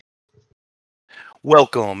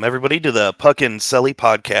Welcome, everybody, to the Puckin Celly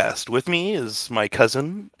podcast. With me is my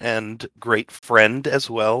cousin and great friend as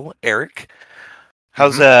well, Eric.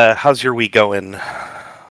 hmm How's your week going?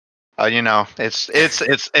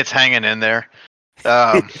 it's hanging in there.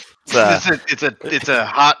 Um, It's uh, it's a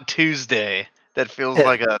hot Tuesday that feels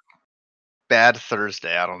like a bad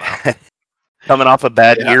Thursday. I don't know. coming off a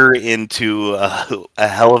bad Yeah, year into a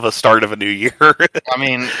hell of a start of a new year. I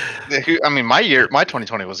mean, my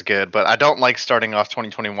 2020 was good, but I don't like starting off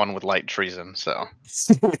 2021 with light treason. So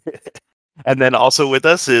And then also with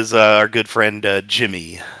us is our good friend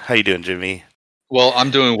Jimmy. How you doing, Jimmy? Well,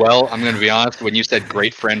 I'm doing well. I'm going to be honest. When you said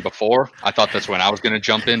great friend before, I thought that's when I was going to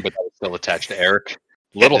jump in, but that was still attached to Eric.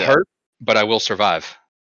 Little yeah, hurt, but I will survive.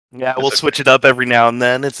 Yeah, we'll it's okay. switch it up every now and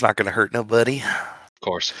then. It's not going to hurt nobody. Of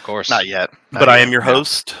course, of course. Not yet. But Not I yet. am your No.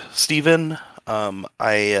 host, Steven.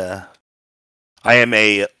 I am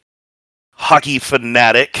a hockey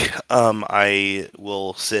fanatic. I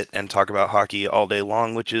will sit and talk about hockey all day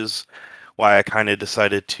long, which is why I kind of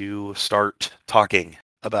decided to start talking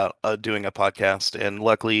about doing a podcast. And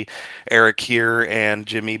luckily, Eric here and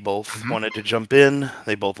Jimmy both Mhm. wanted to jump in.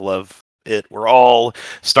 They both love it. We're all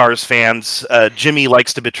Stars fans. Jimmy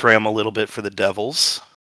likes to betray him a little bit for the Devils.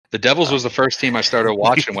 The Devils was the first team I started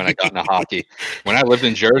watching when I got into hockey. When I lived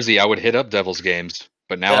in Jersey, I would hit up Devils games,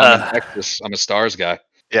 but now I'm in Uh, Texas. I'm a Stars guy.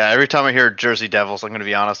 Yeah, every time I hear Jersey Devils, I'm going to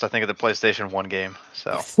be honest. I think of the PlayStation 1 game.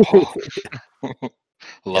 So Oh, Yep.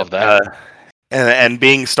 love that. And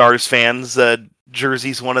being Stars fans,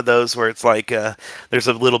 Jersey's one of those where it's like there's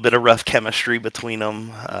a little bit of rough chemistry between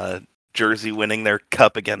them. Jersey winning their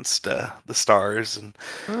cup against the Stars, and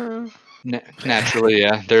Naturally,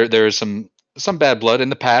 yeah. There is some bad blood in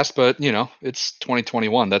the past, but it's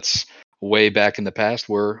 2021. That's way back in the past.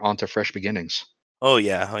 We're on to fresh beginnings. oh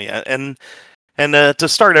yeah, and to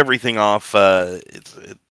start everything off, it's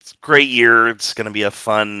a great year. It's going to be a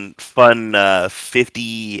fun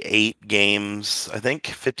 58 games. I think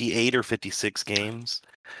 58 or 56 games.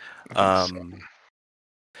 I think so.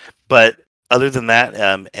 But other than that,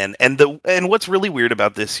 and what's really weird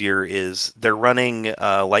about this year is they're running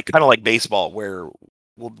like kind of like baseball, where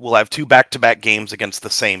we'll have two back-to-back games against the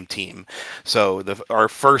same team. So our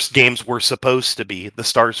first games were supposed to be the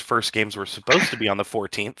Stars' first games were supposed to be on the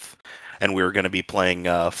 14th, and we were going to be playing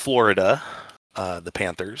Florida, the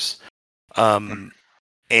Panthers,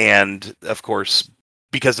 and of course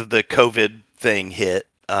because of the COVID thing hit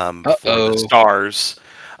for the Uh-oh. Stars.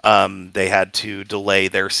 They had to delay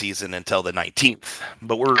their season until the 19th.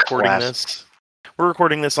 But we're recording Classic. this. We're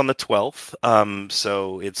recording this on the 12th,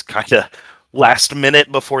 so it's kind of last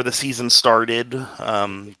minute before the season started.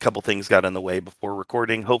 A couple things got in the way before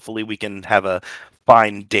recording. Hopefully, we can have a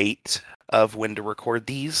fine date of when to record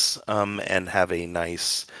these, and have a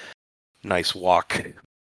nice walk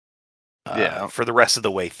Yeah. for the rest of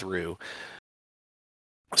the way through.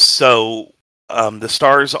 So the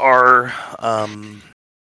Stars are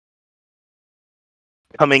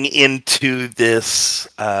coming into this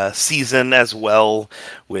season as well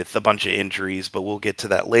with a bunch of injuries, but we'll get to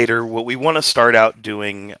that later. What we want to start out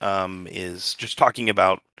doing is just talking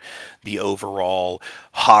about the overall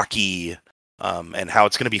hockey and how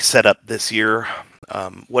it's going to be set up this year.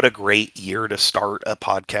 What a great year to start a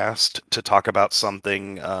podcast to talk about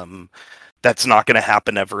something that's not going to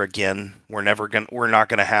happen ever again. We're not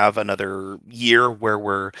going to have another year where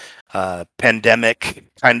we're pandemic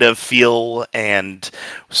kind of feel and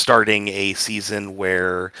starting a season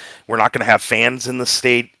where we're not going to have fans in the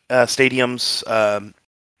stadiums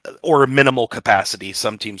or minimal capacity.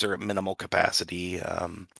 Some teams are at minimal capacity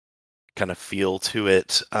kind of feel to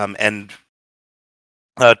it. And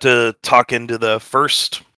to talk into the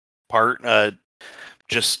first part,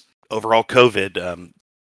 just overall COVID.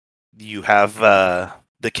 You have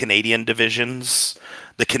the Canadian divisions,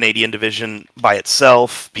 the Canadian division by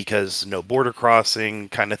itself because no border crossing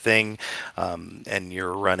kind of thing, and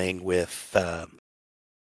you're running with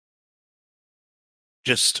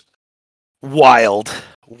just wild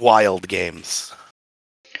games.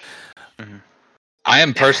 I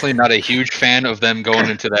am personally not a huge fan of them going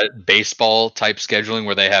into that baseball type scheduling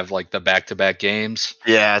where they have like the back-to-back games.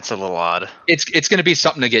 Yeah, it's a little odd. It's going to be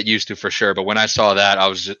something to get used to for sure. But when I saw that,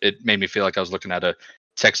 it made me feel like I was looking at a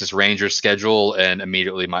Texas Rangers schedule, and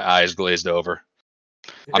immediately my eyes glazed over.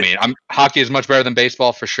 I mean, hockey is much better than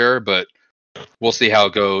baseball for sure, but we'll see how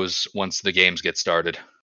it goes once the games get started.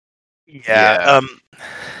 Yeah, Yeah.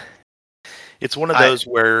 it's one of I those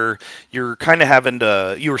where you're kind of having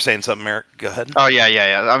to. You were saying something, Eric. Go ahead. Oh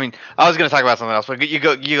yeah. I mean, I was going to talk about something else, but you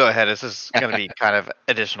go ahead. This is going to be kind of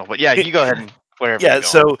additional, but yeah, you go ahead and wherever you're Yeah,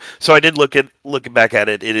 going. so I did look back at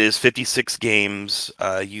it. It is 56 games.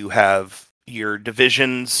 You have your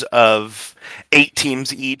divisions of 8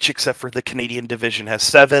 teams each, except for the Canadian division has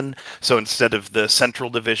 7. So instead of the Central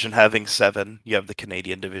division having 7, you have the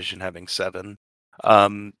Canadian division having 7.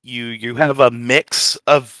 You have a mix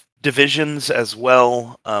of divisions as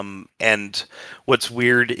well. And what's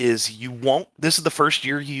weird is you won't. This is the first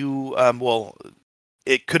year you well,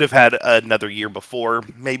 it could have had another year before,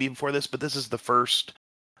 maybe before this, but this is the first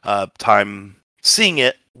time seeing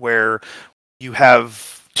it where you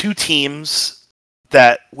have 2 teams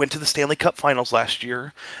that went to the Stanley Cup Finals last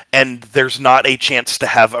year, and there's not a chance to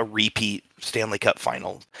have a repeat Stanley Cup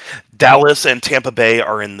Final. Dallas and Tampa Bay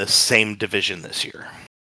are in the same division this year.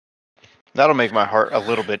 That'll make my heart a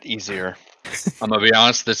little bit easier. I'm gonna be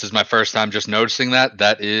honest. This is my first time just noticing that.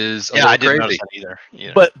 That is a Yeah, I little didn't notice crazy. that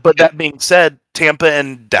either. But that being said, Tampa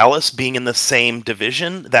and Dallas being in the same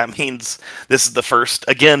division, that means this is the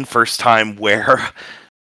first time where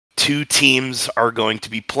 2 teams are going to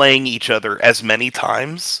be playing each other as many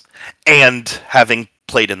times and having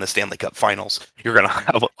played in the Stanley Cup Finals. You're going to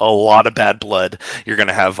have a lot of bad blood. You're going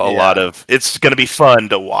to have a lot of. It's going to be fun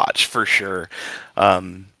to watch for sure.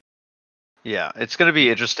 Yeah, it's going to be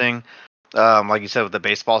interesting. Like you said, with the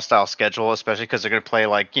baseball style schedule, especially because they're going to play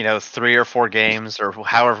 3 or 4 games or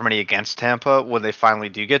however many against Tampa when they finally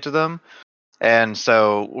do get to them. And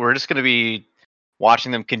so we're just going to be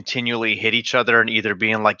watching them continually hit each other and either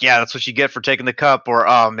being like, yeah, that's what you get for taking the cup, or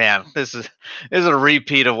oh man, this is a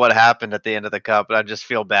repeat of what happened at the end of the cup, and I just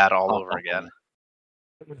feel bad all over again.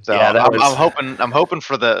 So Yeah, I'm hoping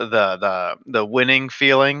for the winning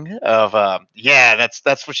feeling of yeah,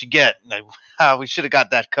 that's what you get. We should have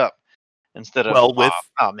got that cup instead of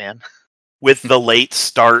oh man. With the late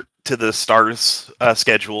start to the Stars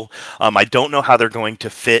schedule, I don't know how they're going to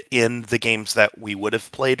fit in the games that we would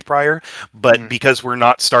have played prior, but because we're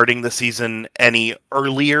not starting the season any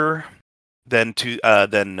earlier than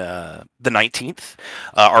the 19th,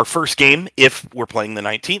 our first game, if we're playing the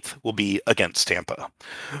 19th, will be against Tampa.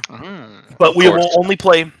 But we will only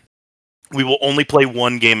play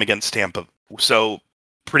 1 game against Tampa. So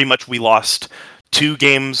pretty much we lost 2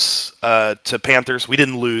 games to Panthers. We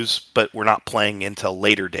didn't lose, but we're not playing until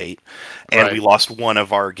later date. And we lost 1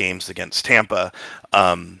 of our games against Tampa.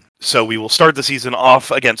 So we will start the season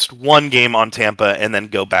off against 1 game on Tampa and then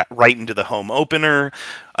go back right into the home opener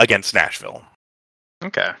against Nashville.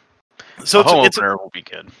 Okay. So home opener will be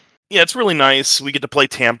good. Yeah, it's really nice. We get to play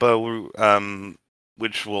Tampa,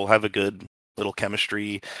 which will have a good little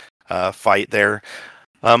chemistry fight there.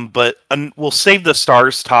 But we'll save the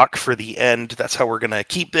Stars talk for the end. That's how we're going to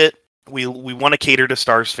keep it. We want to cater to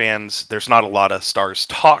Stars fans. There's not a lot of Stars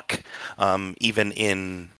talk, even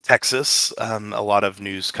in Texas. A lot of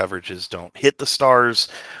news coverages don't hit the Stars.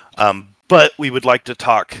 But we would like to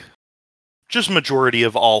talk just majority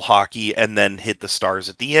of all hockey and then hit the Stars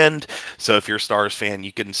at the end. So if you're a Stars fan,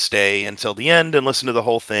 you can stay until the end and listen to the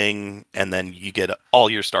whole thing, and then you get all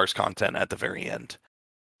your Stars content at the very end.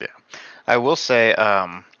 Yeah. I will say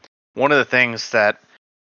one of the things that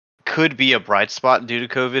could be a bright spot due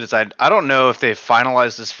to COVID is I don't know if they've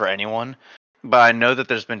finalized this for anyone, but I know that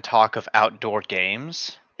there's been talk of outdoor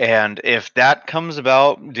games. And if that comes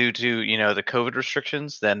about due to, the COVID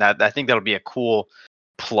restrictions, then I think that'll be a cool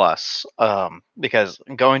plus. Because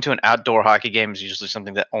going to an outdoor hockey game is usually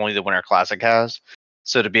something that only the Winter Classic has.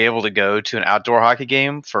 So to be able to go to an outdoor hockey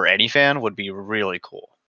game for any fan would be really cool.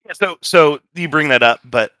 So you bring that up,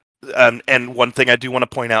 but and one thing I do want to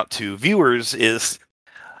point out to viewers is,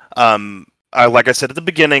 like I said at the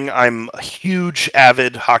beginning, I'm a huge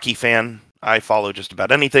avid hockey fan. I follow just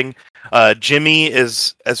about anything. Jimmy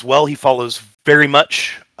is as well. He follows very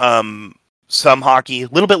much some hockey, a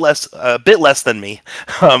bit less than me.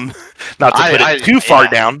 Not to put it too far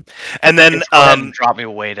down. And then drop me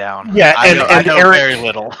way down. Yeah, I know Eric, very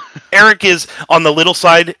little. Eric is on the little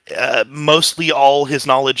side. Mostly all his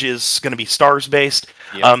knowledge is going to be Stars based.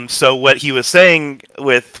 Yep. So what he was saying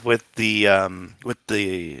with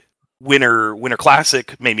the Winter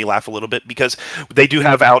Classic made me laugh a little bit, because they do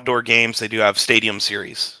have outdoor games. They do have stadium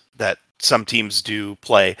series that some teams do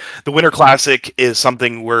play. The Winter Classic is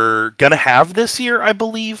something we're going to have this year, I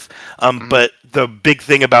believe. But the big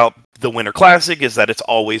thing about the Winter Classic is that it's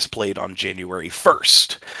always played on January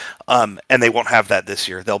 1st. And they won't have that this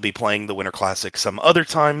year. They'll be playing the Winter Classic some other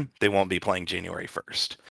time. They won't be playing January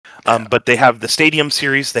 1st. But they have the stadium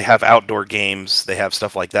series. They have outdoor games. They have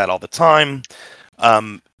stuff like that all the time.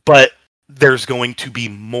 But there's going to be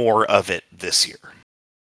more of it this year.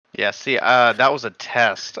 Yeah, see, that was a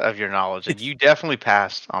test of your knowledge, and you definitely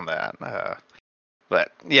passed on that.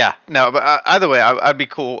 But yeah, no, but either way, I'd be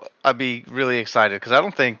cool. I'd be really excited because I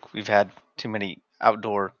don't think we've had too many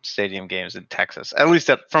outdoor stadium games in Texas. At least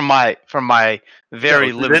from my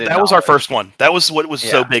very No, limited that was our knowledge. first one. That was what was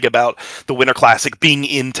so Yeah. big about the Winter Classic being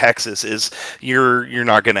in Texas is you're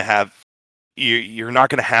not going to have you're not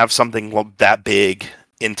going to have something that big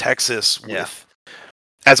in Texas Yeah. with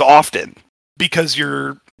as often because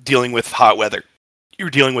you're dealing with hot weather. You're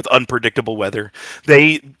dealing with unpredictable weather.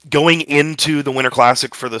 They going into the Winter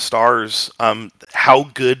Classic for the Stars, how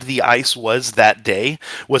good the ice was that day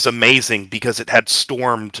was amazing because it had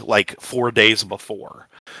stormed like 4 days before,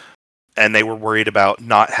 and they were worried about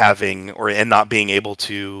not having and not being able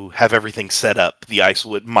to have everything set up. The ice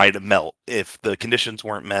might melt if the conditions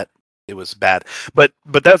weren't met. It was bad, but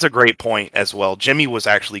that's a great point as well. Jimmy was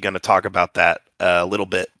actually going to talk about that a little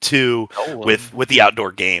bit too with the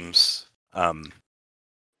outdoor games.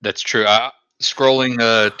 That's true.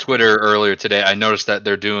 Scrolling Twitter earlier today, I noticed that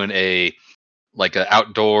they're doing a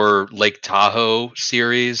outdoor Lake Tahoe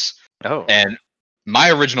series, Oh. and my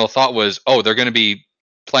original thought was, oh, they're going to be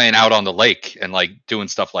playing out on the lake and like doing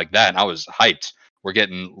stuff like that, and I was hyped. We're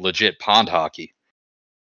getting legit pond hockey,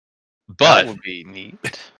 That but would be neat.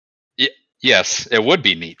 yes, it would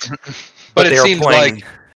be neat. But But it they are seems playing. like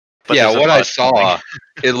But yeah, there's a what I butt coming. saw,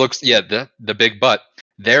 it looks the big butt.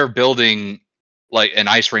 They're building like an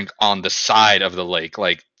ice rink on the side of the lake,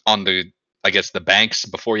 like on the I guess the banks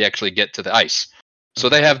before you actually get to the ice. So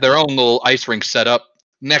they have their own little ice rink set up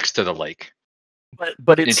next to the lake.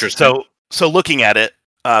 But it's Interesting. so looking at it,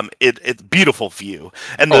 it's beautiful view,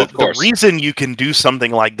 and Oh, of the course. reason you can do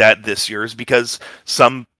something like that this year is because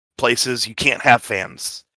some places you can't have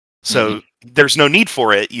fans, so there's no need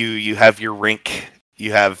for it. You have your rink,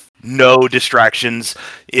 you have no distractions.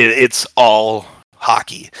 It's all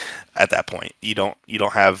hockey at that point. You don't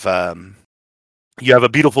have you have a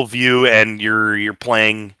beautiful view, and you're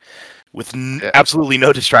playing with Yeah. absolutely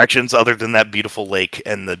no distractions other than that beautiful lake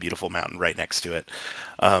and the beautiful mountain right next to it.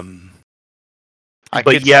 I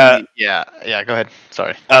But could yeah, see. Yeah. Yeah. Go ahead.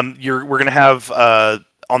 Sorry. we're gonna have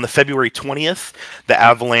on the February 20th, the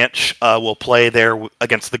Avalanche will play there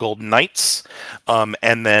against the Golden Knights,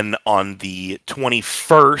 and then on the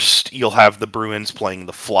 21st, you'll have the Bruins playing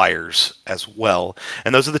the Flyers as well.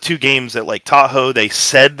 And those are the two games at Lake Tahoe. They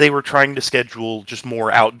said they were trying to schedule just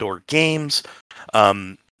more outdoor games.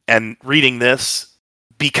 And reading this,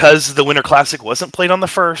 because the Winter Classic wasn't played on the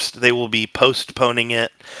first, they will be postponing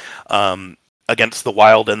it. Against the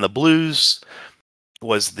Wild and the Blues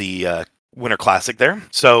was the Winter Classic there.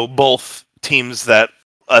 So both teams that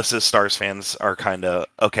us as Stars fans are kind of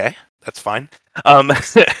okay. That's fine. Um, I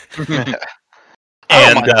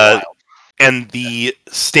don't mind the Wild. and the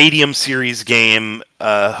Stadium Series game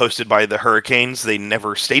hosted by the Hurricanes, they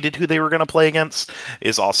never stated who they were going to play against,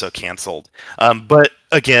 is also canceled. But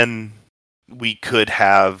again, we could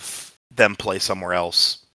have them play somewhere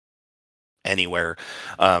else, anywhere.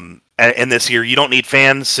 And this year, you don't need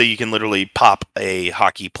fans, so you can literally pop a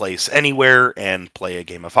hockey place anywhere and play a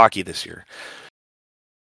game of hockey this year.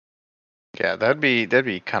 Yeah, that'd be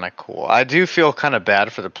kind of cool. I do feel kind of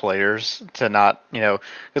bad for the players to not,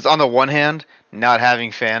 because on the one hand, not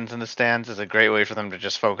having fans in the stands is a great way for them to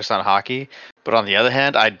just focus on hockey. But on the other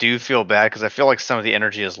hand, I do feel bad because I feel like some of the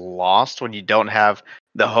energy is lost when you don't have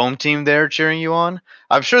the home team there cheering you on.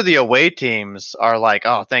 I'm sure the away teams are like,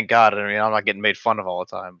 oh, thank God. I mean, I'm not getting made fun of all the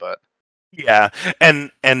time, but Yeah,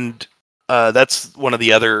 and that's one of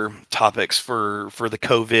the other topics for the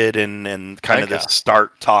COVID and kind of okay. the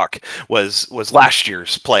start talk was last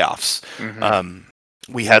year's playoffs. Mhm.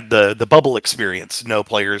 We had the bubble experience. No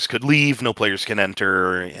players could leave, no players can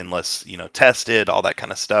enter unless tested, all that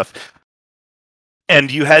kind of stuff. And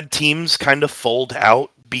you had teams kind of fold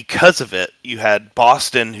out because of it. You had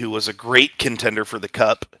Boston, who was a great contender for the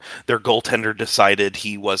cup. Their goaltender decided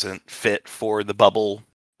he wasn't fit for the bubble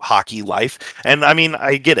hockey life. And I mean,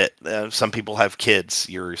 I get it. Some people have kids.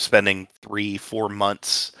 You're spending 3-4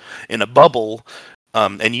 months in a bubble,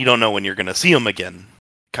 and you don't know when you're going to see them again.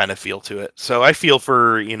 Kind of feel to it. So I feel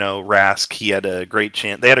for Rask. He had a great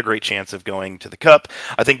chance. They had a great chance of going to the cup.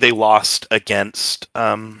 I think they lost against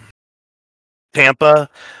Tampa,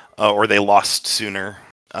 or they lost sooner.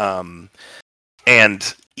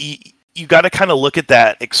 And you got to kind of look at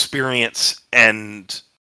that experience and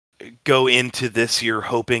go into this year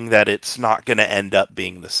hoping that it's not going to end up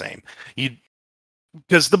being the same.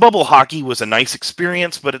 Because the bubble hockey was a nice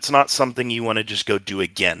experience, but it's not something you want to just go do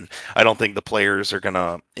again. I don't think the players are going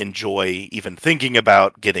to enjoy even thinking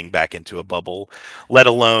about getting back into a bubble, let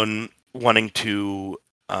alone wanting to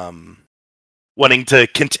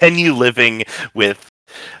continue living with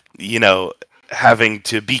having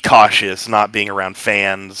to be cautious, not being around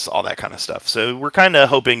fans, all that kind of stuff. So we're kind of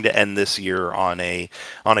hoping to end this year on a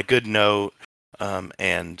good note.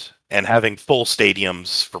 and having full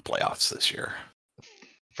stadiums for playoffs this year.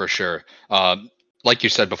 For sure. Like you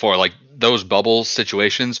said before, like those bubble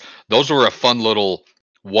situations, those were a fun little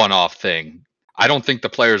one-off thing. I don't think the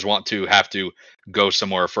players want to have to go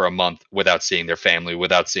somewhere for a month without seeing their family,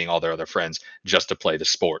 without seeing all their other friends, just to play the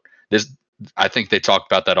sport. I think they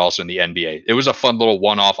talked about that also in the NBA. It was a fun little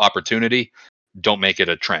one-off opportunity. Don't make it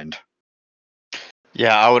a trend.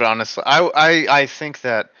 Yeah, I would honestly. I think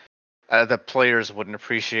that the players wouldn't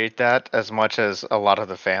appreciate that as much as a lot of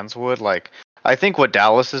the fans would. Like, I think what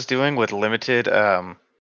Dallas is doing with limited, and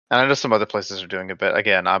I know some other places are doing it, but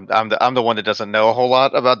again, I'm the one that doesn't know a whole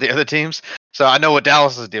lot about the other teams, so I know what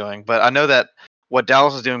Dallas is doing. But I know that what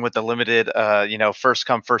Dallas is doing with the limited, first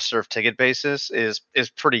come first serve ticket basis is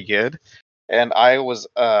pretty good. And I was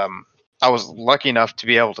lucky enough to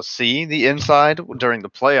be able to see the inside during the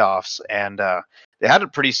playoffs, and they had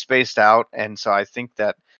it pretty spaced out. And so I think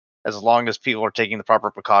that as long as people are taking the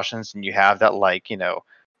proper precautions, and you have that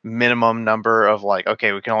minimum number of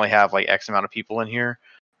okay, we can only have X amount of people in here,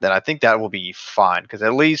 then I think that will be fine, because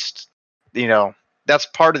at least that's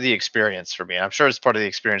part of the experience for me. I'm sure it's part of the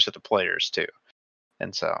experience with the players too.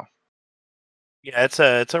 And so Yeah, it's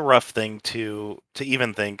a rough thing to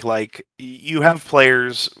even think. Like you have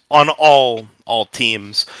players on all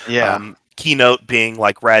teams. yeah. Keynote being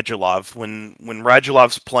like Radulov. When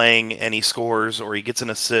Radulov's playing and he scores or he gets an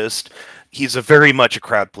assist, he's a very much a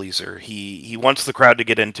crowd pleaser. He wants the crowd to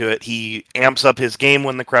get into it. He amps up his game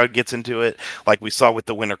when the crowd gets into it, like we saw with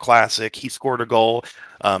the Winter Classic. He scored a goal,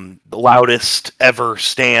 the loudest ever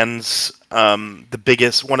stands, one of the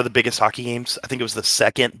biggest hockey games. I think it was the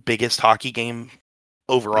second biggest hockey game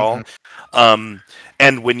overall. Hmm.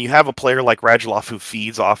 And when you have a player like Radulov who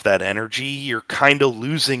feeds off that energy, you're kind of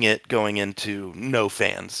losing it going into no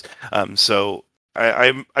fans. So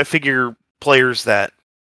I figure players that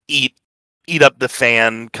eat eat up the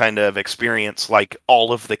fan kind of experience, like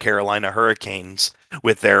all of the Carolina Hurricanes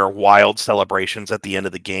with their wild celebrations at the end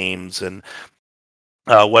of the games, and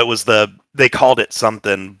what was they called it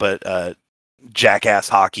something, but jackass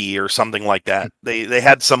hockey or something like that. They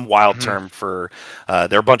had some wild Hmm. term for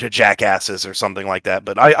they're a bunch of jackasses or something like that.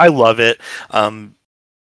 But I love it.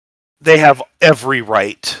 They have every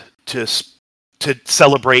right to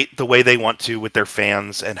celebrate the way they want to with their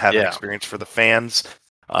fans and have an Yeah. experience for the fans.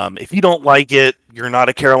 If you don't like it, you're not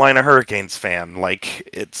a Carolina Hurricanes fan. Like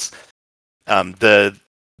it's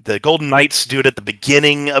the Golden Knights do it at the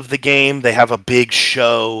beginning of the game. They have a big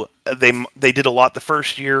show. They did a lot the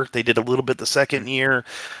first year. They did a little bit the second year.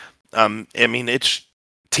 I mean, it's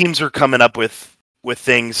teams are coming up with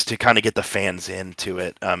things to kind of get the fans into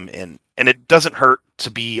it. And it doesn't hurt to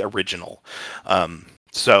be original.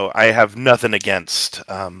 So I have nothing against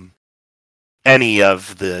any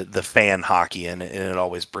of the fan hockey, and it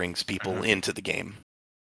always brings people Mhm. into the game.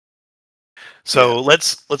 Yeah. So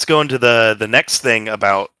let's go into the next thing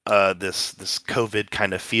about this COVID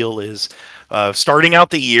kind of feel is starting out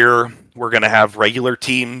the year, we're going to have regular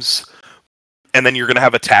teams, and then you're going to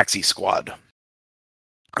have a taxi squad.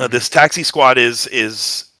 Mhm. This taxi squad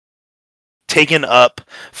is taken up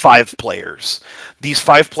 5 players. These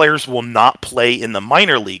 5 players will not play in the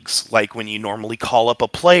minor leagues. Like when you normally call up a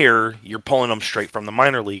player, you're pulling them straight from the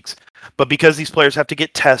minor leagues. But because these players have to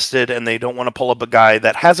get tested and they don't want to pull up a guy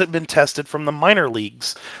that hasn't been tested from the minor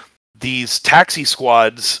leagues, these taxi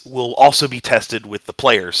squads will also be tested with the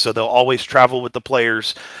players. So they'll always travel with the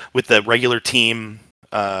players with the regular team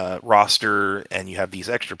roster, and you have these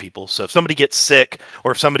extra people. So if somebody gets sick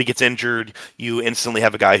or if somebody gets injured, you instantly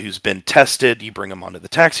have a guy who's been tested. You bring him onto the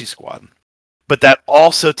taxi squad. But that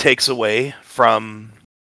also takes away from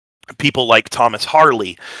people like Thomas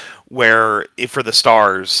Harley, where if for the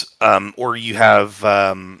Stars, or you have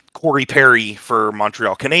Corey Perry for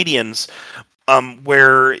Montreal Canadiens,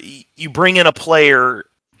 where you bring in a player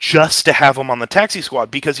just to have them on the taxi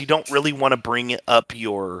squad because you don't really want to bring up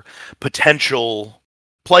your potential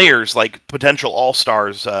players, like potential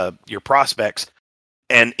all-stars, your prospects,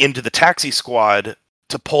 and into the taxi squad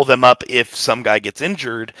to pull them up if some guy gets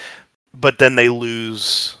injured, but then they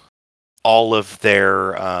lose all of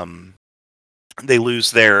their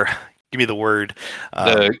give me the word.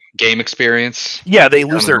 The game experience Yeah, they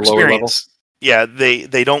lose down at their the lower level. experience. Yeah,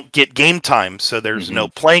 they don't get game time, so there's Hmm. no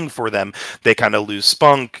playing for them. They kind of lose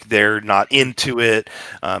spunk. They're not into it.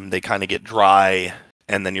 They kind of get dry,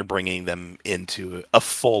 and then you're bringing them into a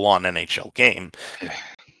full-on NHL game.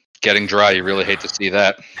 Getting dry, you really hate to see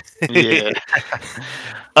that. Yeah.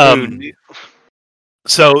 um, Dude.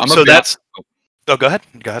 so I'm gonna so be honest. that's. Oh, go ahead.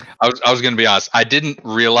 Go ahead. I was gonna be honest. I didn't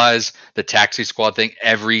realize the taxi squad thing.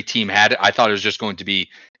 Every team had it. I thought it was just going to be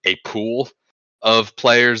a pool. of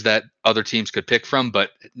players that other teams could pick from.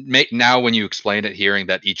 But now when you explain it, hearing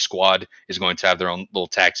that each squad is going to have their own little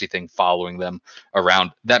taxi thing following them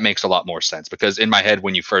around, that makes a lot more sense. Because in my head,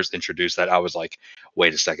 when you first introduced that, I was like,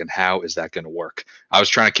 wait a second, how is that going to work? I was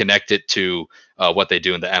trying to connect it to what they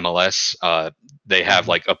do in the MLS. They have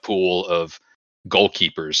like a pool of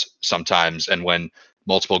goalkeepers sometimes, and when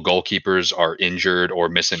multiple goalkeepers are injured or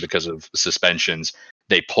missing because of suspensions,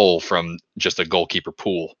 they pull from just a goalkeeper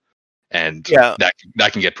pool, and Yeah,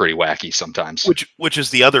 that can get pretty wacky sometimes. which is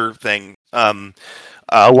the other thing.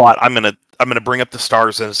 A lot. I'm gonna bring up the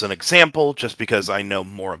Stars as an example, just because I know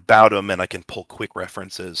more about them and I can pull quick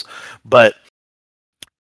references. But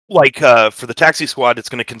like for the taxi squad, it's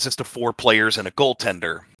going to consist of 4 players and a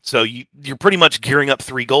goaltender. So you're pretty much gearing up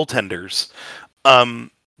 3 goaltenders.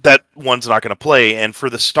 That one's not going to play. And for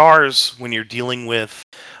the Stars, when you're dealing with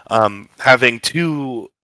having 2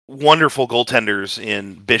 wonderful goaltenders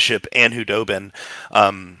in Bishop and Hudobin,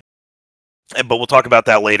 but we'll talk about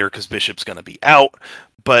that later because Bishop's going to be out.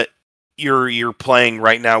 But you're playing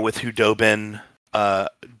right now with Hudobin,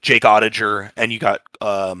 Jake Ottinger, and you got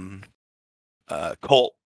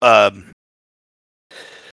Colt.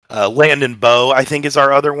 Landon Bow, I think, is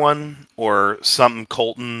our other one, or something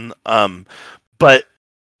Colton. But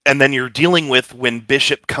and then you're dealing with when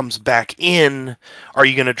Bishop comes back in. Are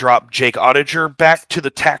you going to drop Jake Ottinger back to the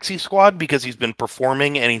taxi squad because he's been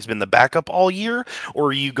performing and he's been the backup all year, or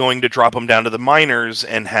are you going to drop him down to the minors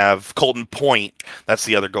and have Colton Point, that's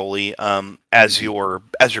the other goalie, as your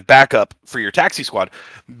backup for your taxi squad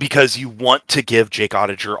because you want to give Jake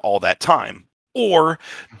Ottinger all that time? Or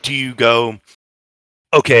do you go,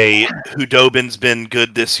 okay, Hudobin's been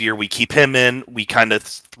good this year, we keep him in, we kind of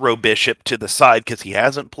throw Bishop to the side because he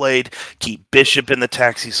hasn't played, keep Bishop in the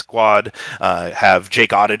taxi squad, have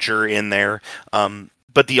Jake Ottinger in there.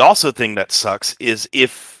 But the also thing that sucks is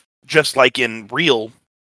if, just like in real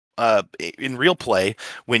play,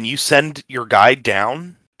 when you send your guy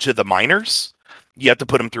down to the minors, you have to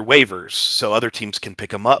put him through waivers so other teams can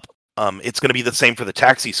pick him up. It's going to be the same for the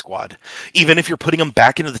taxi squad. Even if you're putting them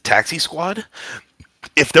back into the taxi squad,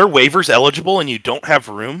 if they're waivers eligible and you don't have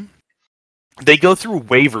room, they go through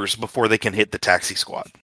waivers before they can hit the taxi squad,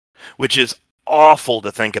 which is awful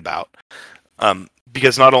to think about.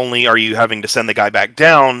 Because not only are you having to send the guy back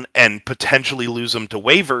down and potentially lose him to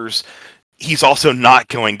waivers, he's also not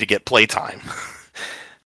going to get playtime.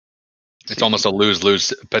 It's almost a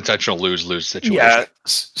potential lose-lose situation. Yeah,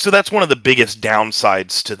 so that's one of the biggest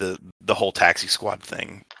downsides to the whole taxi squad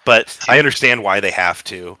thing. But I understand why they have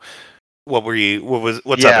to.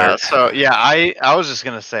 What's up, Eric? So I was just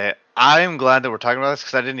gonna say I'm glad that we're talking about this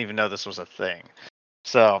because I didn't even know this was a thing.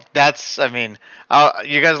 So that's, I mean,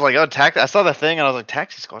 you guys are like, oh, I saw the thing and I was like,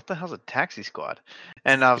 taxi squad. What the hell's a taxi squad?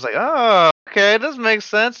 And I was like, oh, okay, this makes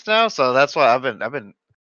sense now. So that's why I've been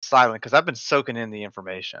silent because I've been soaking in the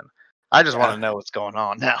information. I just want to know what's going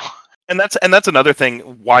on now. And that's another thing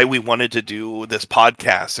why we wanted to do this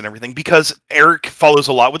podcast and everything, because Eric follows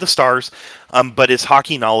a lot with the Stars, but his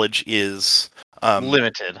hockey knowledge is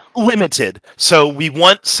limited. So we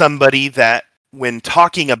want somebody that, when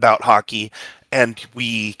talking about hockey, and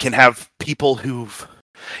we can have people who've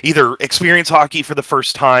either experienced hockey for the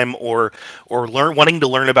first time or wanting to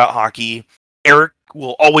learn about hockey. Eric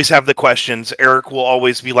will always have the questions. Eric will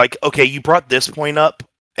always be like, okay, you brought this point up,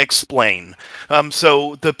 explain.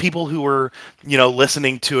 So the people who are,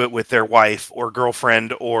 listening to it with their wife or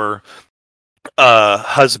girlfriend or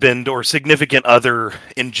husband or significant other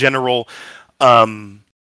in general,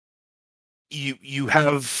 you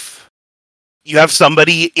have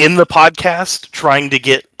somebody in the podcast trying to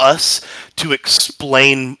get us to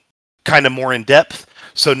explain kind of more in depth.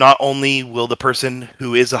 So not only will the person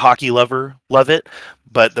who is a hockey lover love it,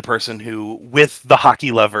 but the person who, with the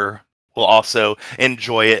hockey lover, will also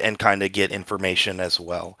enjoy it and kind of get information as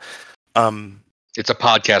well. It's a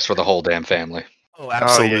podcast for the whole damn family. Oh,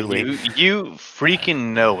 absolutely. Oh, yeah, you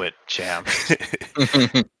freaking know it, champ.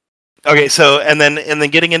 Okay, so and then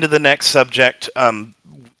getting into the next subject,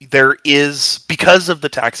 there is, because of the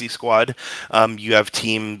taxi squad, you have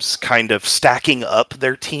teams kind of stacking up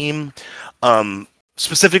their team,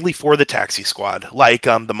 specifically for the taxi squad, like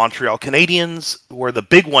the Montreal Canadiens were the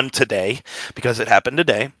big one today because it happened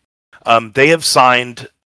today. They have signed,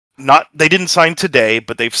 they didn't sign today,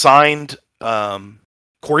 but they've signed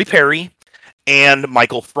Corey Perry and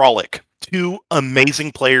Michael Frolic, 2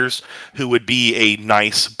 amazing players who would be a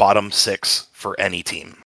nice bottom 6 for any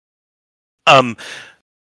team.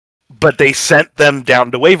 But they sent them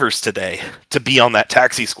down to waivers today to be on that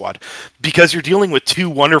taxi squad. Because you're dealing with 2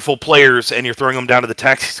 wonderful players and you're throwing them down to the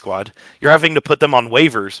taxi squad, you're having to put them on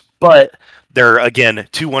waivers, but They're, again,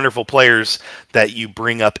 two wonderful players that you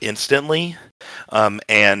bring up instantly.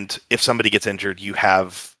 And if somebody gets injured, you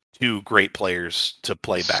have two great players to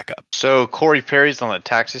play backup. So Corey Perry's on the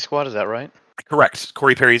taxi squad, is that right? Correct.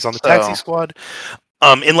 Corey Perry's on the taxi So squad.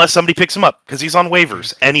 Unless somebody picks him up, because he's on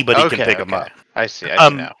waivers. Anybody can pick him up. I see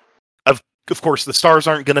Um, now. of course, the Stars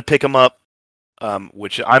aren't going to pick him up,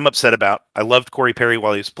 which I'm upset about. I loved Corey Perry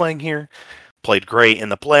while he was playing here. Played great in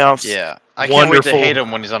the playoffs. Yeah, I can't wait to Wonderful. hate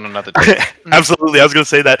him when he's on another team. Absolutely, I was going to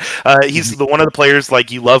say that. He's one of the players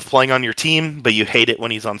like you love playing on your team, but you hate it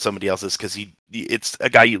when he's on somebody else's because it's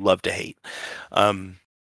a guy you love to hate. And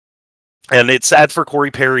it's sad for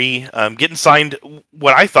Corey Perry getting signed.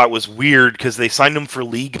 What I thought was weird because they signed him for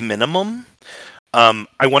league minimum.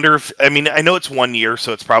 I wonder if, I mean, I know it's 1 year,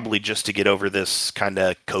 so it's probably just to get over this kind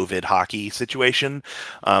of COVID hockey situation.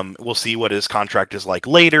 We'll see what his contract is like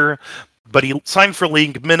later. But he signed for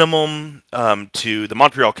league minimum to the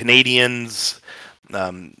Montreal Canadiens.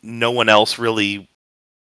 No one else really.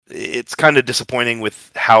 It's kind of disappointing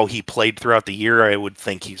with how he played throughout the year. I would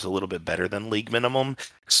think he's a little bit better than league minimum,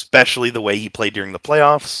 especially the way he played during the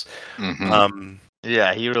playoffs. Mm-hmm.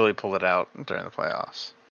 Yeah, he really pulled it out during the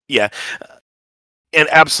playoffs. Yeah. And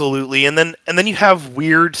absolutely, and then you have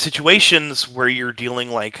weird situations where you're dealing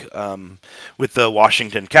like with the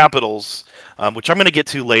Washington Capitals, which I'm going to get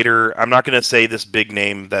to later. I'm not going to say this big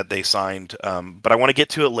name that they signed, but I want to get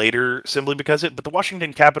to it later simply because But the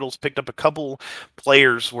Washington Capitals picked up a couple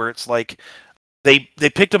players where it's like they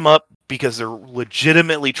picked them up because they're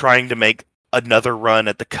legitimately trying to make another run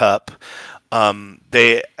at the Cup.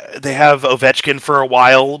 They have Ovechkin for a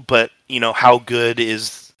while, but how good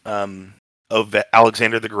is of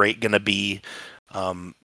Alexander the Great going to be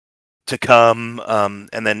to come.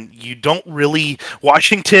 And then you don't really...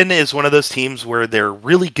 Washington is one of those teams where they're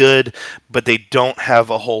really good, but they don't have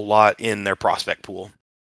a whole lot in their prospect pool.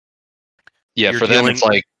 Yeah, for them, it's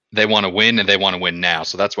like they want to win, and they want to win now,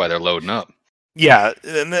 so that's why they're loading up. Yeah,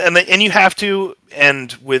 and you have to,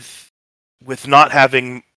 and with not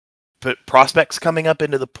having prospects coming up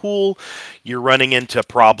into the pool, you're running into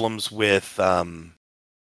problems with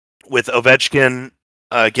Ovechkin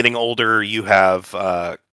getting older. You have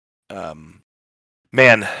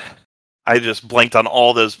man, I just blanked on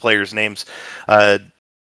all those players' names.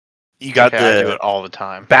 You got I do it all the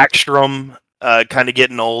time. Backstrom kind of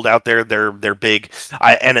getting old out there. They're big,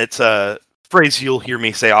 and it's a phrase you'll hear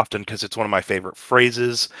me say often because it's one of my favorite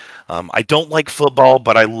phrases. I don't like football,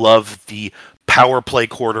 but I love the power play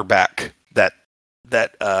quarterback that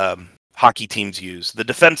hockey teams use. The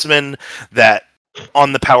defenseman that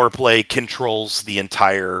on the power play controls the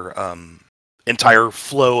entire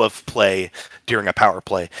flow of play during a power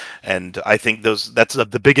play, and I think that's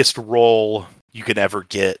the biggest role you can ever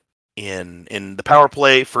get in the power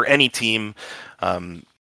play for any team.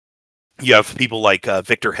 You have people like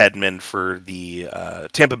Victor Hedman for the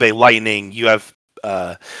Tampa Bay Lightning. You have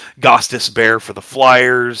Gostis Bear for the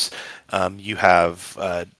Flyers. You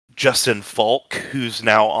have Justin Falk, who's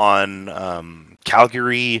now on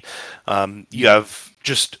Calgary. You have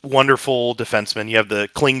just wonderful defensemen. You have the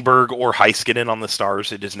Klingberg or Heiskanen on the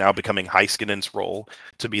Stars. It is now becoming Heiskanen's role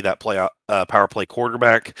to be that power play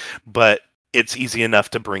quarterback, but it's easy enough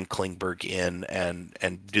to bring Klingberg in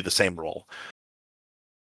and do the same role.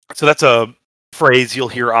 So that's a phrase you'll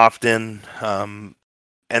hear often.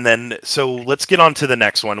 And then, so let's get on to the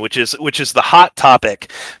next one, which is the hot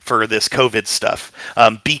topic for this COVID stuff.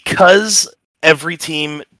 Because every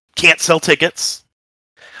team can't sell tickets,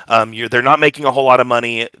 they're not making a whole lot of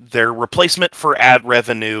money. Their replacement for ad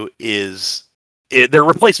revenue is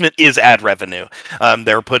ad revenue.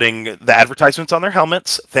 They're putting the advertisements on their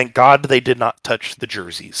helmets. Thank God they did not touch the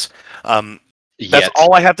jerseys. That's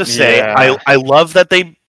all I have to say. Yeah. I love that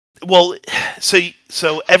they. Well,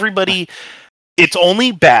 so everybody. It's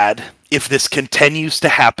only bad if this continues to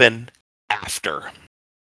happen after.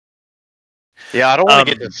 Yeah, I don't want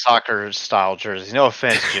to get into soccer style jerseys. No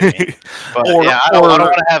offense, Jimmy. But I don't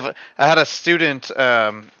want to have. I had a student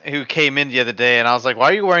who came in the other day, and I was like, "Why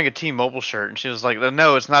are you wearing a Team Mobile shirt?" And she was like,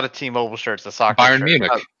 "No, it's not a Team Mobile shirt. It's a soccer Bayern shirt."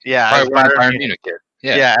 Munich. Yeah, Bayern Munich kid.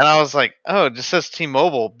 Yeah, and I was like, "Oh, it just says Team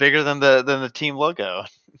Mobile, bigger than the team logo."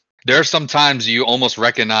 There are some times you almost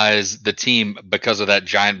recognize the team because of that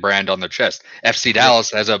giant brand on their chest. FC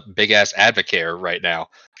Dallas has a big ass Advocare right now,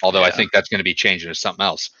 although I think that's going to be changing to something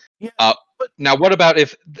else. Yeah. Now, what about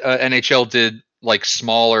if NHL did like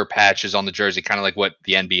smaller patches on the jersey, kind of like what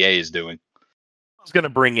the NBA is doing? I was going to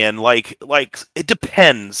bring in like it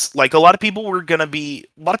depends. Like a lot of people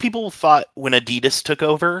thought when Adidas took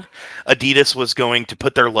over, Adidas was going to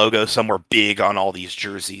put their logo somewhere big on all these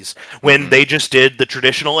jerseys when they just did the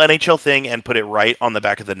traditional NHL thing and put it right on the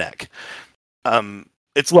back of the neck.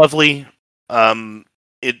 It's lovely.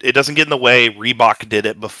 It doesn't get in the way. Reebok did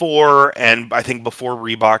it before, and I think before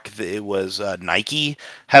Reebok, it was Nike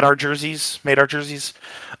had our jerseys, made our jerseys.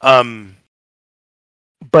 Um,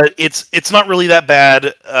 but it's not really that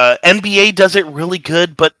bad. NBA does it really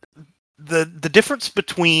good, but the difference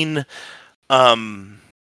between um,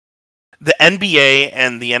 the NBA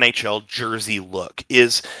and the NHL jersey look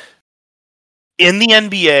is in the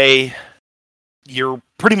NBA, you're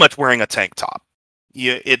pretty much wearing a tank top.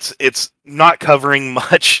 It's not covering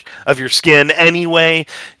much of your skin anyway.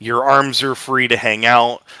 Your arms are free to hang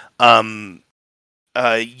out. Um,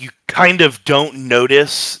 you kind of don't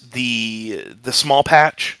notice the small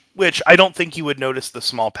patch, which I don't think you would notice the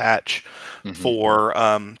small patch Mhm.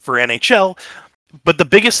 for NHL. But the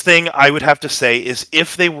biggest thing I would have to say is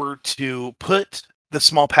if they were to put the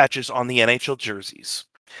small patches on the NHL jerseys,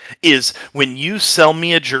 is when you sell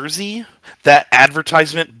me a jersey, that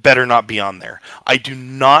advertisement better not be on there. I do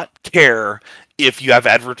not care if you have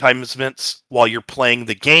advertisements while you're playing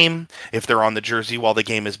the game, if they're on the jersey while the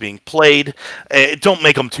game is being played. Don't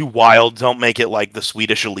make them too wild. Don't make it like the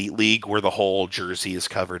Swedish Elite League where the whole jersey is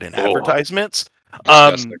covered in Oh, advertisements.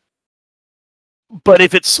 disgusting. But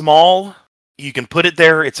if it's small, you can put it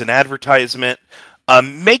there. It's an advertisement.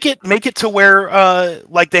 Make it to where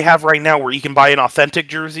like they have right now, where you can buy an authentic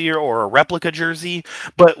jersey or a replica jersey,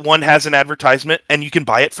 but one has an advertisement, and you can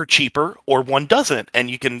buy it for cheaper, or one doesn't, and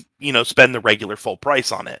you can spend the regular full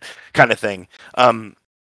price on it, kind of thing. And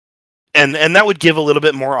that would give a little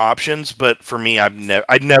bit more options, but for me,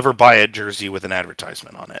 I'd never buy a jersey with an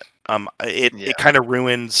advertisement on it. It Yeah. it kind of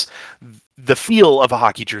ruins the feel of a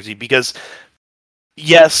hockey jersey because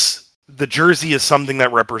yes, the jersey is something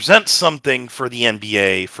that represents something for the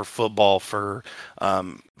NBA, for football, for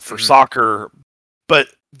Mhm. soccer, but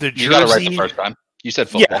the You got it right the jersey, first time. You said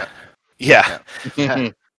yeah, football. yeah, Yeah.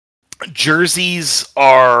 jerseys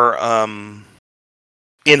are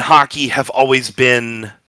in hockey have always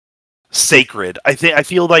been sacred. I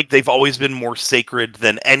feel like they've always been more sacred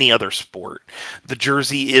than any other sport. The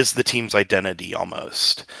jersey is the team's identity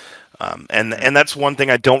almost. And that's one thing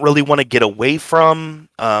I don't really want to get away from.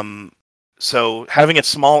 So having a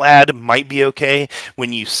small ad might be okay.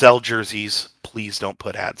 When you sell jerseys, please don't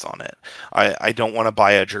put ads on it. I don't want to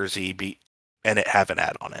buy a jersey and it have an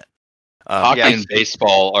ad on it. Hockey Yeah. and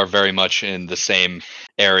baseball are very much in the same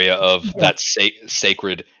area of Yeah. that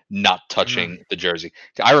sacred not Mhm. touching the jersey.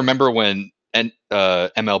 I remember when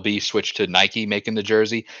MLB switched to Nike making the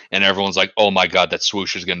jersey, and everyone's like, "Oh my god, that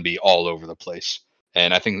swoosh is going to be all over the place."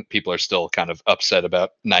 And I think people are still kind of upset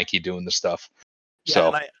about Nike doing the stuff. Yeah,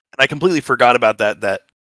 So and I completely forgot about that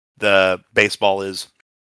the baseball is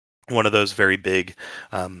one of those very big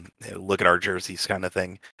look at our jerseys kind of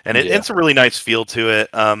thing, and yeah, it's a really nice feel to it.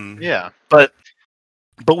 Yeah. But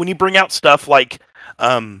when you bring out stuff like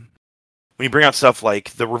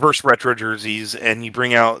the reverse retro jerseys, and you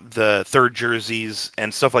bring out the third jerseys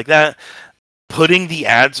and stuff like that, putting the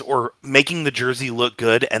ads or making the jersey look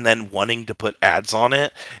good and then wanting to put ads on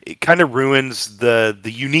it, it kind of ruins the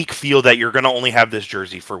unique feel that you're going to only have this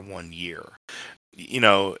jersey for 1 year.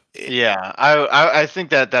 Yeah. I think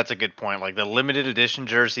that that's a good point. Like the limited edition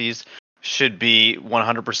jerseys should be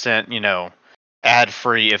 100%, ad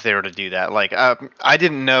free if they were to do that. Like I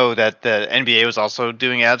didn't know that the NBA was also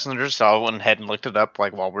doing ads on the jersey, so I went ahead and looked it up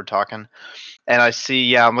like while we're talking. And I see,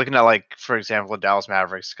 yeah, I'm looking at like, for example, the Dallas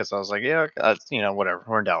Mavericks because I was like, yeah, whatever,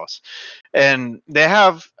 we're in Dallas, and they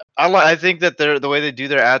have. I think that the way they do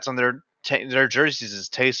their ads on their jerseys is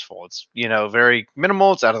tasteful. It's very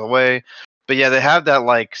minimal. It's out of the way, but yeah, they have that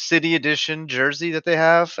like city edition jersey that they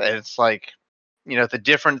have, and it's like the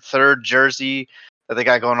different third jersey that they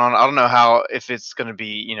got going on. I don't know how if it's going to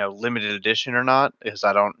be limited edition or not, because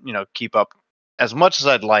I don't keep up as much as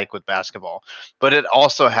I'd like with basketball. But it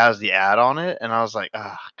also has the ad on it, and I was like,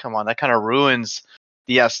 ah, come on, that kind of ruins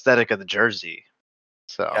the aesthetic of the jersey.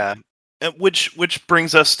 So Yeah. Which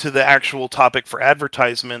brings us to the actual topic for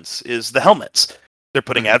advertisements is the helmets. They're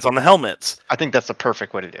putting mhm. ads on the helmets. I think that's the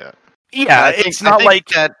perfect way to do it. And Yeah, I think it's I not think like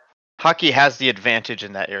that hockey has the advantage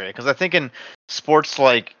in that area because I think in sports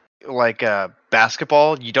like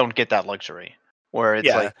basketball, you don't get that luxury where it's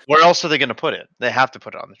yeah, like, where else are they going to put it? They have to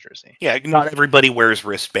put it on the jersey. yeah, not everybody wears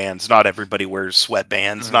wristbands, not everybody wears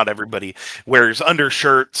sweatbands, Mhm. not everybody wears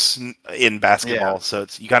undershirts in Yeah, basketball. So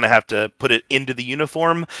you kind of have to put it into the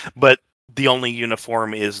uniform, but the only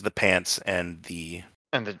uniform is the pants and the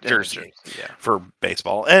and the jersey jersey. Yeah, for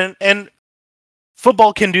baseball. And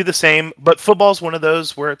football can do the same, but football's one of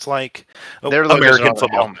those where it's like their logos are American on their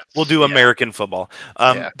football. We'll helmets. do Yeah, American football.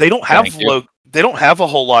 yeah. They don't have thank you. they don't have a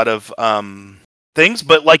whole lot of things.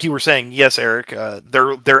 But like you were saying, yes, Eric,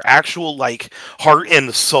 their actual like heart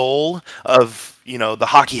and soul of the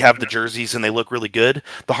hockey have the jerseys and they look really good.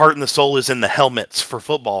 The heart and the soul is in the helmets for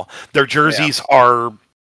football. Their Yeah. jerseys are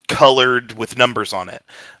colored with numbers on it,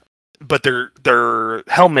 but their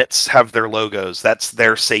helmets have their logos. That's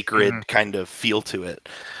their sacred kind of feel to it.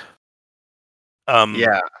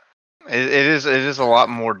 Yeah, it is a lot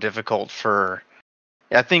more difficult for.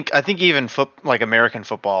 I think even like American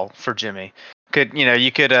football for Jimmy could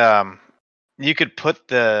you could put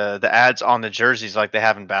the ads on the jerseys like they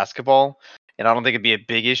have in basketball, and I don't think it'd be a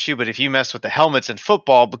big issue. But if you mess with the helmets in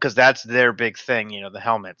football, because that's their big thing, the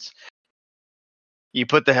helmets. You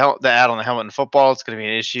put the ad on the helmet in football, it's going to be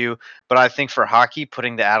an issue. But I think for hockey,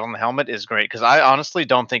 putting the ad on the helmet is great because I honestly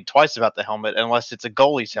don't think twice about the helmet unless it's a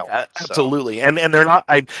goalie's helmet. So Absolutely, and they're not.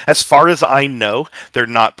 As far as I know, they're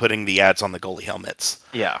not putting the ads on the goalie helmets.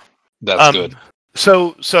 yeah, That's good.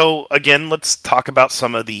 So again, let's talk about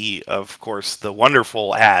some of of course, the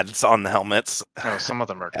wonderful ads on the helmets. some of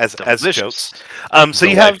them are as delicious. jokes. So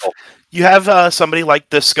you have somebody like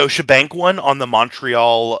the Scotiabank one on the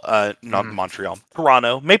Montreal, not Montreal,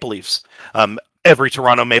 Toronto Maple Leafs. Every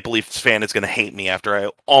Toronto Maple Leafs fan is going to hate me after I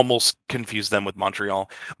almost confused them with Montreal,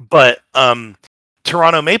 but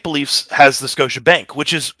Toronto Maple Leafs has the Scotiabank,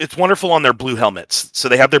 which it's wonderful on their blue helmets. So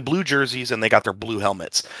they have their blue jerseys and they got their blue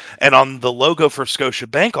helmets. And on the logo for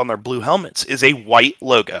Scotiabank on their blue helmets is a white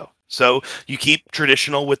logo. So you keep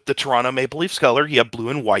traditional with the Toronto Maple Leafs color. You have blue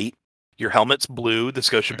and white. Your helmet's blue. The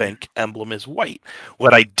Scotiabank emblem is white.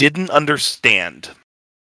 What I didn't understand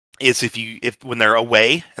is if when they're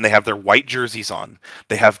away and they have their white jerseys on,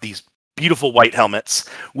 they have these beautiful white helmets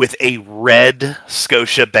with a red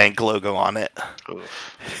Scotiabank logo on it.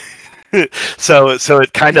 so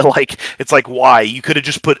it kind of like it's like why you could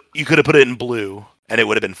have put it in blue and it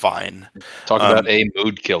would have been fine. Talk about a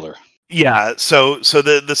mood killer. Yeah, so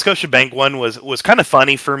the Scotiabank one was kind of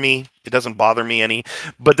funny for me. It doesn't bother me any.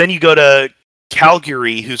 But then you go to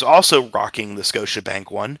Calgary, who's also rocking the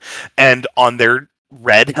Scotiabank one, and on their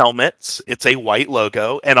red helmets, it's a white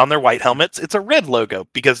logo, and on their white helmets, it's a red logo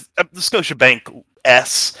because the Scotiabank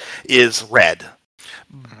S is red.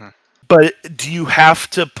 But do you have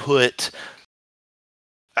to put?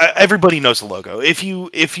 Everybody knows the logo. If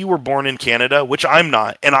you were born in Canada, which I'm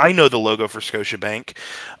not, and I know the logo for Scotiabank,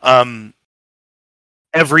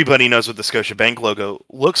 everybody knows what the Scotiabank logo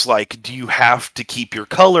looks like. Do you have to keep your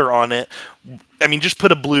color on it? I mean, just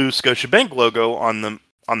put a blue Scotiabank logo on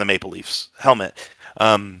the Maple Leafs helmet.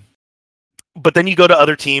 But then you go to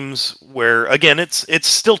other teams where, again, it's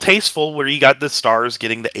still tasteful. Where you got the Stars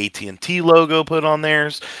getting the AT&T logo put on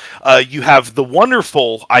theirs. You have the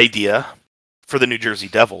wonderful idea for the New Jersey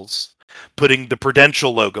Devils putting the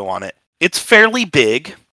Prudential logo on it. It's fairly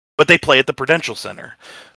big, but they play at the Prudential Center.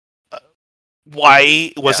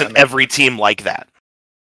 Why wasn't every team like that?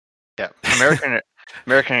 Yeah,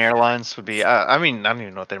 American Airlines would be. I mean, I don't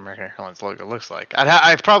even know what the American Airlines logo looks like.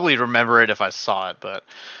 I'd probably remember it if I saw it, but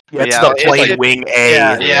it's the plain wing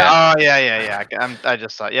A. Yeah. I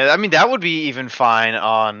just thought. Yeah, I mean that would be even fine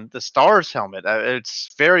on the Stars helmet. It's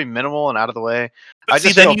very minimal and out of the way. I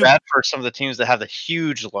just feel bad for some of the teams that have the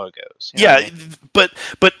huge logos. Yeah, I mean? but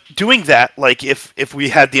doing that, like if we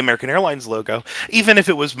had the American Airlines logo, even if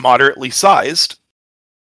it was moderately sized,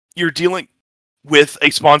 you're dealing with a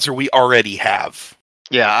sponsor we already have.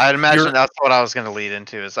 Yeah, I'd imagine that's what I was going to lead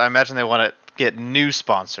into. Is I imagine they want to get new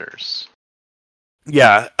sponsors.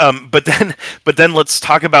 Yeah, but then let's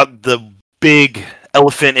talk about the big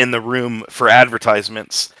elephant in the room for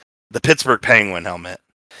advertisements: the Pittsburgh Penguin helmet.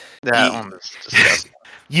 That one is disgusting.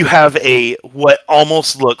 You have what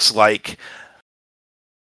almost looks like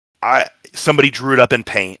somebody drew it up in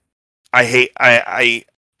paint. I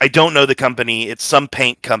don't know the company. It's some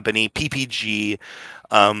paint company, PPG.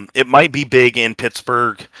 It might be big in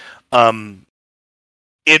Pittsburgh.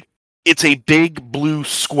 It's a big blue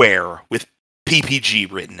square with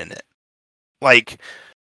PPG written in it. Like,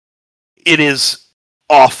 it is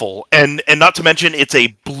awful, and not to mention it's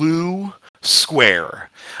a blue square.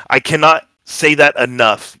 I cannot say that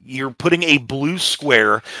enough. You're putting a blue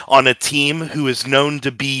square on a team who is known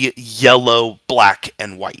to be yellow, black,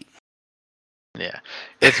 and white. Yeah,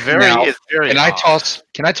 it's very. Can I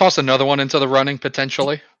toss another one into the running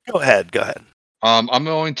potentially? Go ahead. I'm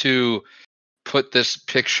going to put this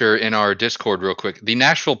picture in our Discord real quick. The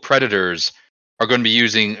Nashville Predators are going to be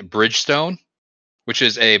using Bridgestone, which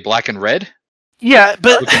is a black and red. Yeah,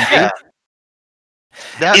 but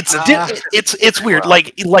It's weird.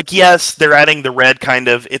 Like yes, they're adding the red kind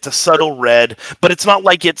of. It's a subtle red, but it's not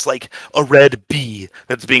like it's like a red B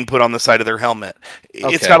that's being put on the side of their helmet. It's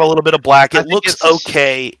Okay. got a little bit of black. I It think looks it's-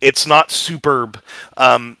 okay. It's not superb.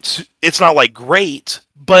 It's not like great.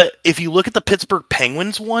 But if you look at the Pittsburgh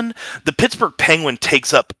Penguins one, the Pittsburgh Penguin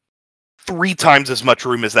takes up 3 times as much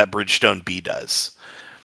room as that Bridgestone B does.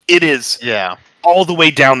 It is Yeah. all the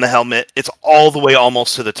way down the helmet. It's all the way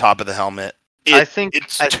almost to the top of the helmet. I think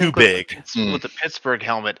it's with too big. With the Pittsburgh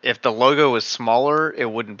helmet, if the logo was smaller, it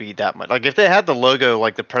wouldn't be that much. Like if they had the logo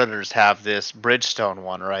like the Predators have this Bridgestone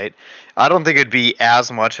one, right? I don't think it'd be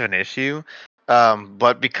as much of an issue.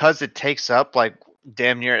 But because it takes up like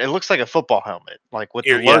damn near, it looks like a football helmet, like with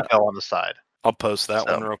Here, the yeah. logo on the side. I'll post that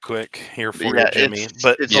So, one real quick here for yeah, you, Jimmy. it's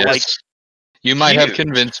But it's Yes. like, You might have huge.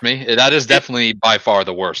 convinced me. That is definitely by far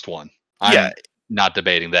the worst one. I'm Yeah. not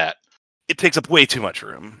debating that. it takes up way too much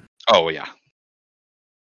room. Oh yeah.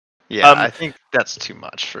 Yeah, Um, I think that's too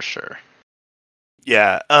much for sure.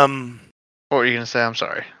 Yeah. What were you gonna say? I'm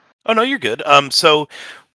sorry. Oh no, you're good. So,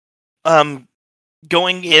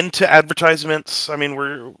 going into advertisements, I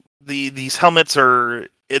mean, these helmets are.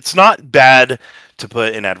 It's not bad to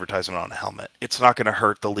put an advertisement on a helmet. It's not going to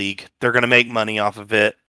hurt the league. They're going to make money off of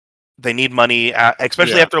it. They need money,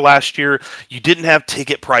 especially Yeah. after last year. You didn't have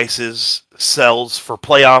ticket prices sells for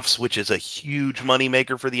playoffs, which is a huge money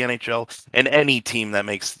maker for the NHL and any team that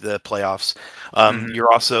makes the playoffs. Mhm.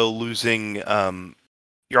 You're also losing.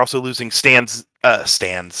 You're also losing stands.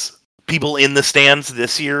 People in the stands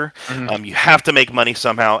this year. Mhm. You have to make money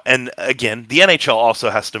somehow, and again, the NHL also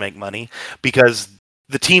has to make money because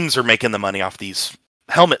the teams are making the money off these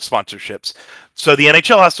helmet sponsorships. So the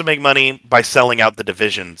NHL has to make money by selling out the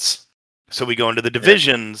divisions. So we go into the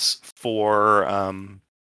divisions for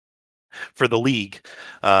the league.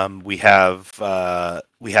 We have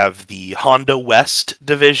the Honda West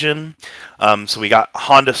division. So we got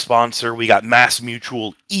Honda sponsor. We got Mass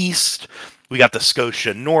Mutual East. We got the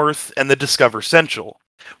Scotia North and the Discover Central.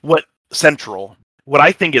 What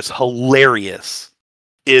I think is hilarious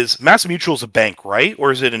is Mass Mutual's a bank, right?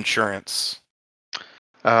 Or is it insurance?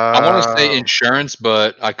 I want to say insurance,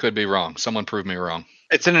 but I could be wrong. Someone prove me wrong.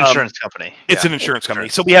 It's an insurance company. It's Yeah, an insurance company.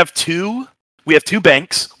 insurance. So we have two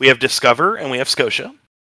banks. We have Discover and we have Scotia.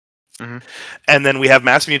 Mhm. And then we have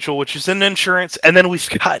Mass Mutual, which is an insurance, and then we've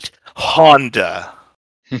got Honda.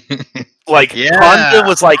 Like Honda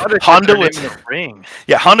was like Honda was in the ring.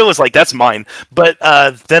 yeah, Honda was like, that's mine. But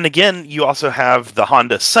then again, you also have the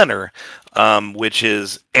Honda Center, which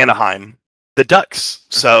is Anaheim, the Ducks.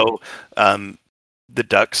 So the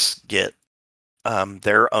Ducks get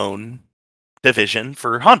their own division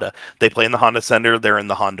for Honda. They play in the Honda Center. They're in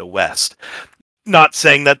the Honda West. Not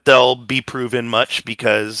saying that they'll be proven much,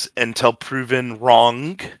 because until proven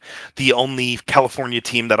wrong, the only California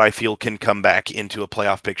team that I feel can come back into a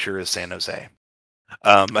playoff picture is San Jose.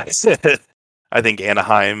 I think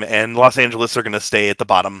Anaheim and Los Angeles are going to stay at the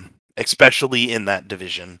bottom, especially in that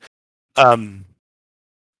division.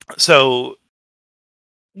 So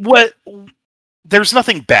there's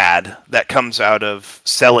nothing bad that comes out of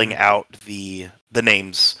selling out the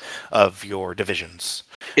names of your divisions.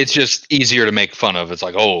 It's just easier to make fun of. It's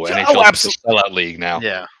like, oh, Yeah, NHL is a absolutely. sellout league now.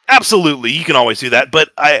 Yeah. Absolutely, you can always do that, but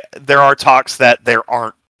there are talks that there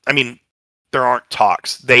aren't. I mean, there aren't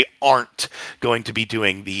talks. They aren't going to be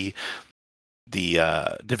doing the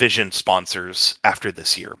division sponsors after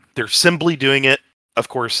this year. They're simply doing it, of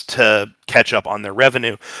course, to catch up on their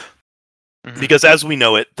revenue. Mhm. Because as we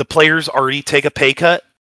know it, the players already take a pay cut.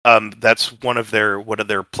 That's one of their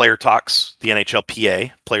player talks, the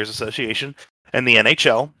NHLPA, Players Association, and the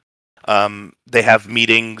NHL. They have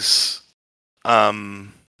meetings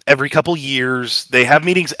every couple years. They have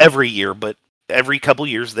meetings every year, but every couple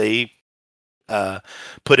years they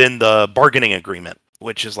put in the bargaining agreement,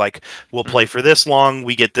 which is like, we'll play for this long,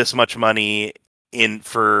 we get this much money in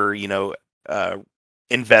for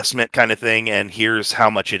investment kind of thing, and here's how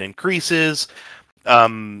much it increases.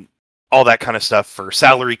 All that kind of stuff for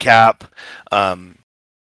salary cap.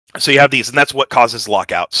 So you have these, and that's what causes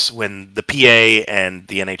lockouts when the PA and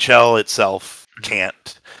the NHL itself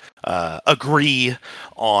can't agree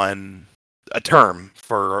on a term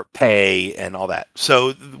for pay and all that.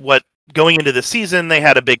 So going into the season, they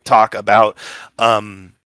had a big talk about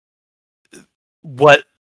what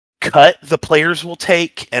cut the players will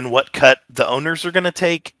take and what cut the owners are going to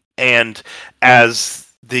take. And as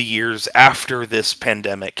the years after this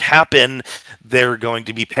pandemic happen, they're going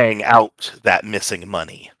to be paying out that missing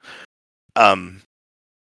money.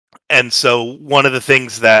 And so one of the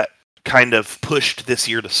things that kind of pushed this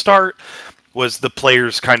year to start was the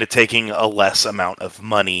players kind of taking a less amount of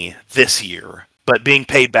money this year but being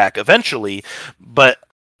paid back eventually. But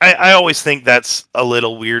I always think that's a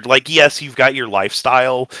little weird. Like, yes, you've got your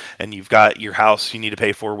lifestyle and you've got your house you need to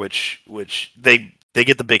pay for, which they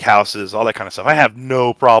get the big houses, all that kind of stuff. I have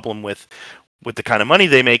no problem with the kind of money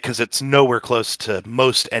they make because it's nowhere close to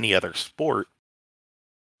most any other sport.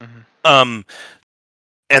 Mhm. Um,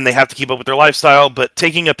 and they have to keep up with their lifestyle, but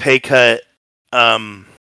taking a pay cut, and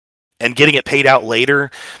getting it paid out later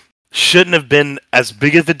shouldn't have been as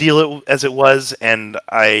big of a deal as it was. And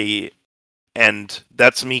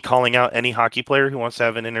that's me calling out any hockey player who wants to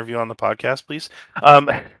have an interview on the podcast, please.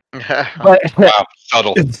 But Wow,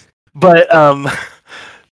 subtle. but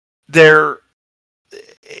there,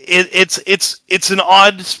 it's an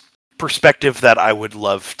odd perspective that I would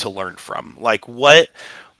love to learn from. Like, what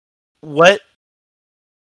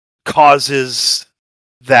causes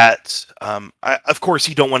that? Of course,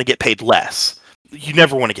 you don't want to get paid less. You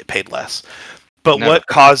never want to get paid less. But Never. what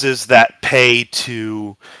causes that pay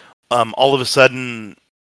to all of a sudden,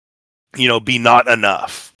 be not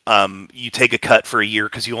enough? You take a cut for a year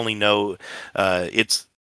because you only know it's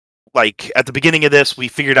like at the beginning of this, we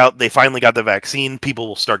figured out they finally got the vaccine. People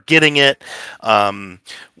will start getting it.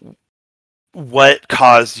 What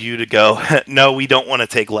caused you to go, no, we don't want to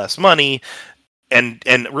take less money? And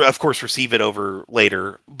of course receive it over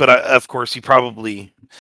later, but of course you probably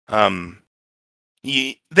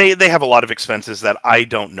they have a lot of expenses that I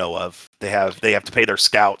don't know of. They have to pay their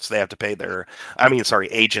scouts, they have to pay their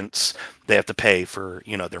agents, they have to pay for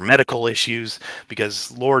their medical issues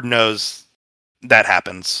because Lord knows that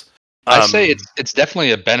happens. I say it's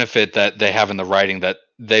definitely a benefit that they have in the writing that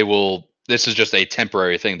they will. This is just a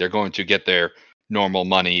temporary thing. They're going to get their normal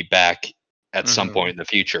money back at some Mhm. point in the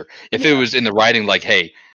future. If it was in the writing, like,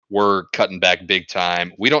 "Hey, we're cutting back big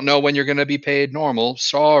time. We don't know when you're going to be paid normal.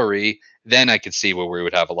 Sorry," then I could see where we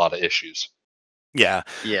would have a lot of issues. Yeah.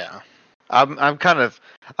 Yeah. I'm kind of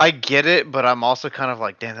I get it, but I'm also kind of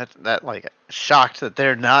like, damn, that like shocked that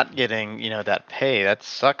they're not getting, that pay. That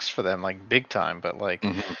sucks for them, like big time. But like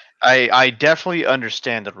Mhm. I definitely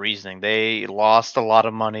understand the reasoning. They lost a lot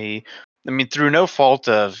of money. I mean, through no fault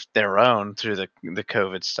of their own, through the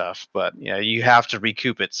COVID stuff. But you have to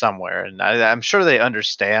recoup it somewhere, and I'm sure they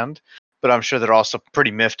understand. But I'm sure they're also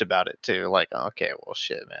pretty miffed about it too. Like, okay, well,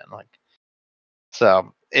 shit, man. Like,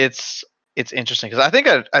 so it's interesting because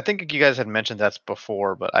I think you guys had mentioned that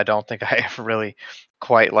before, but I don't think I ever really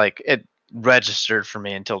quite like it registered for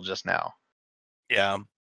me until just now. Yeah.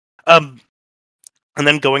 Um, and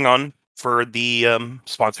then going on for the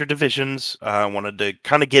sponsored divisions, I wanted to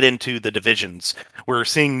kind of get into the divisions. We're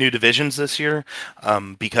seeing new divisions this year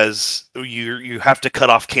because you have to cut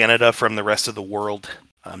off Canada from the rest of the world.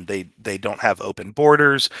 They don't have open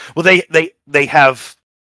borders. Well, they have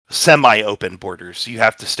semi-open borders. You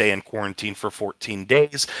have to stay in quarantine for 14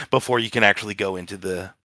 days before you can actually go into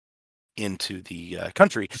the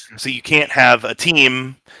country. So you can't have a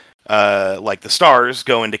team like the Stars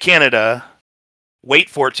go into Canada, wait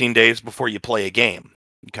 14 days before you play a game.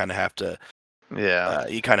 You kind of have to Yeah.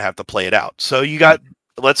 play it out. So you got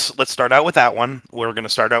let's start out with that one. We're going to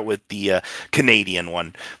start out with the Canadian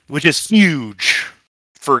one, which is huge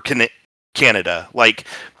for Canada. Like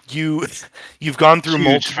you you've gone through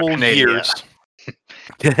Huge for multiple Canada. years.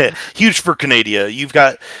 Huge for Canada. You've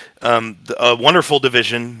got a wonderful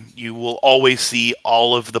division. You will always see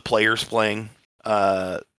all of the players playing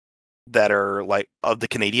that are like of the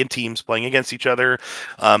Canadian teams playing against each other.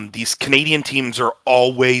 These Canadian teams are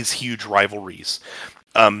always huge rivalries.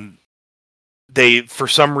 They, for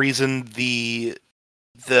some reason, the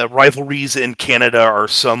rivalries in Canada are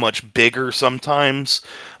so much bigger sometimes.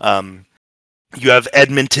 You have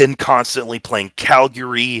Edmonton constantly playing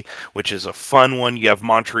Calgary, which is a fun one. You have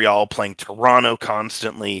Montreal playing Toronto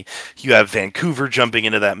constantly. You have Vancouver jumping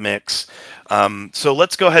into that mix. So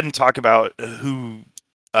let's go ahead and talk about who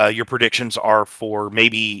your predictions are for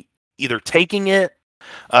maybe either taking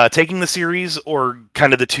the series, or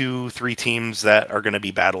kind of the 2-3 teams that are going to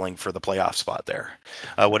be battling for the playoff spot there.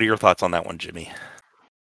 What are your thoughts on that one, Jimmy?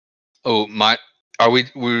 Oh my! Were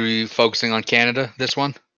we focusing on Canada this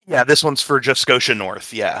one? Yeah, this one's for just Scotia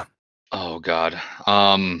North. Yeah. Oh God.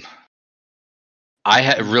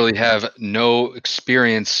 I really have no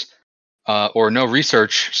experience or no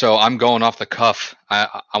research, so I'm going off the cuff.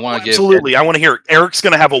 I Oh, want to give absolutely. I want to hear it. Eric's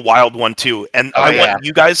going to have a wild one too, and Oh I want yeah.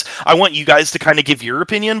 you guys. I want you guys to kind of give your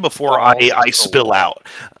opinion before Balls I to the spill wall. out.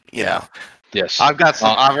 You Yeah. know. yes. I've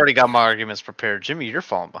already got my arguments prepared. Jimmy, you're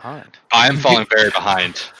falling behind. I am falling very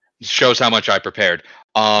behind. Shows how much I prepared.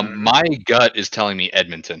 Mhm. My gut is telling me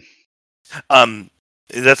Edmonton Um,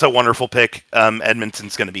 that's a wonderful pick.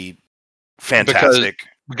 Edmonton's going to be because fantastic.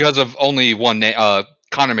 because of only one name,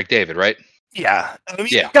 Connor McDavid, right? Yeah, I mean,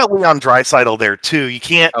 Yeah. you got Leon Draisaitl there too. You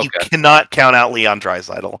Okay. cannot count out Leon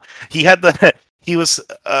Draisaitl. He had the, he was,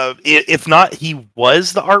 if not, he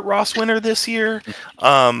was the Art Ross winner this year,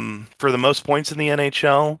 for the most points in the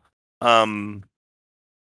NHL. Um,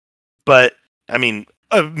 but I mean,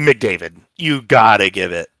 McDavid, you gotta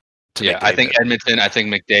give it to Yeah, I think McDavid. Edmonton, I think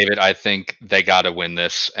McDavid, I think they got to win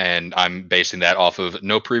this, and I'm basing that off of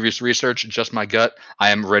no previous research, just my gut. I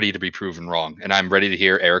am ready to be proven wrong, and I'm ready to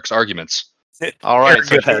hear Eric's arguments. All right, Eric,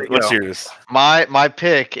 so go here ahead. we What's go. yours? My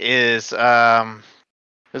pick is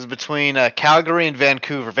between Calgary and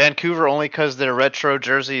Vancouver. Vancouver only because their retro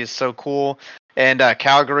jersey is so cool, and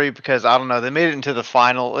Calgary because I don't know, they made it into the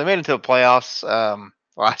final. They made it into the playoffs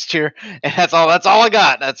last year, and that's all. That's all I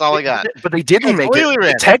got. That's all I got. But they didn't make it. Completely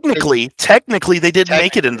random. Technically, they didn't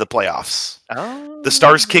make it into Technically. the playoffs. The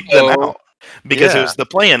Stars Oh, kicked them Oh, out because it yeah. was the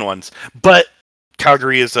play-in ones. But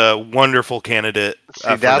Calgary is a wonderful candidate See,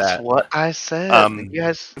 for that's that. what I said. Um,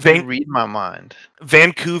 You Van- read my mind.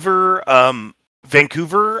 Vancouver,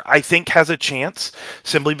 Vancouver, I think has a chance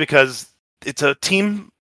simply because it's a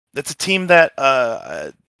team. It's a team that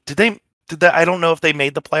did they did that? I don't know if they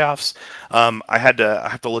made the playoffs. I have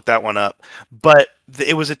to look that one up. But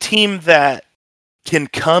it was a team that can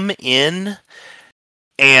come in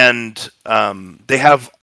and they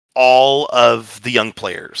have all of the young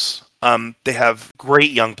players. They have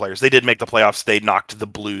great young players. They did make the playoffs. They knocked the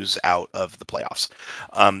Blues out of the playoffs.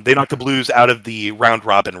 They knocked the Blues out of the round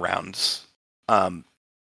robin rounds,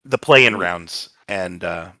 the play-in rounds, and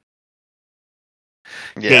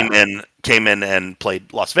Yeah. came in and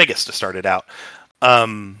played Las Vegas to start it out.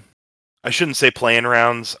 Um, I shouldn't say play-in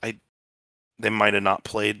rounds. They might have not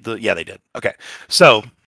played the. Yeah, they did. Okay, so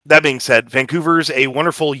that being said, Vancouver's a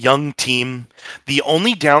wonderful young team. The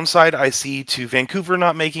only downside I see to Vancouver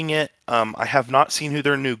not making it, I have not seen who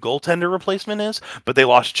their new goaltender replacement is, but they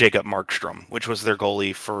lost Jacob Markstrom, which was their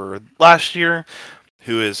goalie for last year,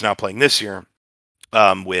 who is now playing this year.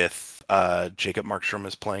 With Jacob Markstrom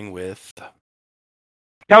is playing with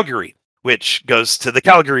Calgary, which goes to the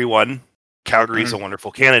Calgary one. Calgary's a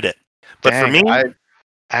wonderful candidate, but for Dang, me, I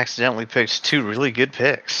accidentally picked two really good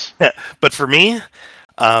picks. but for me,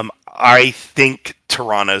 I think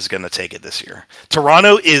Toronto's going to take it this year.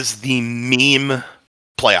 Toronto is the meme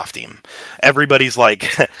playoff team. Everybody's like,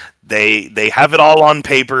 they have it all on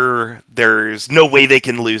paper. There's no way they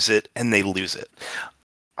can lose it, and they lose it.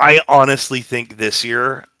 I honestly think this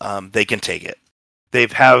year they can take it. They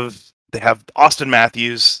have Austin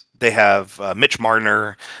Matthews. They have Mitch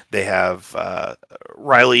Marner. They have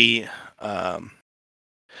Riley.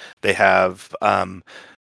 They have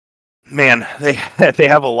man, they they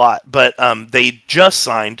have a lot, but they just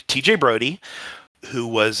signed T.J. Brody,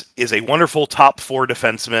 who is a wonderful top four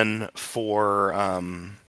defenseman for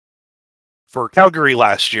Calgary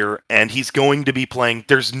last year, and he's going to be playing.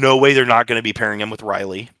 There's no way they're not going to be pairing him with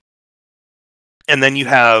Riley. And then you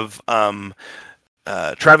have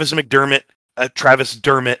Travis McDermott. Travis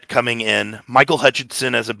Dermott coming in, Michael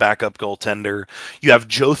Hutchinson as a backup goaltender. You have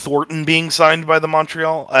Joe Thornton being signed by the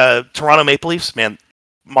Toronto Maple Leafs. Man,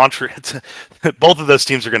 Montreal. Both of those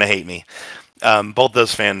teams are going to hate me. Both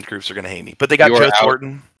those fan groups are going to hate me. But they got you are Joe out.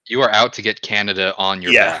 Thornton. You are out to get Canada on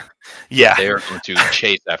your Yeah, back. yeah. They are going to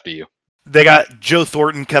chase after you. They got Joe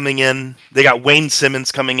Thornton coming in. They got Wayne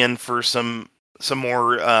Simmons coming in for some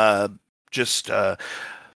more a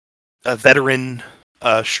veteran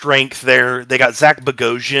strength there. They got Zach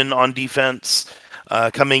Bogosian on defense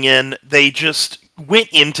coming in. They just went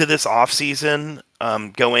into this offseason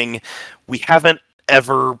going, we haven't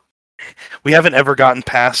ever gotten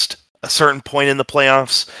past a certain point in the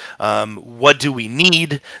playoffs. What do we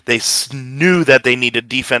need? They knew that they needed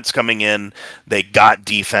defense coming in. They got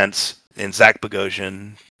defense in Zach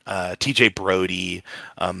Bogosian, TJ Brody.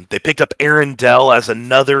 They picked up Aaron Dell as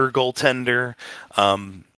another goaltender.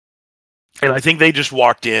 And I think they just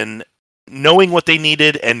walked in knowing what they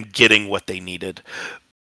needed and getting what they needed.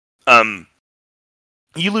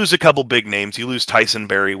 You lose a couple big names. You lose Tyson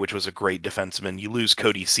Barrie, which was a great defenseman. You lose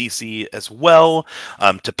Cody Ceci as well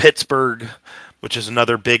to Pittsburgh, which is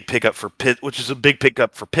another big pickup for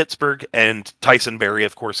Pittsburgh. And Tyson Barrie,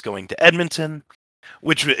 of course, going to Edmonton,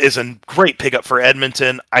 which is a great pickup for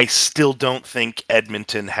Edmonton. I still don't think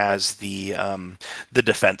Edmonton has the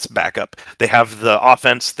defense backup. They have the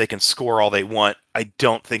offense; they can score all they want. I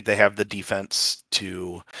don't think they have the defense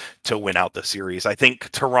to win out the series. I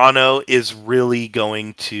think Toronto is really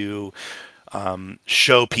going to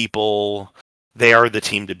show people they are the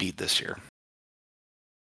team to beat this year.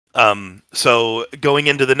 So going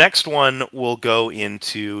into the next one, we'll go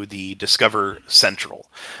into the Discover Central.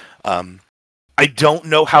 I don't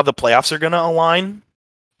know how the playoffs are going to align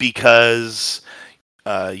because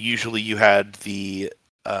usually you had the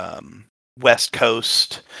West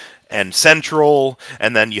Coast and Central,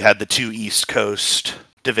 and then you had the two East Coast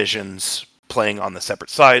divisions playing on the separate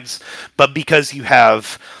sides. But because you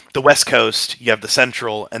have the West Coast, you have the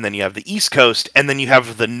Central, and then you have the East Coast, and then you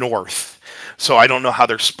have the North. So I don't know how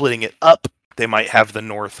they're splitting it up. They might have the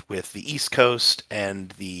North with the East Coast and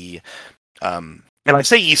the and I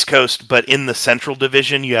say East Coast, but in the Central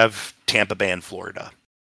Division you have Tampa Bay and Florida.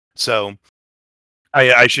 So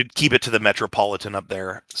I should keep it to the metropolitan up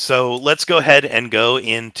there. So let's go ahead and go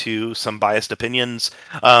into some biased opinions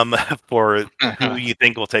for who you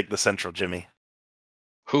think will take the Central, Jimmy.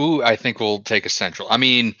 Who I think will take a Central? I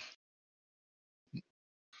mean,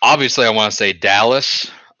 obviously, I want to say Dallas.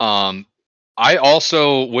 I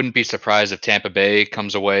also wouldn't be surprised if Tampa Bay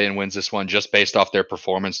comes away and wins this one just based off their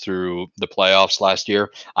performance through the playoffs last year.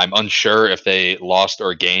 I'm unsure if they lost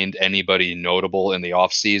or gained anybody notable in the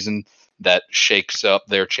offseason that shakes up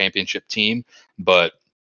their championship team, but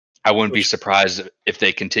I wouldn't be surprised if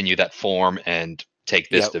they continue that form and take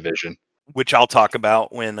this division. Which I'll talk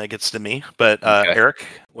about when it gets to me. But Okay. Eric,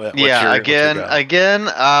 what's Yeah, your go?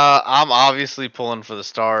 again, I'm obviously pulling for the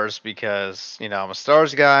Stars because I'm a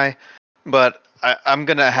Stars guy, but I'm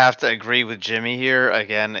gonna have to agree with Jimmy here.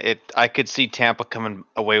 Again, I could see Tampa coming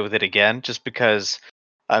away with it again, just because,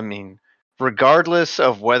 I mean, regardless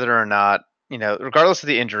of whether or not regardless of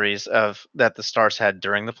the injuries of that the Stars had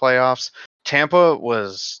during the playoffs, Tampa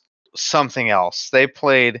was something else. They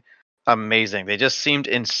played amazing. They just seemed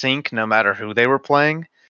in sync no matter who they were playing.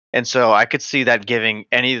 And so I could see that giving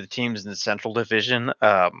any of the teams in the Central Division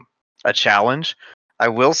a challenge. I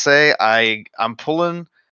will say I'm pulling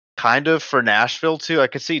kind of for Nashville too. I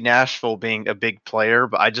could see Nashville being a big player,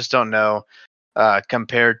 but I just don't know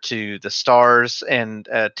compared to the Stars and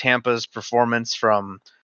Tampa's performance from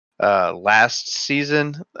last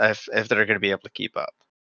season if they're going to be able to keep up.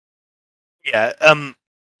 Yeah,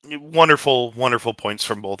 wonderful points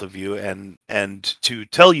from both of you, and to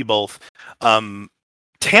tell you both,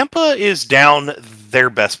 Tampa is down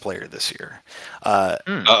their best player this year.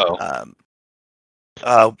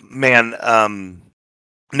 Man,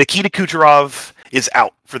 Nikita Kucherov is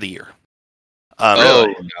out for the year.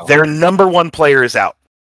 No. Their number one player is out,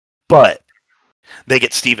 but they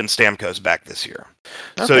get Steven Stamkos back this year.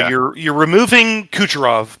 Okay. So you're removing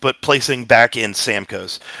Kucherov, but placing back in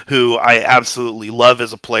Stamkos, who I absolutely love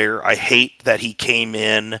as a player. I hate that he came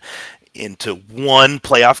into one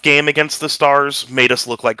playoff game against the Stars, made us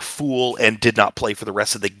look like fool, and did not play for the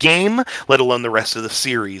rest of the game, let alone the rest of the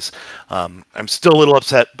series. I'm still a little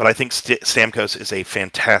upset, but I think Stamkos is a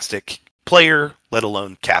fantastic player, let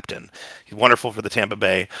alone captain. He's wonderful for the Tampa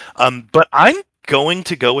Bay. But I'm going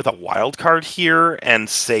to go with a wild card here and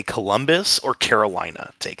say Columbus or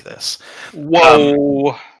Carolina take this.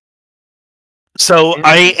 Whoa. So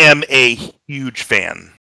I am a huge fan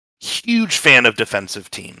of defensive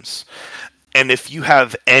teams. And if you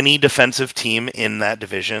have any defensive team in that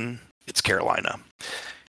division, it's Carolina.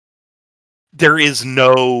 There is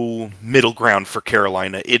no middle ground for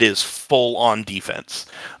Carolina. It is full on defense.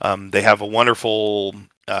 They have a wonderful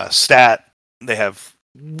stat. They have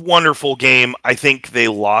wonderful game. I think they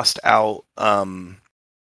lost out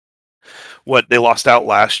they lost out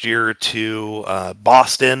last year to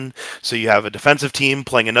Boston. So you have a defensive team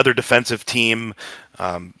playing another defensive team.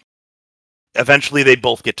 Eventually they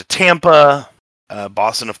both get to Tampa.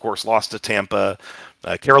 Boston, of course, lost to Tampa.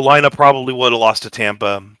 Carolina probably would have lost to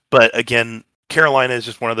Tampa. But again, Carolina is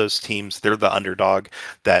just one of those teams. They're the underdog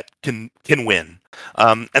that can win.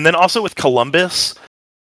 And then also with Columbus,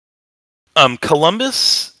 I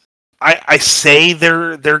say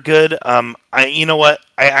they're good. You know what?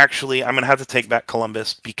 I'm gonna have to take back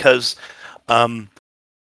Columbus because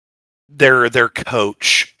their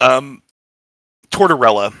coach,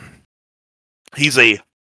 Tortorella, he's a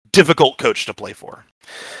difficult coach to play for.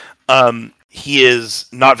 He is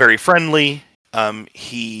not very friendly.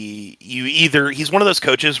 He's one of those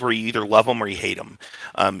coaches where you either love him or you hate him.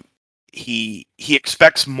 He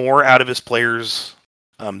expects more out of his players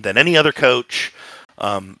than any other coach.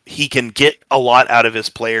 He can get a lot out of his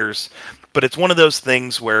players, but it's one of those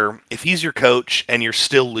things where if he's your coach and you're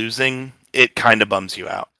still losing, it kind of bums you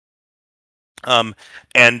out.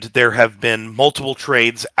 And there have been multiple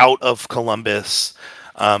trades out of Columbus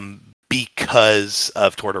because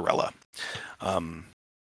of Tortorella.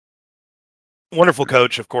 Wonderful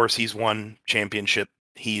coach, of course. He's won championship.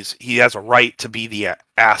 He has a right to be the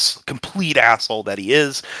complete asshole that he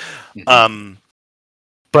is. Mm-hmm.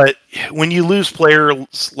 But when you lose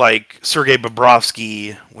players like Sergei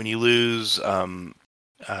Bobrovsky, when you lose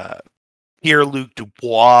Pierre-Luc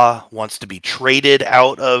Dubois wants to be traded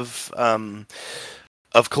out of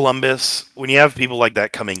Columbus. When you have people like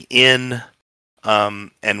that coming in,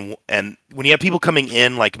 and when you have people coming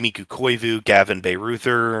in like Miku Koivu, Gavin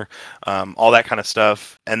Bayreuther, all that kind of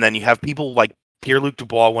stuff, and then you have people like Pierre-Luc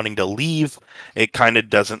Dubois wanting to leave, it kind of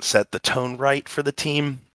doesn't set the tone right for the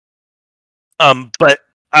team. But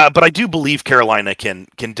I do believe Carolina can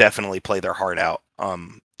definitely play their heart out,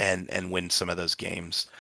 and win some of those games.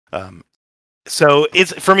 So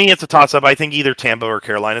it's for me, it's a toss up. I think either Tampa or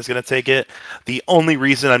Carolina is going to take it. The only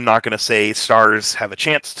reason I'm not going to say Stars have a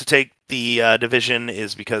chance to take the division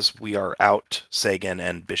is because we are out Sagan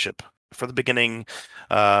and Bishop for the beginning.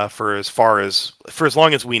 For as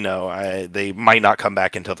long as we know, they might not come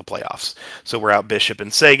back until the playoffs. So we're out Bishop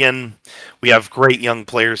and Sagan. We have great young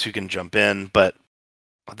players who can jump in, but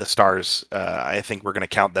the Stars, I think we're going to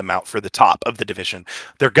count them out for the top of the division.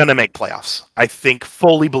 They're going to make playoffs. I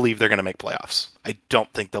fully believe they're going to make playoffs. I don't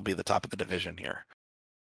think they'll be the top of the division here.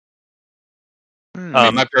 I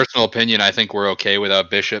mean, my personal opinion, I think we're okay without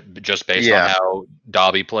Bishop just based on how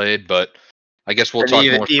Dobby played, but I guess we'll talk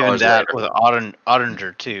more even Stars that later. with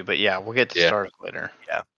Ottinger too. But yeah, we'll get to Stars later.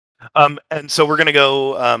 Yeah. And so we're going to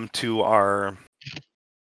go to our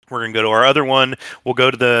other one. We'll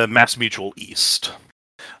go to the Mass Mutual East.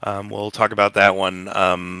 We'll talk about that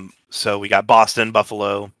one. So we got Boston,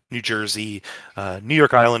 Buffalo, New Jersey, New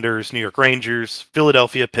York Islanders, New York Rangers,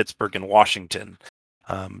 Philadelphia, Pittsburgh, and Washington.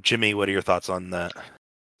 Jimmy, what are your thoughts on that?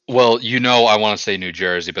 Well, I want to say New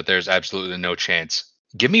Jersey, but there's absolutely no chance.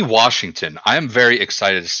 Give me Washington. I am very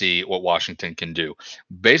excited to see what Washington can do.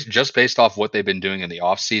 Based off what they've been doing in the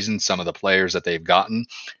offseason, some of the players that they've gotten,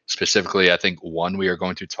 specifically, I think one we are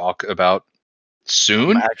going to talk about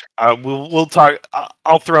soon. We'll talk.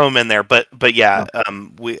 I'll throw him in there, but yeah,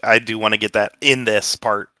 I do want to get that in this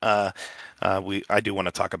part. I do want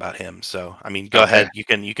to talk about him. So I mean, go ahead. You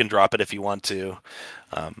can drop it if you want to.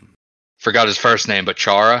 Forgot his first name, but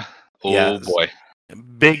Chara. Oh boy,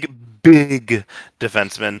 big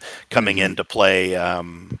defenseman coming into play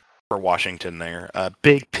for Washington there.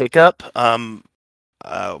 Big pickup.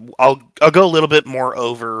 I'll go a little bit more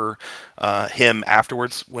over him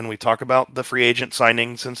afterwards when we talk about the free agent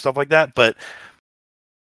signings and stuff like that. But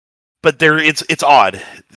it's odd.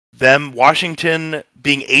 Washington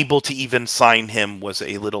being able to even sign him was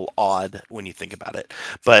a little odd when you think about it.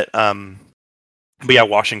 But yeah,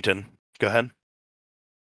 Washington. Go ahead.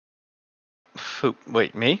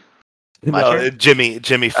 Wait, me? No, Jimmy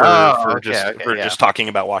for just talking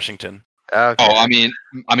about Washington. Okay. Oh, I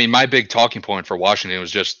mean, my big talking point for Washington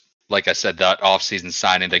was just like I said, that offseason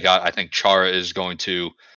signing they got. I think Chara is going to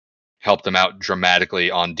help them out dramatically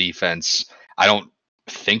on defense. I don't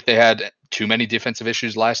think they had too many defensive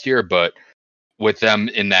issues last year, but with them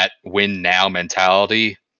in that win now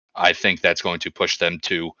mentality, I think that's going to push them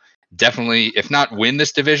to definitely, if not win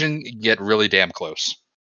this division, get really damn close.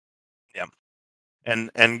 Yeah.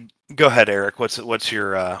 And go ahead, Eric. What's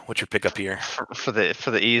your pickup here for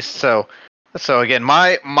the East? So again,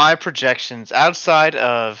 my projections outside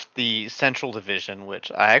of the Central Division,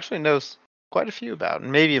 which I actually know quite a few about,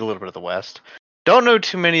 and maybe a little bit of the West. Don't know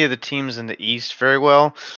too many of the teams in the East very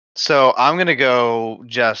well, so I'm gonna go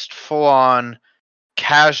just full on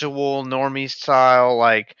casual normie style,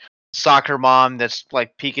 like soccer mom that's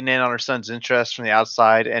like peeking in on her son's interest from the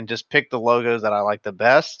outside, and just pick the logos that I like the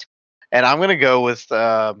best. And I'm gonna go with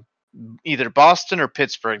either Boston or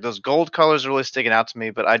Pittsburgh. Those gold colors are really sticking out to me,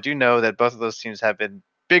 but I do know that both of those teams have been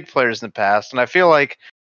big players in the past, and I feel like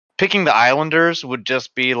picking the Islanders would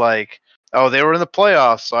just be like, oh, they were in the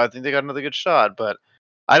playoffs, so I think they got another good shot. But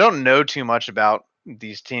I don't know too much about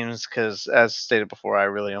these teams because, as stated before, I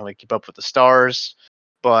really only keep up with the Stars.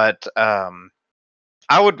 But I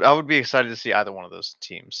would be excited to see either one of those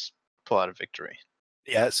teams pull out a victory.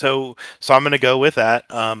 Yeah, so I'm going to go with that.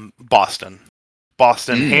 Boston.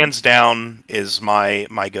 Hands down is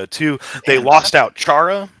my go-to. They lost out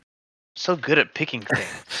Chara. So good at picking things.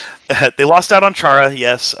 They lost out on Chara,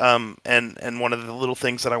 yes. And one of the little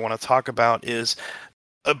things that I want to talk about is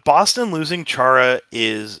Boston losing Chara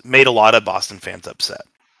made a lot of Boston fans upset.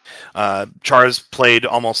 Chara's played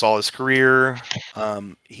almost all his career.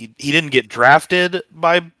 He didn't get drafted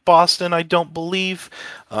by Boston, I don't believe.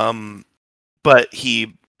 But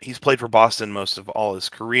he's played for Boston most of all his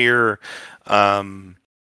career.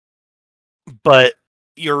 But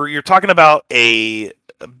you're talking about a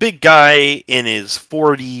big guy in his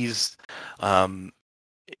 40s.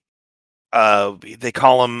 They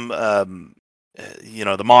call him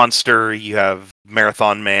the monster. You have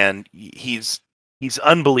Marathon Man. He's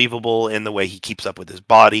unbelievable in the way he keeps up with his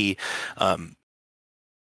body.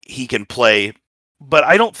 He can play but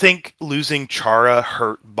I don't think losing Chara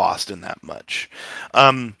hurt Boston that much.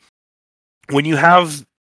 When you have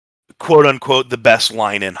quote unquote the best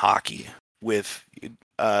line in hockey with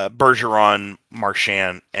Bergeron,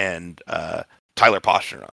 Marchand, and Tyler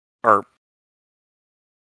Pastrnak, or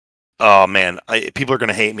oh man, people are going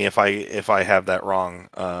to hate me if I have that wrong.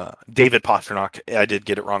 David Pastrnak, I did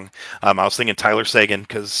get it wrong. I was thinking Tyler Seguin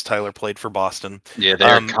because Tyler played for Boston. Yeah,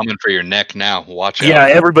 they're coming for your neck now. Watch Yeah,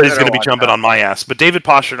 out. everybody's Better going to be watch jumping out. on my ass. But David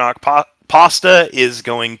Pastrnak, Pasta is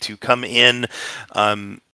going to come in,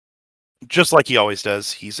 just like he always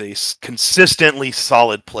does. He's a consistently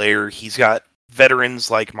solid player. He's got veterans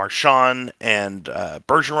like Marchand and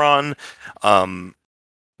Bergeron.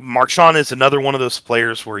 Marchand is another one of those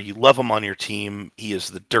players where you love him on your team. He is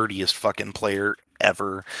the dirtiest fucking player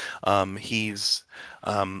ever. He's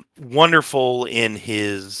wonderful in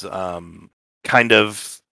his kind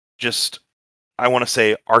of just, I want to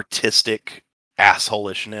say, artistic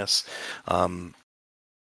assholishness.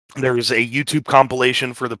 There's a YouTube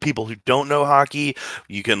compilation for the people who don't know hockey.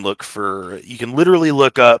 You can literally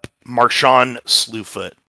look up Marchand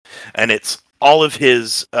Slewfoot, and it's all of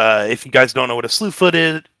his. If you guys don't know what a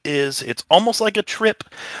slewfoot is, it's almost like a trip,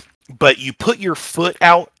 but you put your foot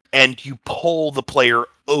out and you pull the player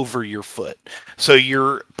over your foot, so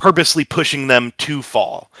you're purposely pushing them to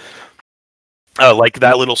fall. Like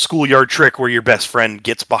that little schoolyard trick where your best friend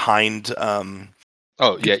gets behind.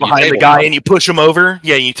 Oh yeah, Gets you behind the tabletop. guy and you push him over.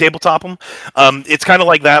 Yeah, you tabletop him. It's kind of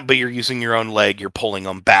like that, but you're using your own leg. You're pulling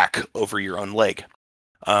them back over your own leg.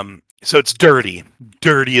 So it's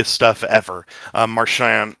dirtiest stuff ever.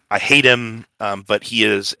 Marchand, I hate him, but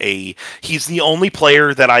he's the only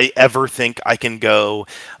player that I ever think I can go.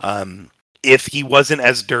 If he wasn't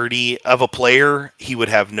as dirty of a player, he would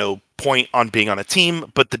have no point on being on a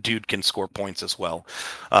team. But the dude can score points as well.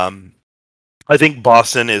 I think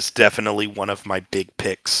Boston is definitely one of my big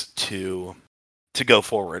picks to go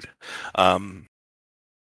forward, and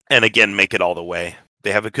again make it all the way.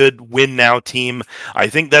 They have a good win now team. I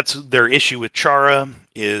think that's their issue with Chara.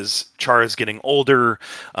 Is Chara's getting older.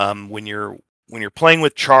 When you're playing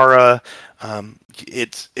with Chara,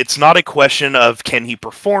 it's not a question of can he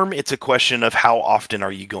perform. It's a question of how often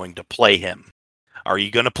are you going to play him. Are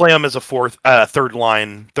you going to play him as a third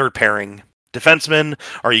line, third pairing defenseman?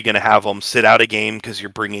 Are you going to have him sit out a game because you're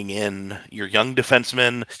bringing in your young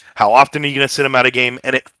defenseman? How often are you going to sit him out a game?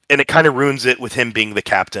 And it kind of ruins it with him being the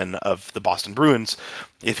captain of the Boston Bruins.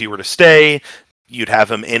 If he were to stay, you'd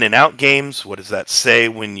have him in and out games. What does that say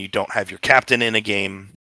when you don't have your captain in a game?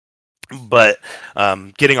 But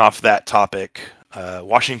getting off that topic,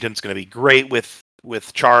 Washington's going to be great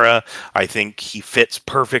with Chara. I think he fits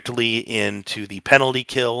perfectly into the penalty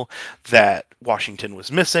kill that Washington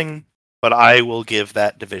was missing, but I will give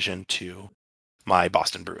that division to my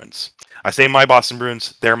Boston Bruins. I say my Boston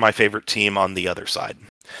Bruins, they're my favorite team on the other side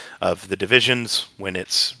of the divisions when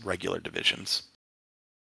it's regular divisions.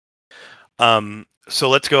 So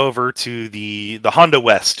let's go over to the Honda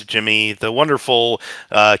West, Jimmy, the wonderful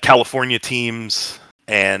California teams,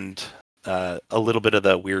 and a little bit of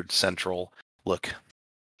the weird Central look.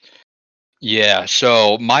 Yeah,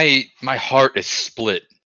 so my heart is split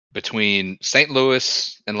between St.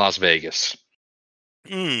 Louis and Las Vegas.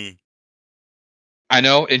 Mm. I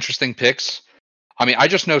know, interesting picks. I mean, I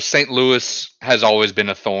just know St. Louis has always been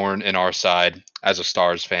a thorn in our side as a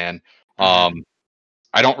Stars fan. Mm-hmm.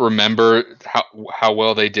 I don't remember how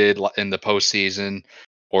well they did in the postseason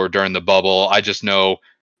or during the bubble. I just know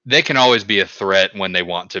they can always be a threat when they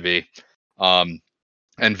want to be. And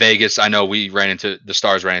Vegas, I know the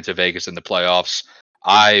Stars ran into Vegas in the playoffs.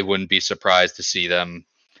 I wouldn't be surprised to see them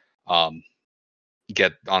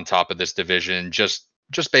get on top of this division just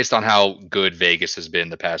based on how good Vegas has been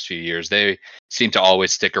the past few years. They seem to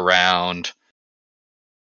always stick around.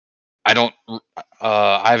 I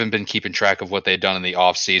haven't been keeping track of what they've done in the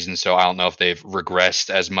off season, so I don't know if they've regressed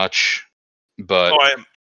as much. But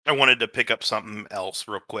I wanted to pick up something else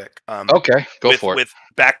real quick. okay, go for it. With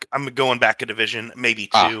back, I'm going back a division, maybe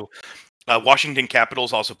two. Washington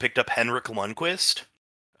Capitals also picked up Henrik Lundqvist.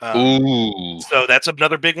 Ooh. So that's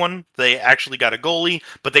another big one. They actually got a goalie,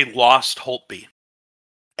 but they lost Holtby.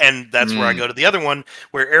 And that's where I go to the other one,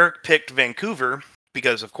 where Eric picked Vancouver,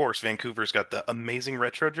 because, of course, Vancouver's got the amazing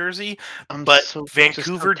retro jersey. But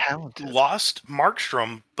Vancouver lost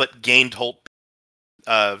Markstrom, but gained Holtby.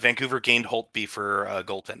 Vancouver gained Holtby for a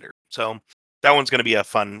goaltender. So that one's going to be a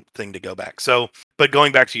fun thing to go back. So, but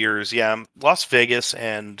going back to yours, yeah, Las Vegas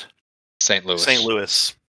and St.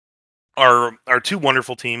 Louis are two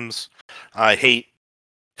wonderful teams. I hate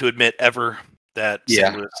to admit ever that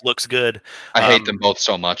St. Louis looks good. I hate them both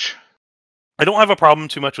so much. I don't have a problem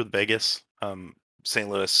too much with Vegas. St.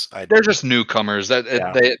 Louis. They're just newcomers.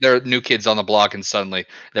 Yeah. They're new kids on the block, and suddenly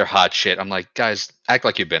they're hot shit. I'm like, guys, act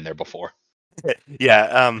like you've been there before.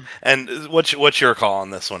 Yeah. And what's your call on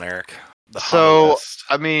this one, Eric? The Honda So, West.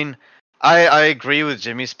 I mean, I agree with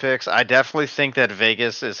Jimmy's picks. I definitely think that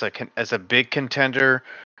Vegas is a big contender.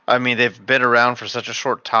 I mean, they've been around for such a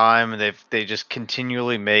short time, and they just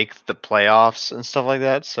continually make the playoffs and stuff like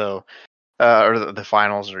that. So, or the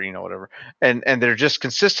finals, or whatever. And they're just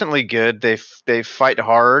consistently good. They fight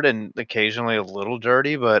hard and occasionally a little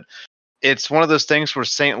dirty, but it's one of those things where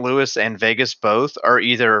St. Louis and Vegas both are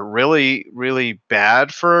either really, really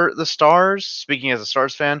bad for the Stars, speaking as a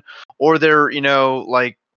Stars fan, or they're,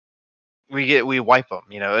 like we wipe them.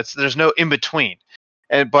 There's no in between.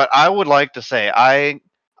 But I would like to say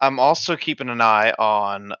I'm also keeping an eye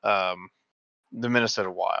on the Minnesota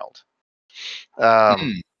Wild. Um,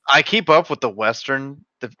 Mm. I keep up with the Western,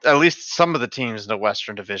 at least some of the teams in the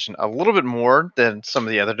Western Division, a little bit more than some of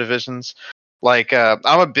the other divisions. Like I'm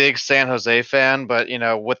a big San Jose fan, but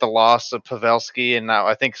with the loss of Pavelski and now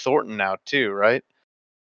I think Thornton now too, right?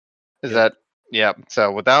 Is Yep. that yeah?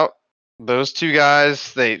 So without those two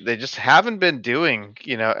guys, they just haven't been doing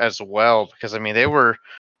as well because I mean they were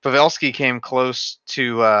Pavelski came close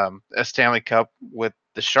to a Stanley Cup with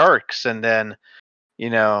the Sharks, and then they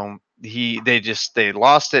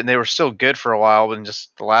lost it, and they were still good for a while, but in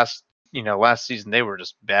just the last season they were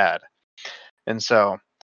just bad. And so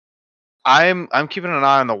I'm keeping an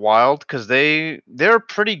eye on the Wild because they're a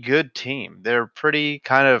pretty good team. They're pretty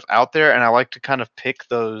kind of out there, and I like to kind of pick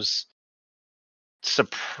those.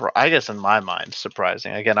 I guess in my mind,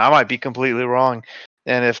 surprising. Again, I might be completely wrong.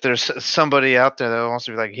 And if there's somebody out there that wants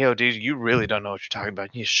to be like, "Yo, dude, you really don't know what you're talking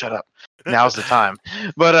about. You shut up. Now's the time."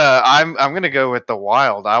 But I'm gonna go with the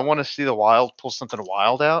Wild. I want to see the Wild pull something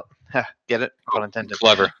wild out. Get it? Oh, Pun intended.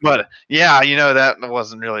 clever. But yeah, that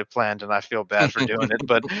wasn't really planned, and I feel bad for doing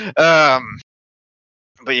it. Um,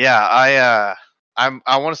 but yeah,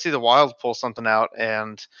 I want to see the Wild pull something out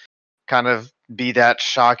and kind of be that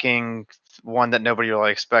shocking one that nobody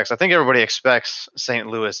really expects. I think everybody expects St.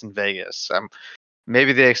 Louis and Vegas.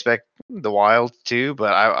 Maybe they expect the Wild too,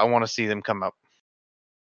 but I want to see them come up.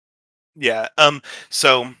 Yeah.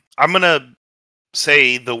 So I'm gonna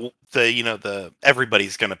say the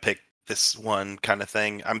everybody's gonna pick this one kind of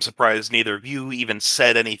thing. I'm surprised neither of you even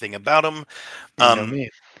said anything about them. You know Um, me.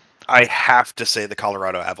 I have to say the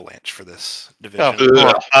Colorado Avalanche for this Oh, division.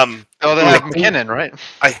 well, Ugh. they I have hate McKinnon, right?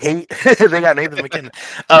 I hate they got Nathan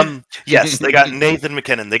McKinnon. Yes, they got Nathan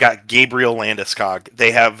McKinnon. They got Gabriel Landeskog.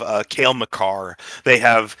 They have Cale Makar. They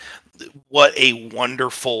have what a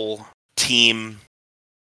wonderful team,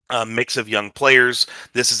 mix of young players.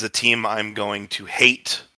 This is a team I'm going to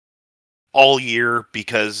hate all year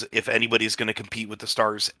because if anybody's going to compete with the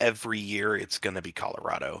Stars every year, it's going to be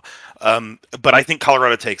Colorado. But I think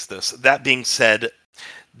Colorado takes this. That being said,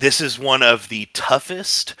 this is one of the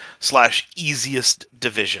toughest / easiest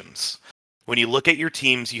divisions. When you look at your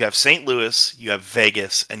teams, you have St. Louis, you have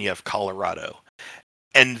Vegas, and you have Colorado.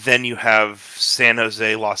 And then you have San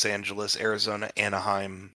Jose, Los Angeles, Arizona,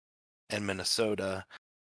 Anaheim, and Minnesota,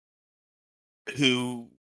 who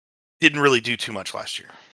didn't really do too much last year.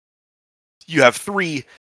 You have three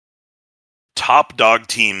top dog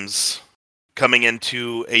teams coming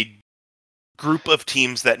into a group of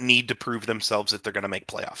teams that need to prove themselves if they're going to make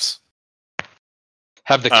playoffs.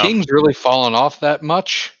 Have the Um, Kings really fallen off that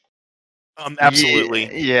much? Absolutely.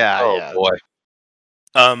 Yeah, Oh yeah. boy.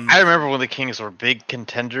 I remember when the Kings were big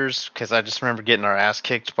contenders because I just remember getting our ass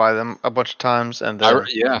kicked by them a bunch of times, and then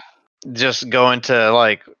Yeah. just going to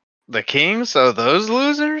like the Kings. Oh, those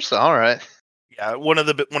losers! All right. Yeah, one of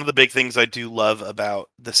the big things I do love about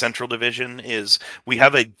the Central Division is we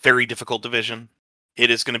have a very difficult division. It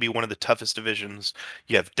is going to be one of the toughest divisions.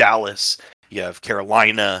 You have Dallas, you have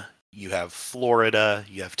Carolina, you have Florida,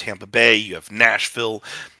 you have Tampa Bay, you have Nashville,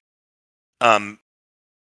 um,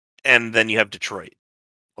 and then you have Detroit.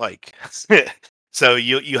 Like, so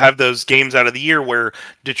you have those games out of the year where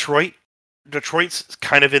Detroit's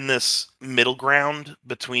kind of in this middle ground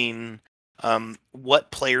between what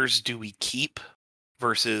players do we keep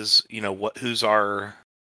versus who's our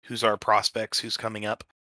prospects, who's coming up.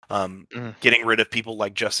 Mm. Getting rid of people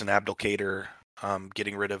like Justin Abdelkader,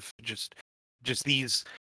 getting rid of just these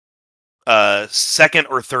second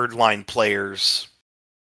or third line players,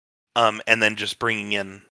 and then just bringing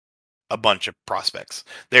in a bunch of prospects.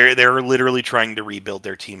 They're literally trying to rebuild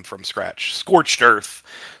their team from scratch. Scorched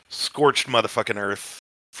motherfucking earth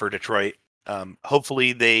for Detroit.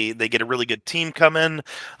 Hopefully they get a really good team coming.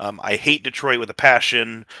 I hate Detroit with a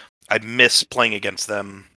passion. I miss playing against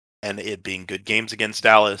them. and it being good games against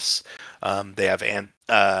Dallas. They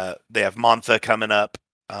have Monza coming up.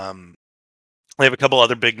 They have a couple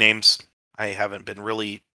other big names. I haven't been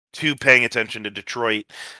really too paying attention to Detroit.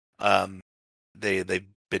 They've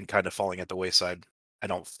been kind of falling at the wayside. I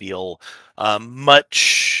don't feel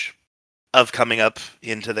much of coming up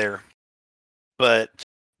into there, but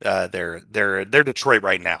they're Detroit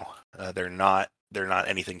right now. They're not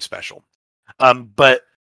anything special. But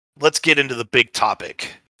let's get into the big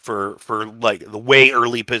topic for like the way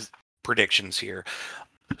early predictions here.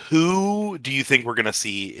 Who do you think we're going to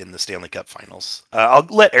see in the Stanley Cup Finals? I'll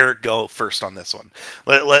let Eric go first on this one.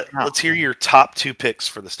 Let's hear your top 2 picks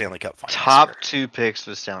for the Stanley Cup Finals. Top 2 picks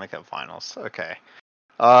for the Stanley Cup Finals. Okay.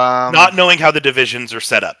 Not knowing how the divisions are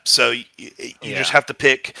set up, so you just have to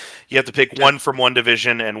pick. You have to pick one from one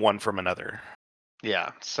division and one from another.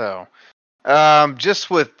 Yeah. So, just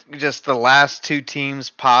with the last 2 teams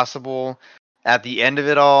possible at the end of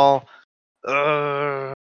it all,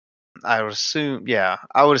 I would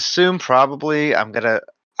assume probably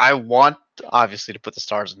I want obviously to put the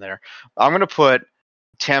Stars in there. I'm gonna put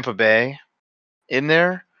Tampa Bay in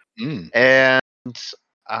there, and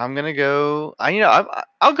I'm gonna go.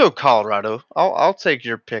 I'll go Colorado. I'll take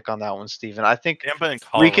your pick on that one, Steven. I think Tampa and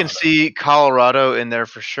we can Colorado. see Colorado in there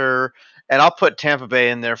for sure, and I'll put Tampa Bay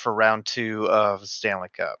in there for round 2 of Stanley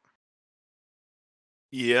Cup.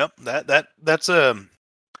 Yep, that's a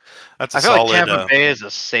I feel solid. like Tampa Bay is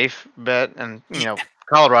a safe bet, and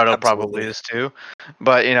Colorado probably Absolutely. is too.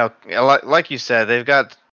 But like you said, they've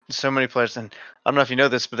got so many players, and I don't know if you know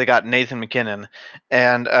this, but they got Nathan McKinnon,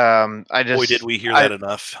 and Boy, did we hear that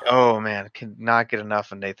enough. oh man, cannot get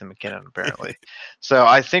enough of Nathan McKinnon apparently. So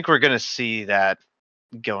I think we're going to see that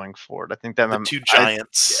going forward. I think that The 2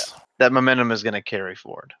 giants. that momentum is going to carry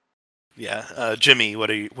forward. Yeah, Jimmy, what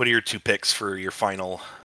are your 2 picks for your final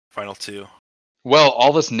 2? Well,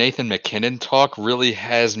 all this Nathan McKinnon talk really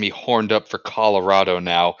has me horned up for Colorado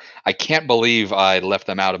now. I can't believe I left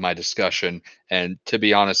them out of my discussion. And to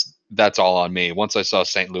be honest, that's all on me. Once I saw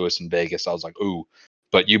St. Louis and Vegas, I was like, ooh.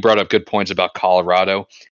 But you brought up good points about Colorado.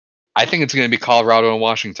 I think it's going to be Colorado and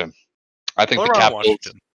Washington. I think the Capitals,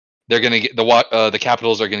 they're going to get the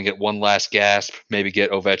Capitals are going to get one last gasp, maybe get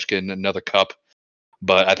Ovechkin another cup.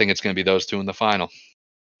 But I think it's going to be those 2 in the final.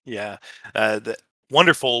 Yeah, the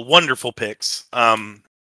wonderful picks.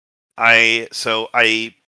 I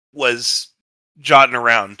was jotting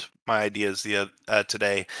around my ideas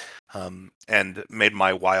today, and made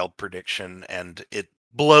my wild prediction, and it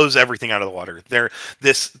blows everything out of the water.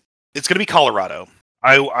 It's going to be Colorado.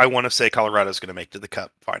 I want to say Colorado is going to make to the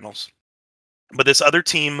Cup Finals, but this other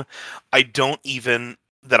team,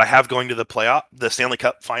 that I have going to the Stanley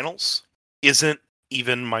Cup Finals, isn't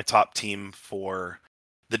even my top team for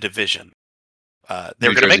the division.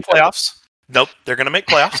 They're going to make playoffs. Nope, they're going to make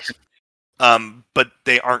playoffs. But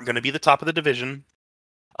they aren't going to be the top of the division.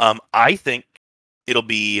 I think it'll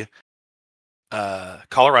be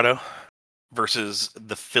Colorado versus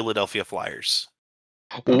the Philadelphia Flyers.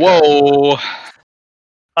 Whoa.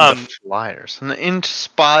 The Flyers. An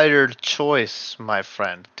inspired choice, my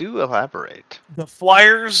friend. Do elaborate. The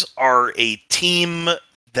Flyers are a team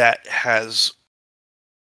that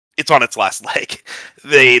it's on its last leg.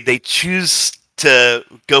 They choose to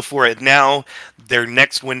go for it now. Their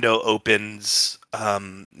next window opens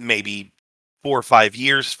maybe 4 or 5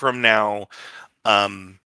 years from now.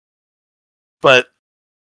 But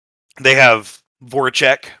they have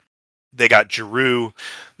Voracek, they got Giroux,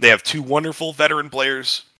 they have 2 wonderful veteran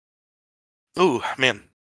players. Ooh, man.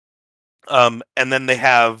 And then they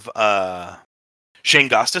have Shane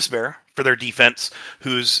Gostisbehere for their defense,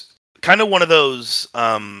 who's kind of one of those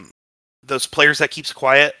players that keeps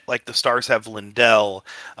quiet. Like the Stars have Lindell.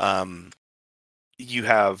 You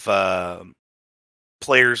have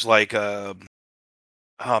players like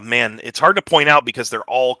oh man, it's hard to point out because they're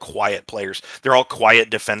all quiet players. They're all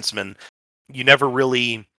quiet defensemen. You never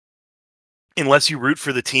really, unless you root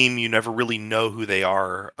for the team, you never really know who they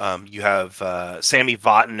are. You have Sami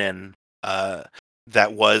Vatanen,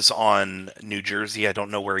 that was on New Jersey. I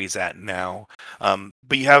don't know where he's at now.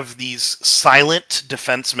 But you have these silent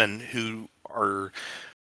defensemen who are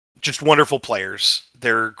just wonderful players.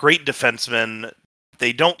 They're great defensemen.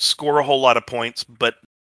 They don't score a whole lot of points, but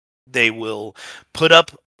they will put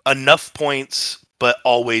up enough points, but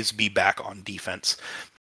always be back on defense.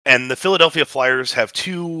 And the Philadelphia Flyers have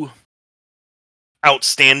 2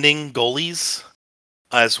 outstanding goalies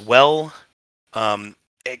as well.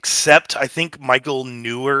 Except I think Michael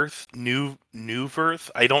Neuwirth.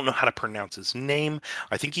 I don't know how to pronounce his name.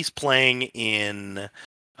 I think he's playing in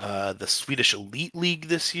the Swedish Elite League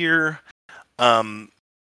this year.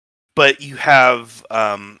 but you have,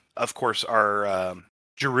 of course, our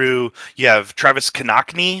Giroux. You have Travis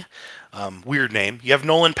Konechny, weird name. You have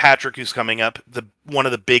Nolan Patrick, who's coming up. One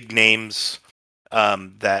of the big names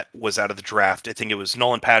that was out of the draft. I think it was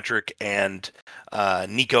Nolan Patrick and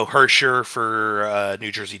Nico Hersher for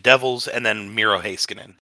New Jersey Devils, and then Miro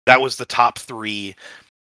Heiskanen. That was the top three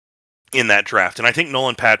in that draft, and I think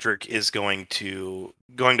Nolan Patrick is going to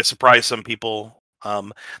surprise some people.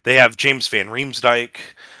 They have James Van Riemsdyk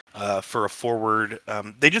for a forward.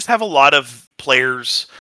 They just have a lot of players,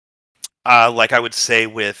 like I would say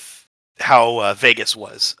with how Vegas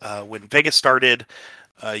was. When Vegas started,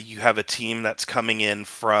 you have a team that's coming in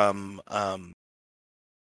from an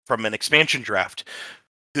expansion draft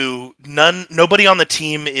who nobody on the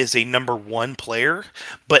team is a number one player,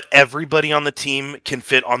 but everybody on the team can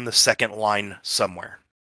fit on the second line somewhere.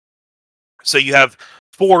 So you have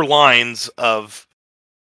 4 lines of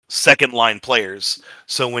second line players.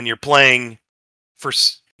 So when you're playing for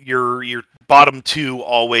your bottom 2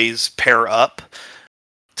 always pair up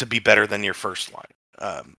to be better than your first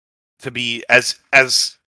line. To be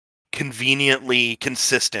as conveniently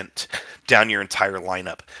consistent down your entire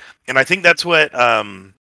lineup. And I think that's what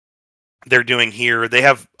they're doing here. They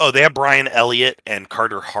have Brian Elliott and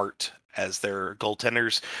Carter Hart as their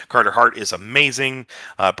goaltenders. Carter Hart is amazing.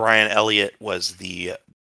 Brian Elliott was the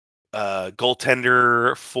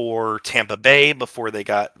goaltender for Tampa Bay before they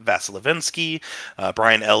got Vasilevsky.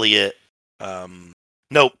 Brian Elliott,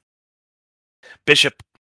 nope, Bishop.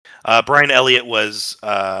 Brian Elliott was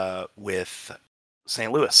with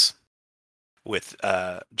St. Louis with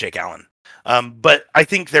Jake Allen. But I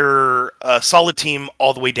think they're a solid team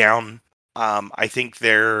all the way down. I think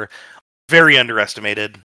they're very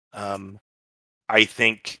underestimated. I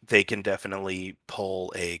think they can definitely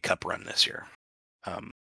pull a cup run this year.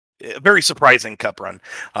 A very surprising cup run,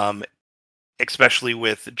 especially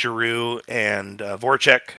with Giroux and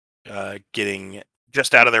Voracek getting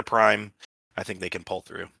just out of their prime. I think they can pull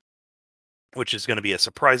through, which is going to be a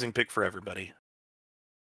surprising pick for everybody.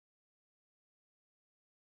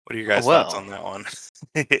 What are your guys' thoughts on that one?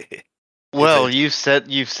 Well, you've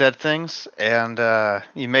said things, and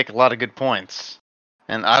you make a lot of good points.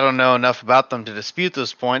 And I don't know enough about them to dispute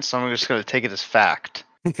those points, so I'm just going to take it as fact.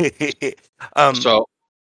 So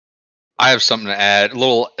I have something to add, a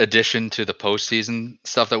little addition to the postseason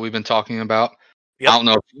stuff that we've been talking about. Yep. I don't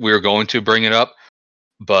know if we were going to bring it up,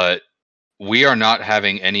 but we are not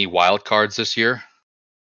having any wild cards this year.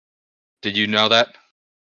 Did you know that?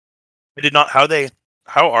 I did not. How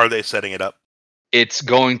are they setting it up? It's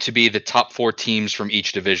going to be the top 4 teams from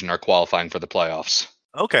each division are qualifying for the playoffs.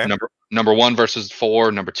 Okay. Number 1 versus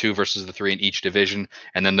 4, number 2 versus the 3 in each division,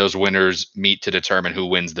 and then those winners meet to determine who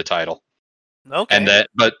wins the title. Okay.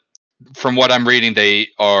 But from what I'm reading, they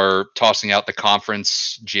are tossing out the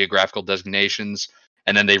conference geographical designations,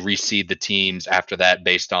 and then they reseed the teams after that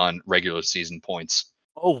based on regular season points.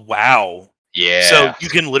 Oh wow. Yeah. So you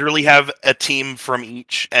can literally have a team from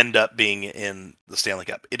each end up being in the Stanley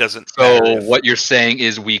Cup. It doesn't matter. So what you're saying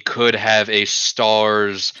is we could have a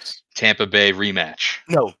Stars Tampa Bay rematch.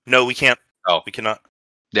 No, we can't. Oh, we cannot.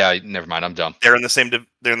 Yeah, never mind. I'm dumb. They're in the same.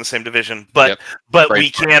 They're in the same division, but Yep. but Great we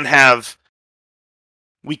can have.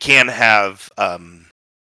 We can have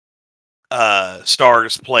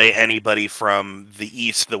Stars play anybody from the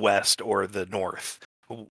East, the West, or the North.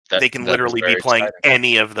 They can literally be playing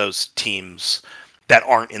any of those teams that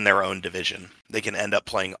aren't in their own division. They can end up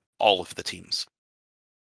playing all of the teams,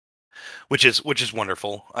 which is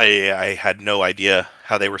wonderful. I had no idea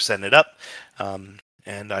how they were setting it up,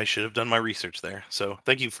 and I should have done my research there. So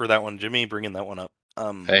thank you for that one, Jimmy, bringing that one up.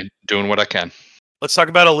 Hey, doing what I can. Let's talk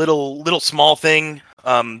about a little small thing.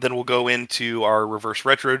 Then we'll go into our reverse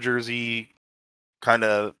retro jersey kind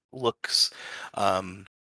of looks.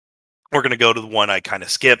 We're going to go to the one I kind of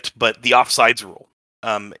skipped, but the offsides rule.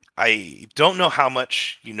 I don't know how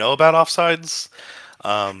much you know about offsides.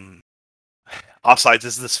 Offsides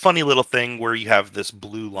is this funny little thing where you have this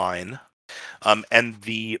blue line, and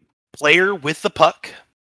the player with the puck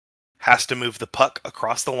has to move the puck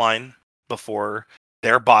across the line before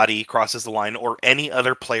their body crosses the line, or any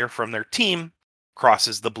other player from their team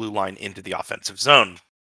crosses the blue line into the offensive zone.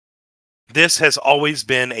 This has always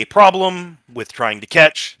been a problem with trying to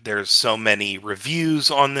catch. There's so many reviews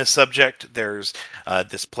on this subject. There's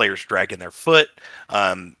this player's dragging their foot.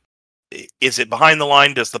 Is it behind the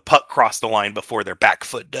line? Does the puck cross the line before their back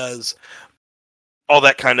foot does? All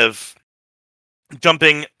that kind of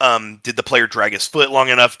jumping. Did the player drag his foot long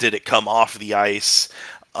enough? Did it come off the ice?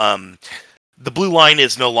 The blue line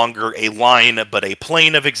is no longer a line, but a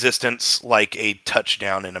plane of existence, like a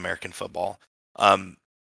touchdown in American football.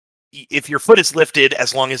 if your foot is lifted,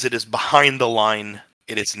 as long as it is behind the line,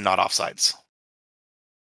 it is not offsides.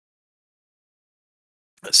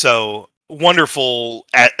 So wonderful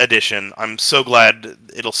addition. I'm so glad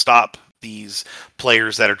it'll stop these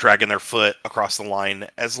players that are dragging their foot across the line.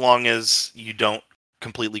 As long as you don't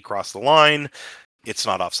completely cross the line, it's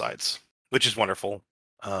not offsides, which is wonderful.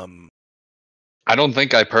 I don't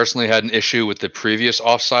think I personally had an issue with the previous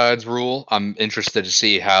offsides rule. I'm interested to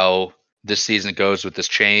see how this season goes with this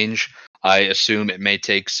change. I assume it may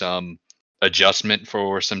take some adjustment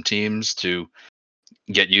for some teams to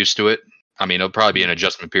get used to it. I mean, it'll probably be an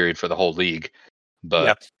adjustment period for the whole league,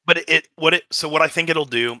 Yeah, but but what I think it'll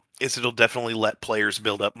do is it'll definitely let players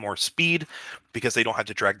build up more speed because they don't have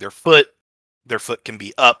to drag their foot. Their foot can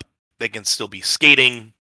be up. They can still be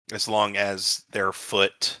skating as long as their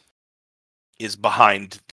foot is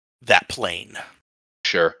behind that plane,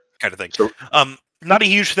 sure. kind of thing. So Not a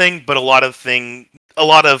huge thing, but a lot of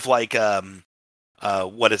like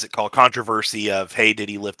what is it called? Controversy of, hey, did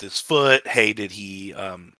he lift his foot? Hey, did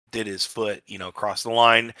his foot, cross the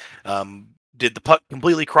line? Did the puck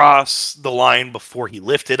completely cross the line before he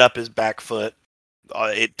lifted up his back foot?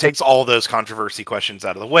 It takes all those controversy questions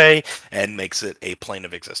out of the way and makes it a plane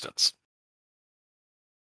of existence.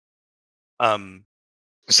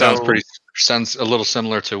 So sounds a little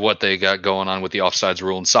similar to what they got going on with the offsides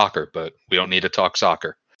rule in soccer, but we don't need to talk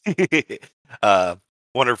soccer.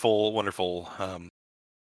 wonderful, wonderful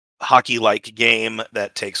hockey-like game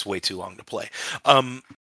that takes way too long to play.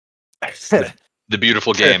 The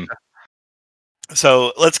beautiful game.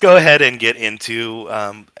 So let's go ahead and get into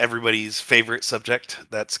everybody's favorite subject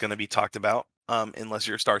that's going to be talked about, unless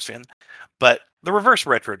you're a Stars fan. But the reverse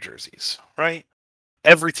retro jerseys, right?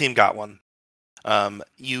 Every team got one.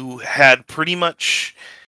 You had pretty much,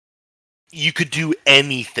 you could do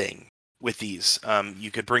anything with these.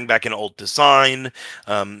 You could bring back an old design.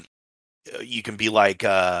 You can be like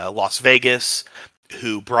Las Vegas,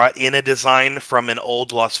 who brought in a design from an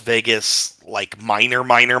old Las Vegas like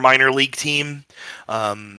minor league team.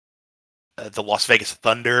 The Las Vegas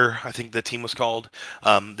Thunder, I think the team was called.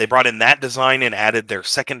 They brought in that design and added their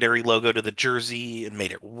secondary logo to the jersey and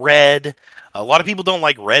made it red. A lot of people don't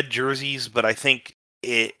like red jerseys, but I think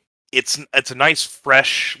it's a nice,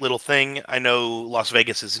 fresh little thing. I know Las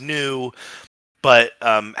Vegas is new, but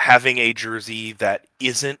having a jersey that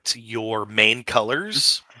isn't your main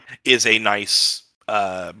colors is a nice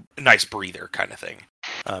breather kind of thing.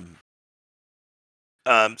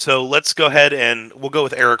 So let's go ahead and we'll go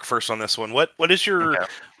with Eric first on this one. What is your Okay.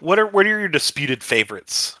 what are your disputed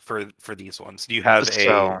favorites for these ones? Do you have a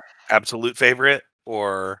So absolute favorite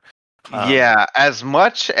or yeah, as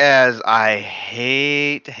much as I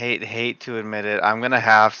hate to admit it, I'm gonna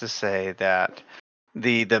have to say that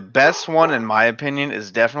the best one in my opinion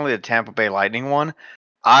is definitely the Tampa Bay Lightning one.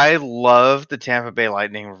 I love the Tampa Bay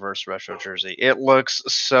Lightning reverse retro jersey. It looks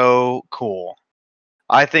so cool.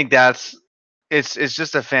 I think it's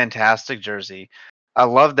just a fantastic jersey. I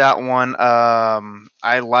love that one.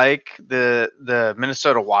 I like the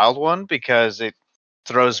Minnesota Wild one because it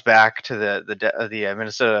throws back to the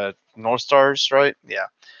Minnesota North Stars, right? Yeah.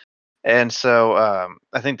 And so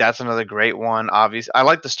I think that's another great one. Obviously, I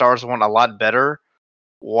like the Stars one a lot better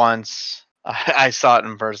once I saw it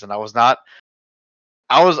in person. I thought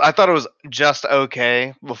it was just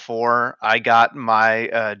okay before I got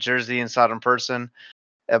my jersey and saw it in person.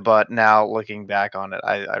 But now looking back on it,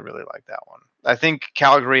 I really like that one. I think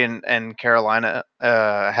Calgary and Carolina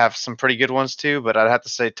have some pretty good ones too, but I'd have to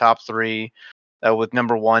say top three, with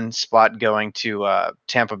number one spot going to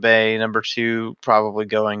Tampa Bay, number two probably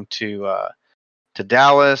going to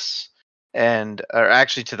Dallas, or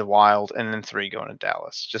actually to the Wild, and then three going to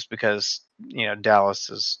Dallas, just because Dallas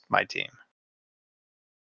is my team.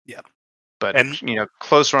 yeah. But And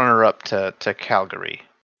close runner up to Calgary.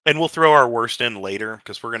 we'll throw our worst in later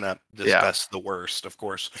because we're gonna Yeah. discuss the worst, of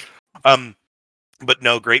course. But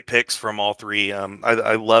no, great picks from all three.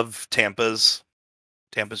 I love Tampa's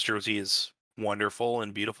jersey is wonderful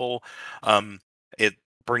and beautiful. It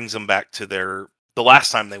brings them back to the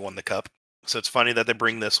last time they won the cup. So it's funny that they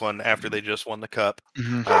bring this one after they just won the cup.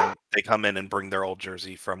 They come in and bring their old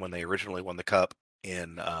jersey from when they originally won the cup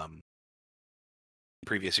in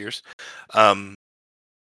previous years. And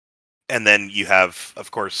then you have,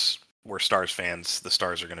 of course, we're Stars fans. The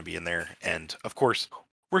Stars are going to be in there, and of course,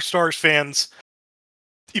 we're Stars fans.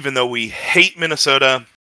 Even though we hate Minnesota,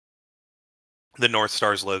 the North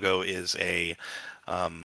Stars logo is a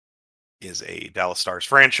Dallas Stars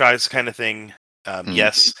franchise kind of thing.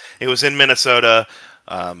 Yes, it was in Minnesota,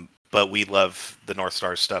 but we love the North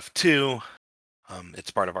Stars stuff too.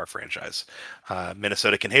 It's part of our franchise.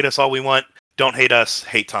 Minnesota can hate us all we want. Don't hate us,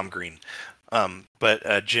 hate Tom Green.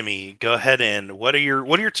 But Jimmy, go ahead and what are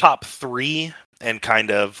your top three, and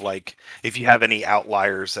kind of like if you have any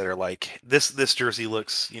outliers that are like this jersey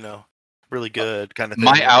looks really good kind of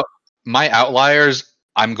My thing. out my outliers,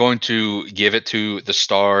 I'm going to give it to the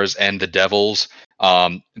Stars and the Devils.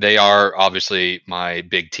 They are obviously my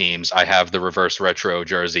big teams. I have the reverse retro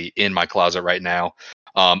jersey in my closet right now.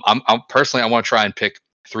 I'm personally, I want to try and pick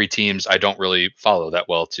three teams I don't really follow that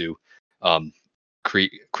well to um,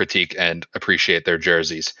 critique and appreciate their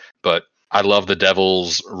jerseys. But I love the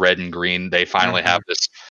Devils red and green. They finally Hmm. have this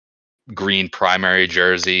green primary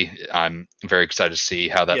jersey. I'm very excited to see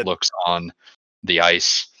how that Yeah, looks on the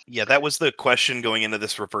ice. yeah, that was the question going into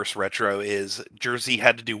this reverse retro. Is Jersey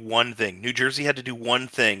had to do one thing. New Jersey had to do one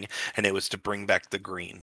thing, and it was to bring back the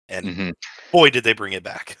green. And Hmm. boy, did they bring it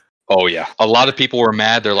back. Oh yeah, a lot of people were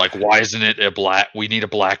mad. They're like, "Why isn't it a black? We need a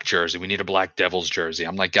black jersey. We need a black Devils jersey."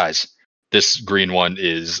 I'm like, guys, this green one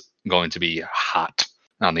is going to be hot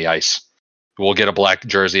on the ice. We'll get a black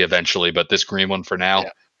jersey eventually, but this green one for now. Yeah.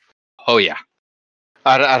 Oh yeah.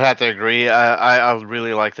 I'd have to agree. I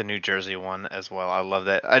really like the New Jersey one as well. I love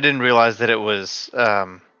that. I didn't realize that it was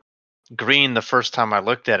green the first time I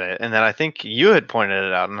looked at it, and then I think you had pointed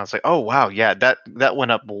it out, and I was like, oh wow, yeah, that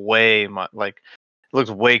went up way much. Like, it looks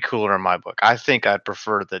way cooler in my book. I think I'd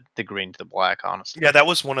prefer the green to the black, honestly. Yeah, that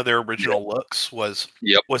was one of their Yep. original looks.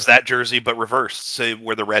 Yep. Was that jersey but reversed? So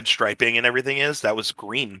where the red striping and everything is, that was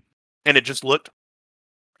green, and it just looked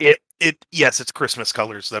it. Yes, it's Christmas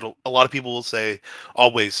colors. That a lot of people will say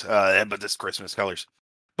always, but it's Christmas colors.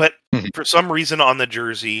 But Mhm. for some reason on the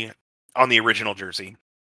jersey, on the original jersey,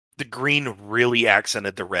 the green really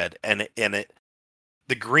accented the red, and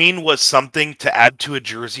the green was something to add to a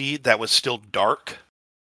jersey that was still dark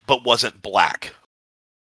but wasn't black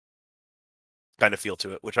kind of feel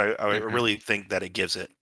to it, which I Mhm. really think that it gives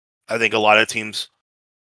it. I think a lot of teams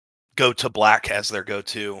go to black as their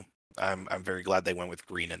go-to. I'm very glad they went with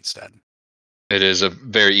green instead. It is a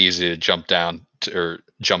very easy to jump down to, or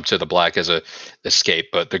jump to the black as a escape,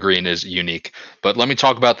 but the green is unique. But let me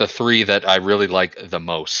talk about the three that I really like the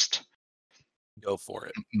most. Go for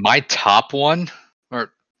it. My top one,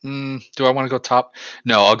 or do I want to go top?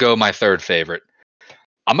 No, I'll go my third favorite.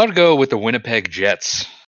 I'm gonna go with the Winnipeg Jets.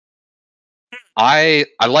 I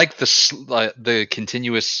like the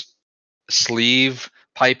continuous sleeve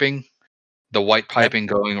piping, the white Yep. piping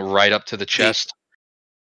going right up to the The chest.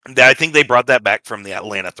 I think they brought that back from the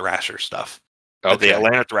Atlanta Thrasher stuff. The Okay,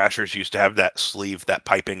 Atlanta Thrashers used to have that sleeve, that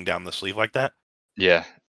piping down the sleeve like that. yeah,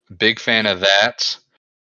 big fan Mhm. of that.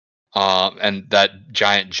 And that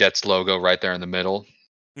giant Jets logo right there in the middle,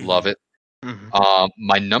 love Mhm. it. Mhm.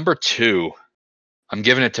 My number two, I'm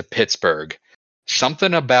giving it to Pittsburgh.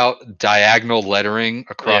 Something about diagonal lettering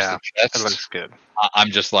across Yeah, the it chest. looks good. I'm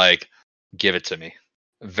just like, give it to me.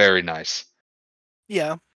 Very nice.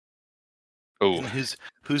 Yeah. Oh, And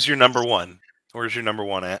who's your number one? Where's your number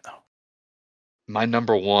one at? my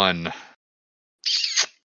number one.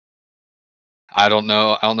 I don't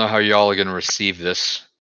know. I don't know how y'all are gonna receive this.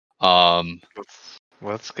 Um,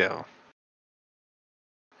 Let's go.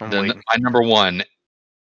 I'm the waiting. my number one,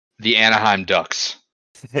 the Anaheim Ducks.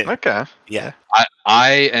 Okay. Yeah.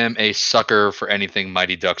 I am a sucker for anything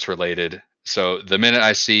Mighty Ducks related. So the minute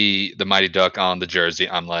I see the Mighty Duck on the jersey,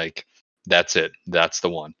 I'm like, that's it. That's the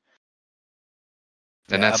one.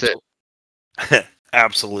 And Yeah, that's it.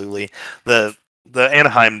 absolutely. Absolutely. The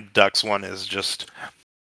Anaheim Ducks one is just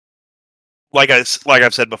like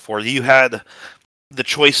I've said before, you had the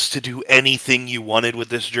choice to do anything you wanted with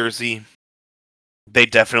this jersey. They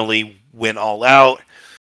definitely went all out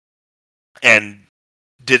and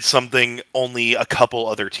did something only a couple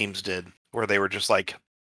other teams did, where they were just like,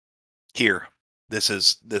 "Here, this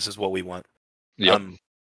is what we want." Yep. Um,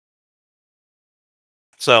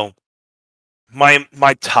 so my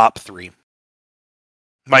top three,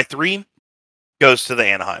 my three goes to the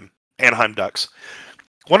Anaheim Ducks.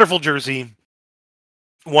 Wonderful jersey.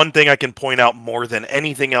 One thing I can point out more than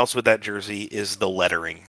anything else with that jersey is the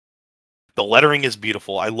lettering. The lettering is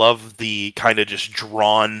beautiful. I love the kind of just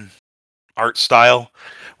drawn art style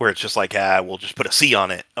where it's just like, we'll just put a C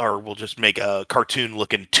on it, or we'll just make a cartoon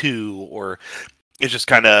looking two, or it's just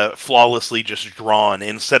kind of flawlessly just drawn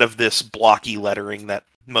instead of this blocky lettering that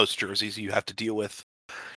most jerseys you have to deal with.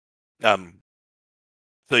 Um,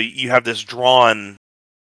 so you have this drawn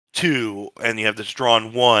two, and you have this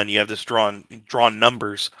drawn one, you have this drawn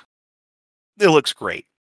numbers. It looks great.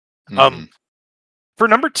 Hmm. Um, for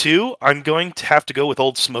number two, I'm going to have to go with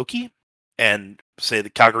Old Smoky and say the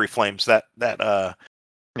Calgary Flames. The Yeah.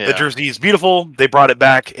 jersey is beautiful. They brought it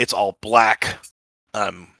back. It's all black.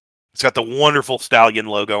 It's got the wonderful stallion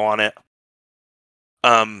logo on it.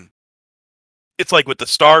 It's like with the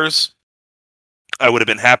Stars. I would have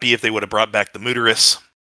been happy if they would have brought back the Mooteris.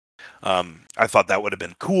 I thought that would have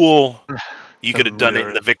been cool. You The could have done it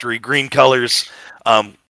in the Mooteris. Victory Green colors.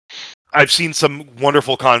 I've seen some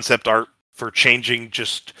wonderful concept art for changing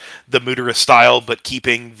just the Mooteris style, but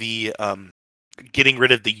keeping the getting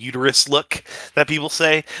rid of the uterus look that people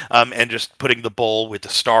say, and just putting the bowl with the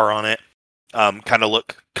star on it. Kind of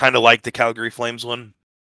like the Calgary Flames one.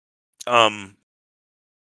 Um,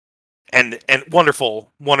 and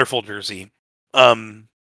wonderful jersey.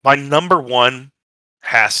 My number one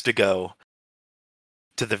has to go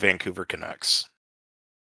to the Vancouver Canucks.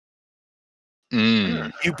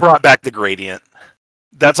 Mm. You brought back the gradient.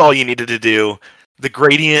 That's all you needed to do. The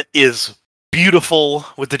gradient is beautiful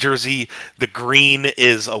with the jersey. The green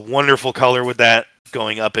is a wonderful color with that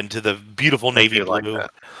going up into the beautiful I navy do like blue.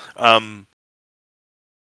 that.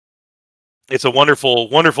 It's a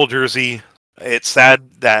wonderful jersey. It's sad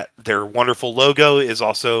that their wonderful logo is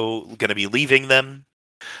also going to be leaving them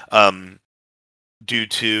um, due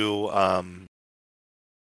to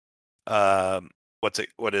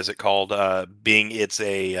what is it called? Being it's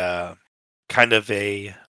a kind of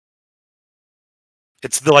a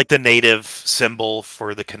it's the native symbol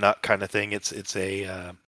for the Canuck kind of thing. It's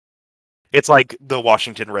like the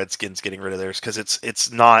Washington Redskins getting rid of theirs because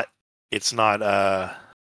it's not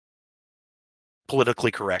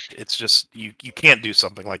politically correct. It's just you can't do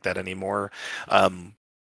something like that anymore. Um,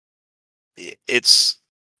 it's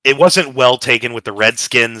it wasn't well taken with the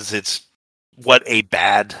Redskins. It's what a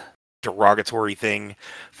bad derogatory thing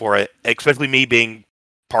for it, especially me being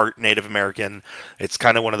part Native American. It's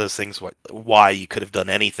kind of one of those things why you could have done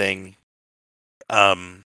anything.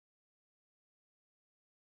 Um,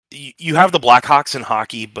 you have the Blackhawks in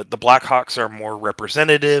hockey, but the Blackhawks are more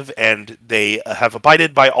representative, and they have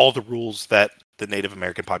abided by all the rules that the Native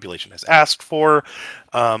American population has asked for,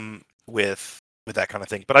 with that kind of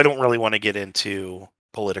thing. But I don't really want to get into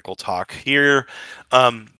political talk here.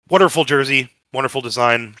 Wonderful jersey, wonderful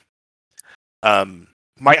design.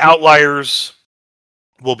 My outliers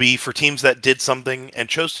will be for teams that did something and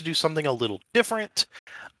chose to do something a little different.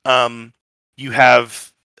 You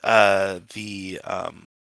have I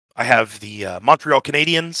have the Montreal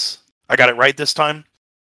Canadiens. I got it right this time.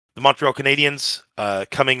 The Montreal Canadiens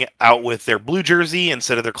coming out with their blue jersey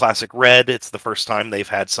instead of their classic red. It's the first time they've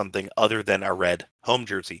had something other than a red home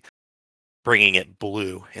jersey, bringing it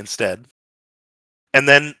blue instead. And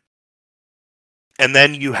then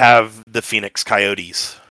you have the Phoenix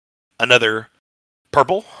Coyotes, another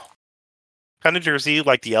purple kind of jersey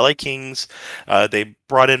like the LA Kings. They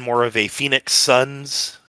brought in more of a Phoenix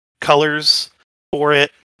Suns colors for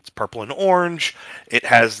it. It's purple and orange. It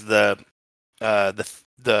has the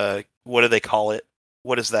what do they call it?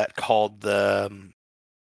 What is that called? The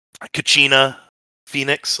Kachina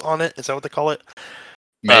Phoenix on it. Is that what they call it?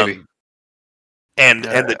 Maybe. Um, and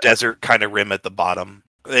the desert kind of rim at the bottom.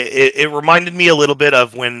 It reminded me a little bit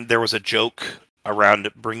of when there was a joke around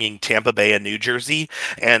bringing Tampa Bay a New Jersey,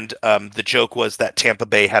 and the joke was that Tampa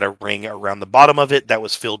Bay had a ring around the bottom of it that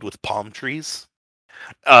was filled with palm trees,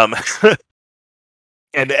 um,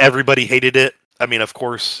 and everybody hated it. I mean, of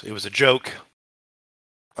course, it was a joke,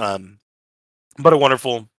 but a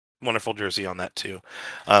wonderful jersey on that too.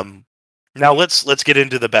 Now let's get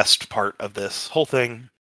into the best part of this whole thing.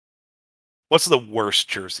 What's the worst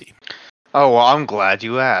jersey? Oh, well, I'm glad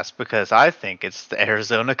you asked because I think it's the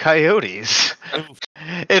Arizona Coyotes.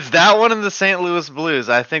 It's that one and the St. Louis Blues.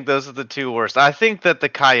 I think those are the two worst. I think that the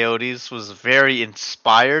Coyotes was very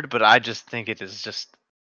inspired, but I just think it is just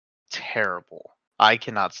terrible. I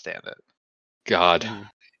cannot stand it. God.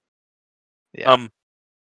 Yeah.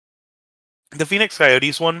 The Phoenix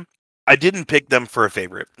Coyotes one, I didn't pick them for a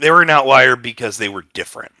favorite. They were an outlier because they were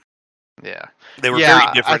different. Yeah. They were very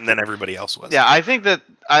Yeah, different than everybody else was. yeah, I think that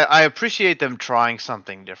I appreciate them trying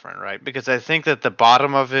something different, right? Because I think that the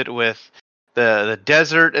bottom of it with the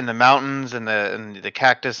desert and the mountains and the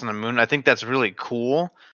cactus and the moon, I think that's really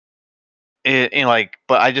cool.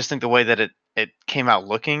 But I just think the way that it came out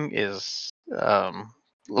looking is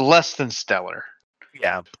less than stellar.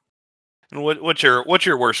 Yeah. And what's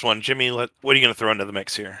your worst one, Jimmy? What are you going to throw into the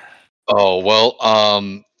mix here? Oh well.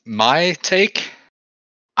 My take.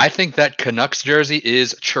 I think that Canucks jersey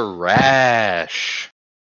is trash.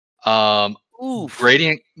 Um, Oof.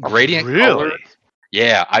 gradient color. Really?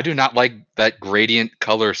 Yeah, I do not like that gradient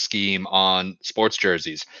color scheme on sports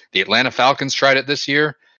jerseys. The Atlanta Falcons tried it this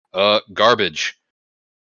year. Garbage.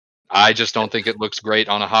 I just don't think it looks great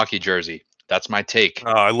on a hockey jersey. That's my take.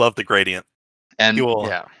 Oh, I love the gradient. And Cool.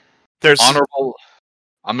 Yeah. There's honorable.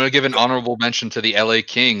 I'm going to give an honorable mention to the LA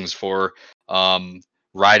Kings for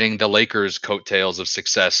riding the Lakers' coattails of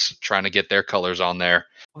success, trying to get their colors on there.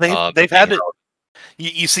 They've had it.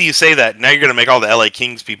 You see, you say that now you're going to make all the LA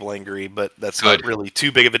Kings people angry, but that's not Good. really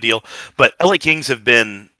too big of a deal. But LA Kings have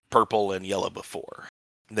been purple and yellow before.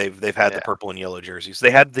 They've had the purple and yellow jerseys.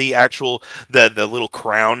 They had the actual the little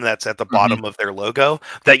crown that's at the bottom of their logo.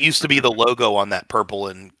 That used to be the logo on that purple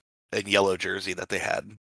and yellow jersey that they had.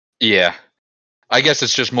 Yeah. I guess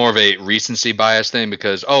it's just more of a recency bias thing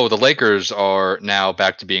because the Lakers are now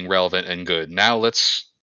back to being relevant and good. Now let's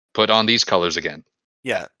put on these colors again.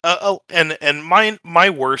 Yeah. And my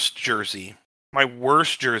worst jersey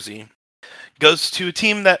goes to a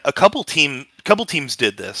team that a couple teams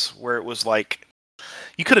did this where it was like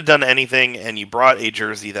you could have done anything and you brought a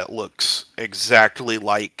jersey that looks exactly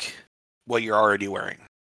like what you're already wearing.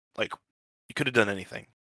 Like you could have done anything.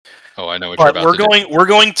 Oh, I know what you're But about to do. we're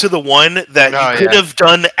going to the one that you could have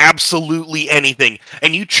done absolutely anything,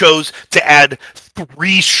 and you chose to add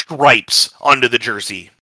 3 stripes onto the jersey.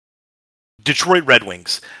 Detroit Red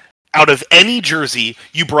Wings. Out of any jersey,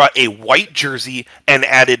 you brought a white jersey and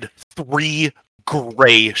added 3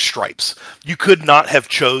 gray stripes. You could not have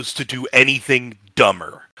chose to do anything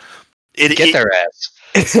dumber. Get their ass.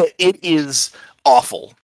 It is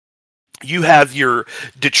awful. You have your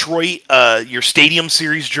Detroit, your Stadium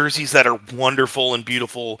Series jerseys that are wonderful and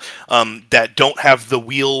beautiful, that don't have the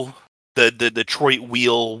wheel, the Detroit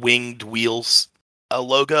wheel, winged wheels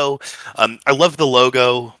logo. I love the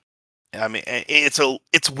logo. I mean,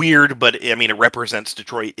 it's weird, but I mean, it represents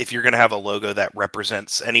Detroit. If you're gonna have a logo that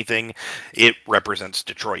represents anything, it represents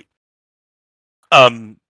Detroit.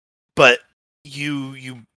 But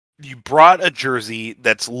you brought a jersey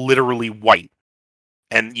that's literally white.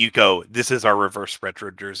 And you go, this is our reverse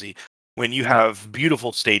retro jersey. When you have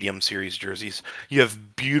beautiful Stadium Series jerseys, you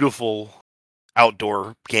have beautiful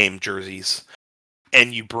outdoor game jerseys,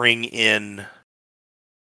 and you bring in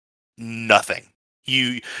nothing.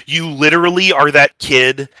 You literally are that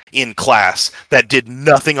kid in class that did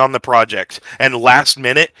nothing on the project, and last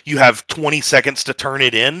minute you have 20 seconds to turn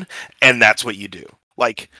it in, and that's what you do.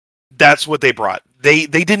 Like that's what they brought. They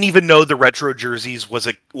didn't even know the retro jerseys was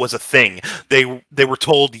a thing. They were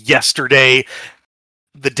told yesterday,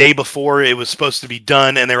 the day before it was supposed to be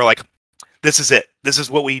done, and they were like, "This is it. This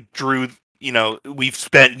is what we drew. You know, we've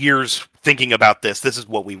spent years thinking about this. This is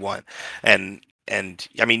what we want." And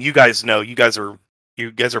I mean, you guys know. You guys are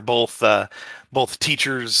both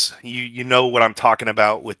teachers. You know what I'm talking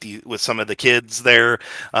about with some of the kids there.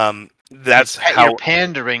 That's how you're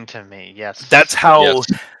pandering to me. Yes. That's how. Yes.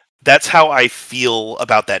 That's how I feel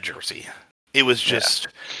about that jersey. It was just,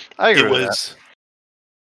 I agree it with was,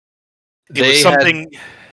 that. it was something.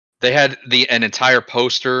 They had an entire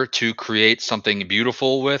poster to create something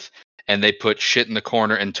beautiful with, and they put shit in the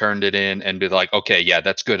corner and turned it in and be like, okay, yeah,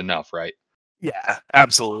 that's good enough, right? Yeah,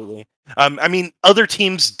 absolutely. I mean, other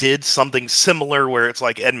teams did something similar where it's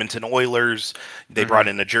like Edmonton Oilers. They brought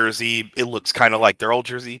in a jersey. It looks kind of like their old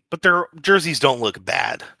jersey, but their jerseys don't look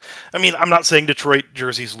bad. I mean, I'm not saying Detroit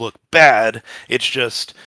jerseys look bad. It's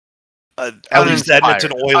just at least the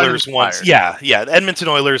Edmonton Oilers ones. Yeah. The Edmonton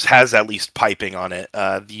Oilers has at least piping on it.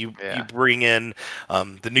 You bring in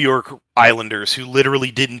the New York Islanders, who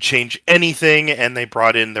literally didn't change anything, and they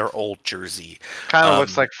brought in their old jersey. Kind of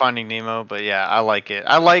looks like Finding Nemo, but yeah, I like it.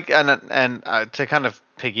 I like and to kind of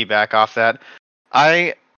piggyback off that,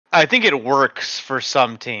 I think it works for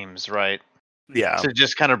some teams, right? Yeah. To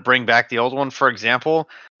just kind of bring back the old one. For example,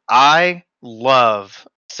 I love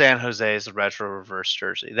San Jose's retro reverse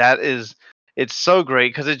jersey. It's so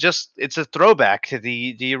great because it's a throwback to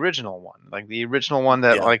the original one, like the original one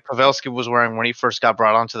that like Pavelski was wearing when he first got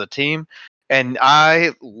brought onto the team, and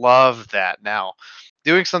I love that. Now,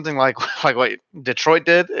 doing something like what Detroit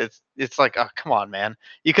did, it's like, oh, come on, man,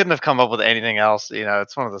 you couldn't have come up with anything else. You know,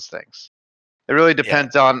 it's one of those things. It really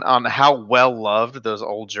depends on how well loved those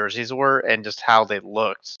old jerseys were and just how they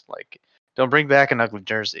looked. Like, don't bring back an ugly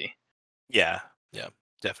jersey. Yeah,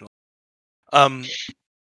 definitely.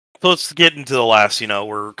 So let's get into the last.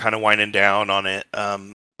 We're kind of winding down on it.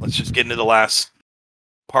 Let's just get into the last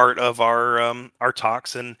part of our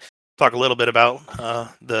talks and talk a little bit about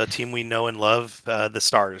the team we know and love, the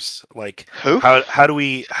Stars. Like, Who? How do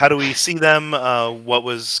we see them? What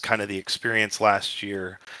was kind of the experience last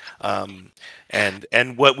year?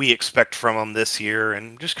 And what we expect from them this year,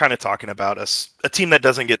 and just kind of talking about a team that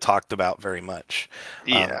doesn't get talked about very much.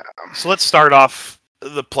 Yeah. So let's start off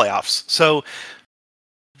the playoffs. So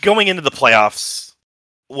going into the playoffs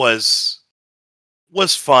was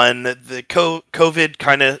fun. The COVID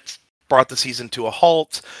kind of brought the season to a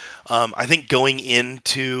halt. I think going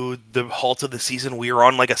into the halt of the season, we were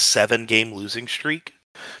on like a 7-game losing streak.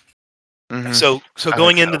 Hmm. So I think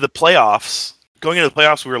going so. into the playoffs,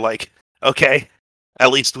 we were like, okay, at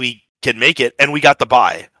least we can make it, and we got the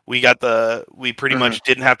bye. We pretty Hmm. much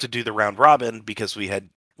didn't have to do the round robin because we had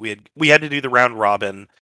to do the round robin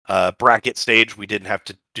bracket stage. We didn't have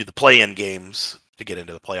to do the play-in games to get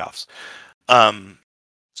into the playoffs. Um,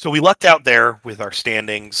 so we lucked out there with our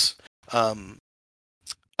standings. Um,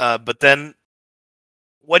 but then,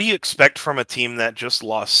 what do you expect from a team that just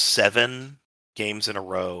lost 7 games in a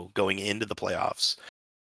row going into the playoffs?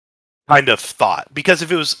 Kind of thought, because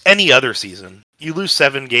if it was any other season, you lose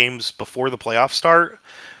 7 games before the playoffs start,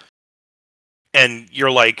 and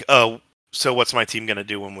you're like, oh, so what's my team going to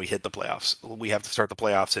do when we hit the playoffs? We have to start the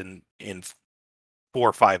playoffs in 4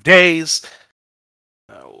 or 5 days.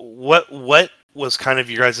 What was kind of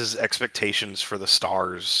your guys' expectations for the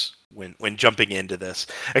Stars when jumping into this,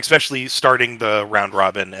 especially starting the round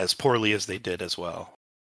robin as poorly as they did as well?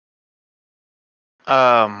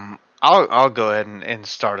 I'll go ahead and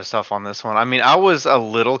start us off on this one. I mean, I was a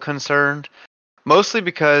little concerned, mostly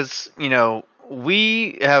because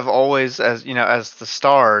we have always, as the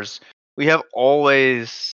Stars, we have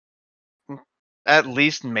always at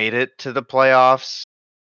least made it to the playoffs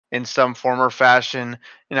in some form or fashion.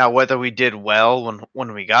 Whether we did well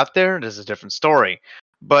when we got there, it is a different story.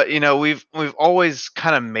 But we've always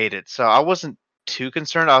kind of made it, so I wasn't too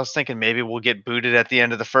concerned. I was thinking maybe we'll get booted at the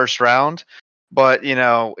end of the first round, but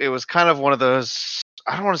it was kind of one of those,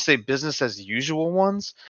 I don't want to say business as usual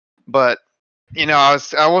ones, but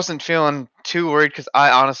I wasn't feeling too worried because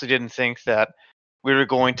I honestly didn't think that we were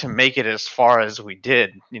going to make it as far as we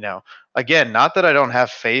did. Again, not that I don't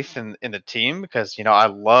have faith in the team, because I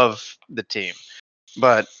love the team,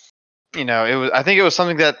 but it was, I think it was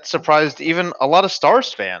something that surprised even a lot of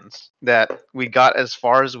Stars fans that we got as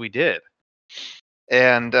far as we did.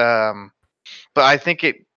 And but I think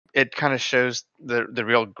it kind of shows the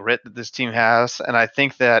real grit that this team has, and I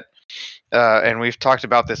think that and we've talked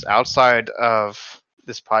about this outside of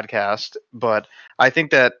this podcast, but I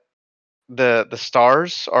think that the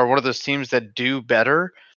Stars are one of those teams that do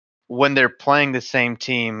better when they're playing the same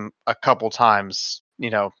team a couple times,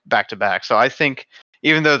 back to back. So I think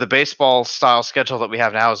even though the baseball style schedule that we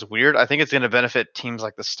have now is weird, I think it's going to benefit teams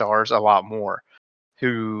like the Stars a lot more,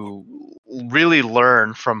 who really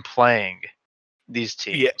learn from playing these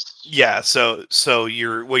Yeah, teams. yeah. So what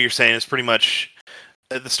you're saying is pretty much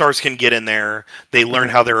the Stars can get in there. They learn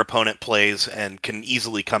Mhm. how their opponent plays and can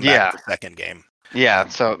easily come back Yeah. the second game. Yeah,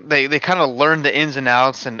 so they kind of learn the ins and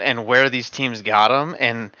outs and where these teams got them,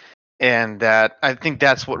 and that I think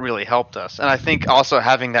that's what really helped us. And I think also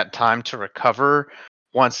having that time to recover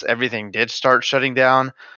once everything did start shutting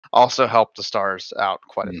down also helped the Stars out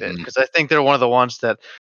quite a bit, Hmm. because I think they're one of the ones that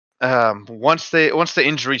once the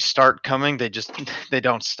injuries start coming, they just they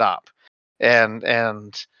don't stop, and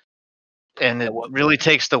and and Yeah, it really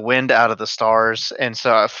takes the wind out of the Stars. And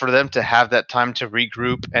so for them to have that time to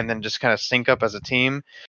regroup and then just kind of sync up as a team,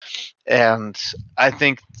 and I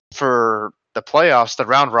think for the playoffs, the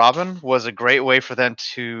round robin was a great way for them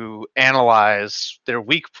to analyze their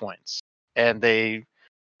weak points. And they,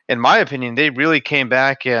 in my opinion, they really came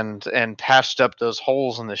back and patched up those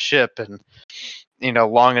holes in the ship, and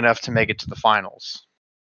long enough to make it to the finals.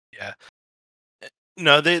 yeah.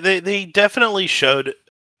 No, they definitely showed.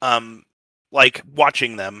 Um, like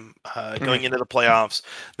watching them Mhm. going into the playoffs,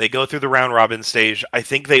 they go through the round robin stage. I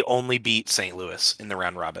think they only beat St. Louis in the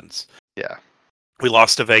round robins. Yeah. We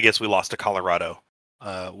lost to Vegas. We lost to Colorado.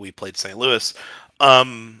 We played St. Louis,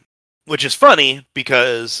 um, which is funny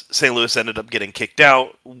because St. Louis ended up getting kicked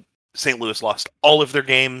out. St. Louis lost all of their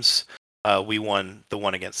games. We won the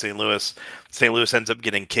one against St. Louis. St. Louis ends up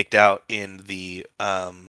getting kicked out in the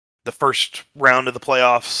first round of the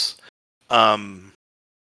playoffs um,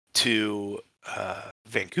 to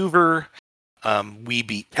Vancouver. We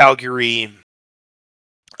beat Calgary,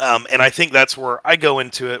 and I think that's where I go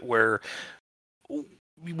into it, where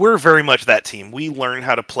we're very much that team. We learn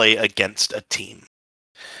how to play against a team.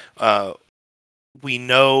 Uh, we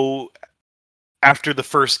know after the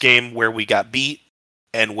first game where we got beat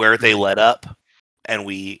and where they Mhm. let up, and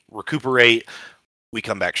we recuperate. We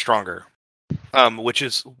come back stronger. Which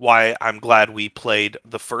is why I'm glad we played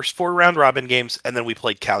the first 4 round robin games and then we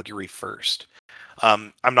played Calgary first.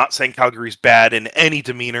 I'm not saying Calgary's bad in any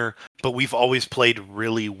demeanor, but we've always played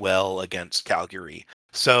really well against Calgary.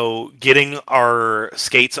 So getting our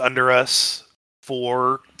skates under us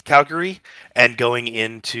for Calgary and going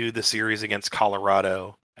into the series against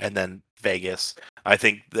Colorado and then Vegas, I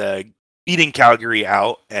think the beating Calgary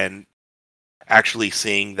out and actually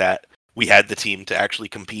seeing that we had the team to actually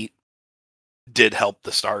compete did help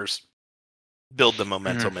the Stars build the Mhm.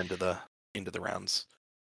 momentum into the rounds.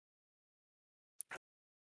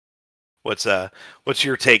 What's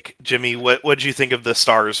your take, Jimmy? What did you think of the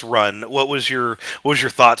Stars run? What was your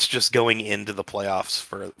thoughts just going into the playoffs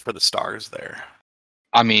for the Stars there?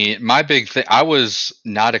 I mean, my big thing, I was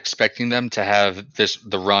not expecting them to have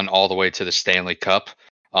the run all the way to the Stanley Cup.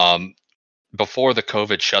 Um, Before the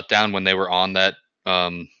COVID shutdown, when they were on that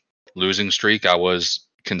um, losing streak, I was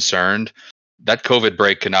concerned. That COVID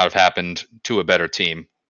break could not have happened to a better team.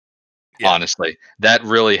 Yeah, Honestly, that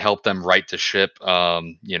really helped them right the ship.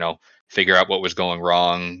 Figure out what was going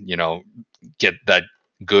wrong. Get that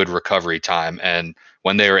good recovery time, and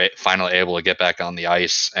when they were finally able to get back on the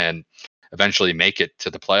ice and eventually make it to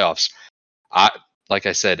the playoffs, I like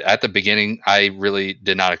I said at the beginning, I really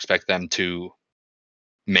did not expect them to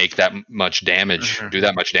make that much damage, Hmm. do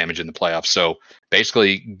that much damage in the playoffs. So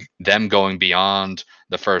basically, them going beyond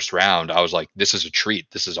the first round, I was like, this is a treat.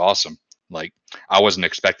 This is awesome. Like, I wasn't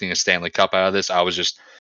expecting a Stanley Cup out of this. I was just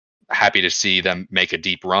happy to see them make a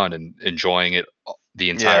deep run and enjoying it the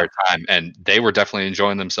Yeah. entire time. And they were definitely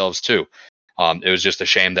enjoying themselves too. It was just a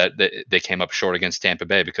shame that they came up short against Tampa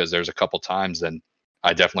Bay, because there's a couple times then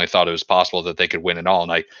I definitely thought it was possible that they could win it all.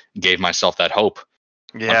 And I gave myself that hope.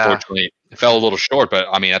 Yeah. Unfortunately, it fell a little short, but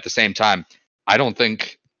I mean, at the same time, I don't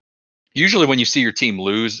think usually when you see your team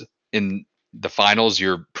lose in the finals,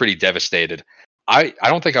 you're pretty devastated. I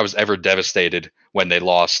don't think I was ever devastated when they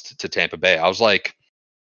lost to Tampa Bay. I was like,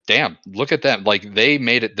 damn, look at them. Like, they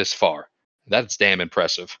made it this far. That's damn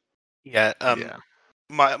impressive. yeah. Yeah.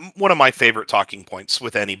 One of my favorite talking points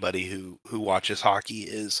with anybody who watches hockey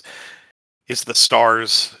is the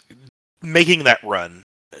Stars making that run.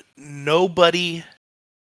 Nobody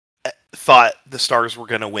thought the Stars were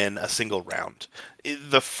going to win a single round.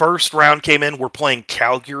 The first round came in, we're playing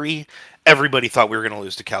Calgary. Everybody thought we were going to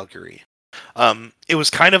lose to Calgary. It was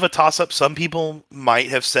kind of a toss up. Some people might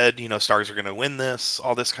have said, Stars are going to win this,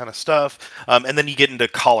 all this kind of stuff. And then you get into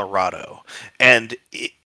Colorado. And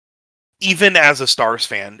even as a Stars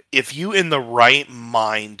fan, if you in the right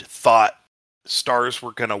mind thought Stars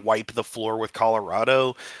were going to wipe the floor with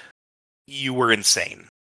Colorado, you were insane.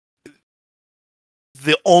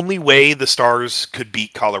 The only way the Stars could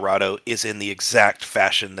beat Colorado is in the exact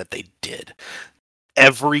fashion that they did.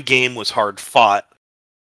 Every game was hard fought.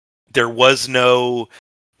 There was no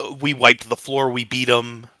we wiped the floor, we beat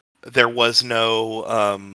them. There was no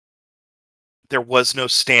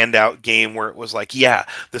standout game where it was like, yeah,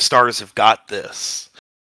 the Stars have got this.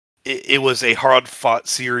 It was a hard fought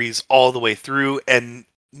series all the way through, and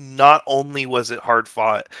not only was it hard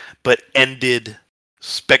fought, but ended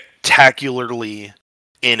spectacularly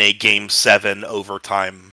in a game 7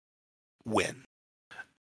 overtime win.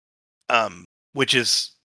 Which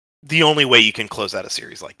is the only way you can close out a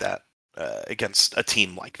series like that against a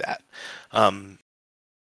team like that. Um,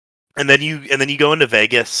 and then you go into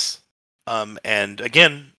Vegas, and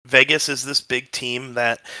again, Vegas is this big team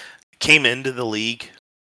that came into the league,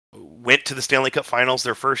 went to the Stanley Cup Finals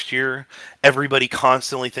their first year. Everybody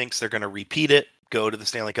constantly thinks they're going to repeat it, go to the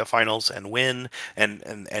Stanley Cup Finals and win,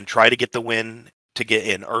 and try to get the win to get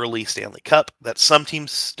in early Stanley Cup that some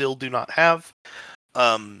teams still do not have.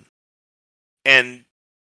 Um, and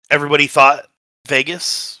everybody thought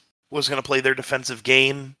Vegas was going to play their defensive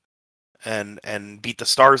game and beat the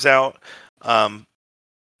Stars out. Um,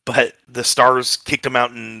 but the Stars kicked them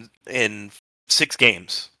out in 6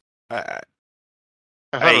 games. I,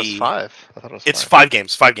 I thought it was I 5. I thought it was It's 5. 5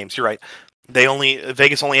 games. 5 games. You're right.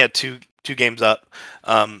 Vegas only had two games up,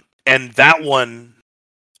 and that one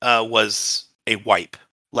was a wipe.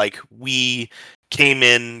 Like, we came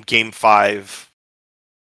in game 5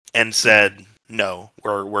 and said no,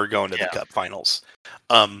 we're going to the Yeah. Cup Finals.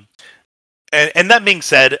 Um, and that being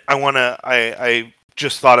said, I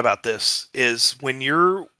just thought about this is when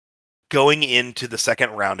you're going into the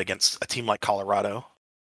second round against a team like Colorado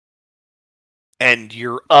and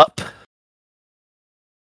you're up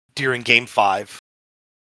during game 5,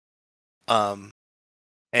 um,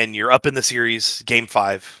 and you're up in the series game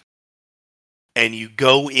 5, and you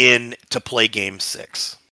go in to play game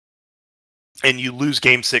 6 and you lose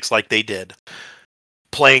game 6 like they did,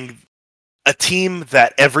 playing a team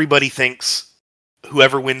that everybody thinks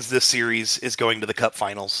whoever wins this series is going to the Cup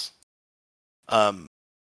Finals.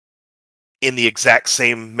 In the exact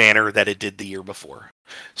same manner that it did the year before.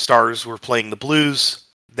 Stars were playing the Blues.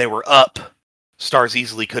 They were up. Stars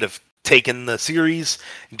easily could have taken the series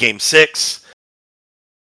in game 6.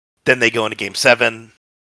 Then they go into game 7.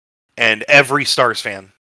 And every Stars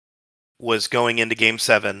fan was going into game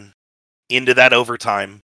 7, into that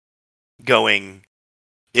overtime, going,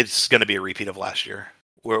 it's going to be a repeat of last year.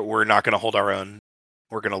 We're not going to hold our own.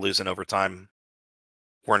 We're going to lose in overtime.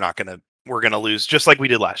 We're going to lose just like we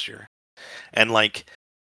did last year. And like,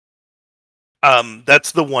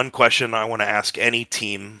 That's the one question I want to ask any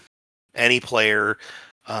team, any player,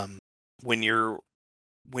 um, when you're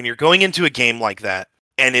going into a game like that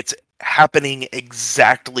and it's happening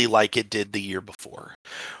exactly like it did the year before.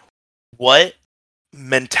 What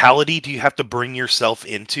mentality do you have to bring yourself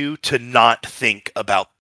into to not think about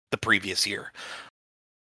the previous year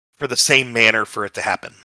for the same manner for it to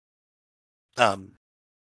happen?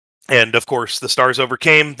 And of course, the Stars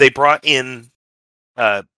overcame. They brought in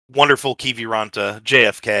wonderful Kiviranta,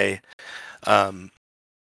 JFK, um,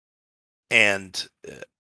 and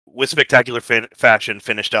with spectacular fashion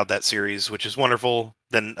finished out that series, which is wonderful.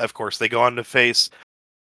 Then, of course, they go on to face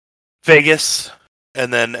Vegas,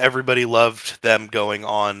 and then everybody loved them going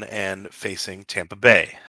on and facing Tampa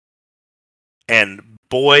Bay. And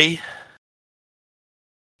boy,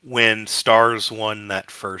 when Stars won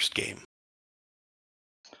that first game.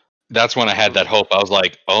 That's when I had that hope. I was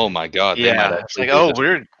like, "Oh my god, they might Yeah, it's actually like, do oh,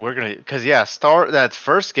 this." we're gonna, because that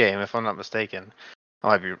first game, if I'm not mistaken,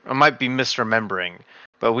 I might be misremembering,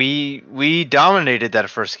 but we dominated that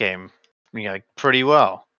first game, like pretty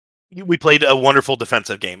well. We played a wonderful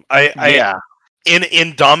defensive game. I Yeah,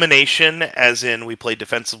 in domination, as in we played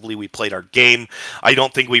defensively, we played our game. I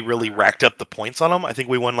don't think we really racked up the points on them. I think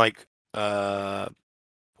we won like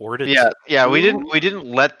 4-2. yeah. We didn't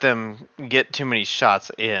let them get too many shots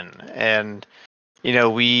in, and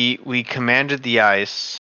we commanded the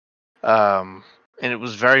ice, um, and it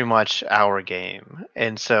was very much our game.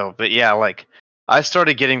 And so, but yeah, like I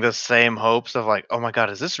started getting the same hopes of like, oh my god,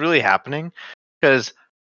 is this really happening? Because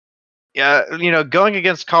yeah, going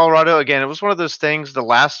against Colorado again, it was one of those things. The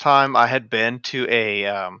last time I had been to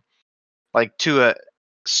a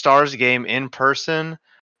Stars game in person,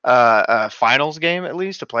 a finals game at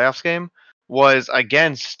least, a playoffs game, was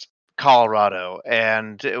against Colorado,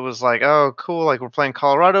 and it was like, oh, cool, like we're playing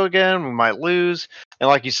Colorado again, we might lose, and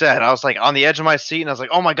like you said, I was like on the edge of my seat, and I was like,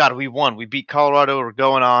 oh my god, we won, we beat Colorado, we're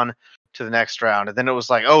going on to the next round, and then it was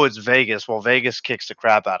like, oh, it's Vegas. Well, Vegas kicks the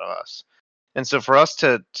crap out of us, and so for us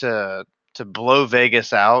to blow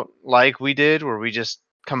Vegas out like we did, where we just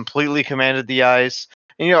completely commanded the ice.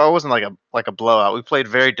 And, it wasn't like a blowout. We played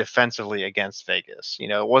very defensively against Vegas.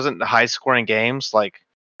 It wasn't high scoring games like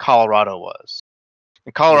Colorado was.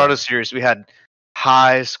 In Colorado Yeah, series, we had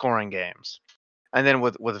high scoring games. And then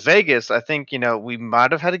with Vegas, I think, we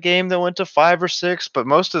might have had a game that went to 5 or 6, but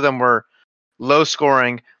most of them were low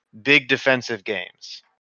scoring, big defensive games.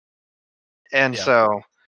 And yeah, so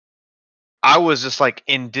I was just like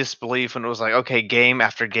in disbelief when it was like, okay, game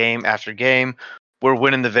after game after game, we're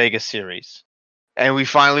winning the Vegas series. And we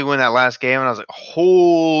finally win that last game, and I was like,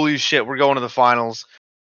 holy shit, we're going to the finals.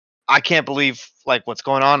 I can't believe like what's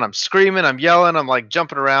going on. I'm screaming, I'm yelling, I'm like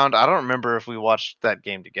jumping around. I don't remember if we watched that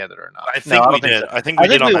game together or not. I No, think I we don't think did. so. I think we I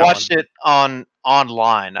did think on we that one. watched it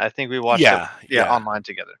online. I think we watched it, Yeah, yeah, yeah, online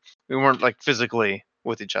together. We weren't like physically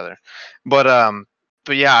with each other. But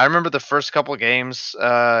yeah, I remember the first couple of games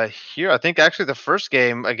here. I think actually the first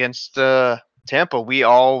game against Tampa, we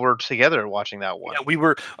all were together watching that one. yeah. We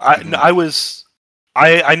were. I was.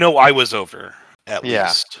 I know I was over at Yeah.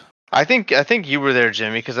 least. I think you were there,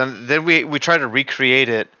 Jimmy, because then we tried to recreate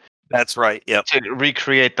it, That's right. Yep. to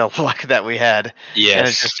recreate the luck that we had, and it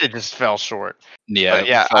Yes. just it just fell short. Yeah, But it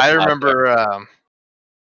yeah, fell I flat there. remember.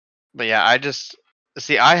 But yeah, I just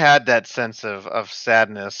see I had that sense of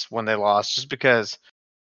sadness when they lost, just because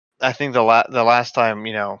I think the last time,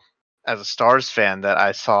 as a Stars fan, that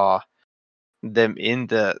I saw them in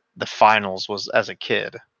the finals was as a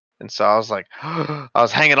kid, and so I was like, I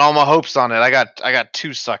was hanging all my hopes on it. I got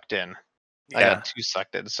too sucked in. I got Yeah. too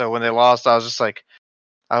sucked in. So when they lost, I was just like,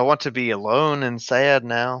 I want to be alone and sad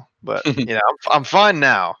now, but I'm fine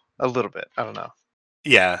now. A little bit. I don't know.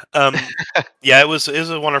 Yeah. Yeah. It was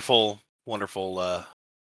a wonderful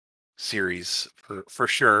series for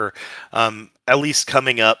sure. At least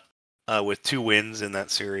coming up with 2 wins in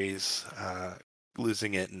that series.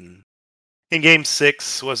 Losing it in game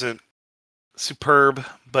 6 wasn't superb,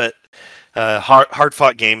 but hard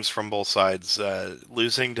fought games from both sides.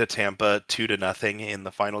 Losing to Tampa 2-0 in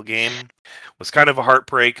the final game was kind of a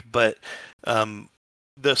heartbreak, but um,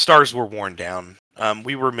 the Stars were worn down.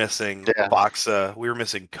 We were missing Yeah. Boxa, we were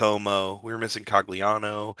missing Como, we were missing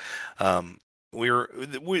Cogliano. Um,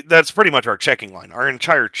 that's pretty much our checking line. Our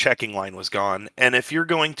entire checking line was gone, and if you're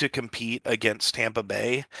going to compete against Tampa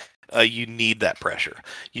Bay, you need that pressure.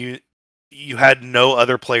 You had no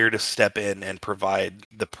other player to step in and provide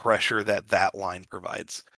the pressure that line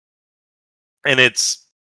provides. And it's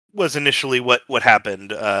was initially what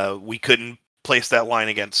happened. We couldn't place that line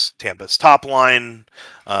against Tampa's top line,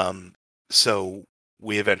 so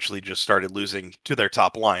we eventually just started losing to their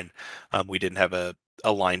top line. We didn't have a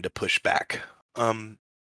a line to push back.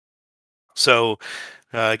 So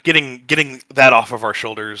getting that off of our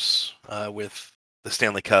shoulders with the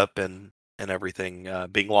Stanley Cup and everything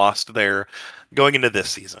being lost there, going into this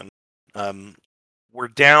season, we're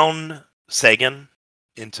down Sagan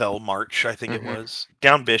until March, I think it was.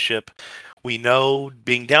 Down Bishop. We know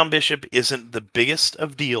being down Bishop isn't the biggest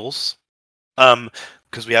of deals,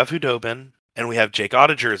 because we have Hudobin and we have Jake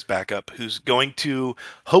Ottinger as backup, who's going to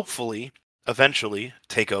hopefully eventually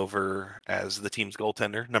take over as the team's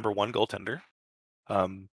goaltender, number one goaltender.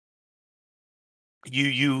 Um,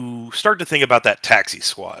 you start to think about that taxi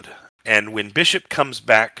squad. And when Bishop comes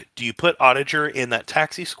back, do you put Ottinger in that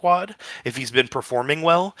taxi squad if he's been performing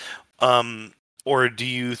well? Or do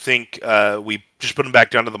you think we just put him back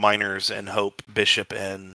down to the minors and hope Bishop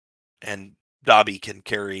and Dobby can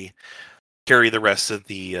carry the rest of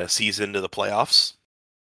the season to the playoffs?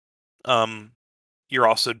 You're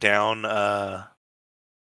also down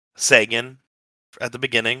Sagan at the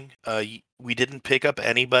beginning. We didn't pick up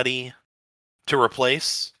anybody to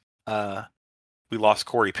replace. We lost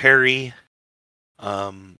Corey Perry.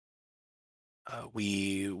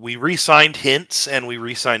 We re-signed Hintz and we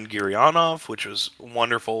re-signed Gurionov, which was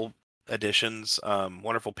wonderful additions,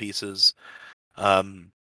 wonderful pieces.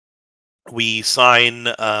 We sign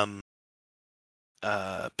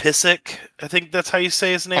Pissick. I think that's how you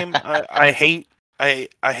say his name. I hate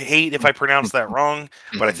if I pronounce that wrong,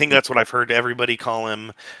 but I think that's what I've heard everybody call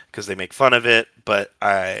him because they make fun of it. But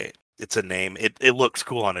it's a name. It looks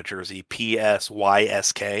cool on a jersey.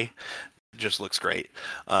 P-S-Y-S-K. Just looks great.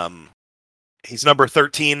 He's number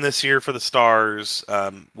 13 this year for the Stars.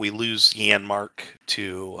 We lose Janmark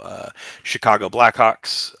to Chicago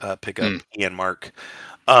Blackhawks. Pick up Janmark.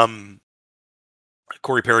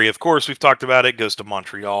 Corey Perry, of course, we've talked about it, goes to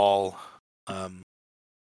Montreal.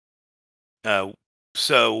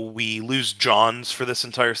 So we lose Johns for this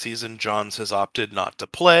entire season. Johns has opted not to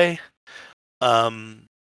play. And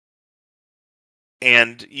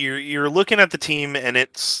you're looking at the team, and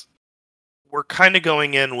we're kind of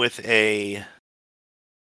going in with a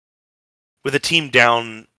team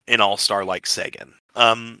down an all-star like Sagan.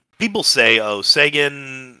 People say, "Oh,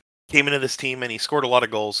 Sagan came into this team and he scored a lot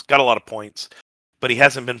of goals, got a lot of points, but he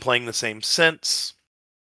hasn't been playing the same since."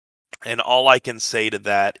 And all I can say to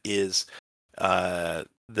that is the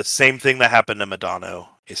same thing that happened to Madonna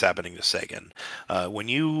is happening to Sagan. When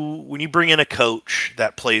you bring in a coach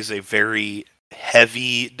that plays a very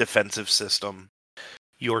heavy defensive system,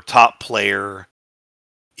 your top player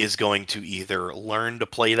is going to either learn to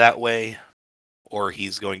play that way or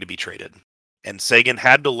he's going to be traded. And Sagan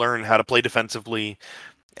had to learn how to play defensively,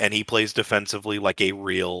 and he plays defensively like a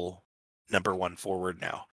real number one forward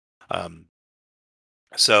now.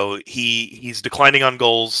 So he's declining on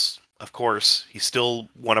goals, of course. He's still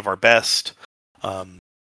one of our best.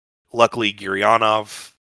 Luckily,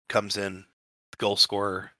 Gurionov comes in, the goal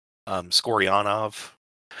scorer, Skorionov.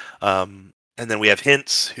 And then we have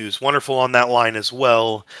Hintz, who's wonderful on that line as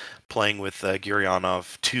well, playing with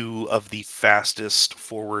Gurionov, two of the fastest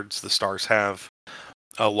forwards the Stars have,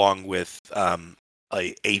 along with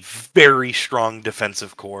a very strong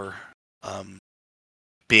defensive core.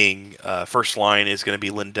 Being first line is going to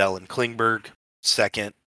be Lindell and Klingberg.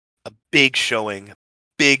 Second, a big showing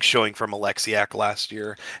from Alexiak last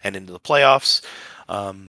year and into the playoffs.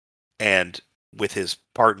 And with his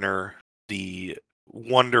partner, the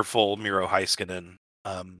wonderful Miro Heiskanen,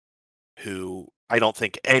 who I don't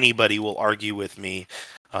think anybody will argue with me,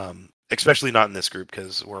 especially not in this group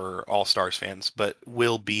because we're all Stars fans, but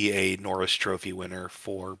will be a Norris Trophy winner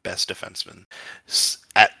for Best Defenseman.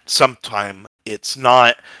 At some time, it's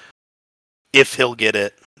not if he'll get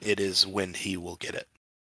it, it is when he will get it.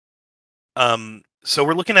 So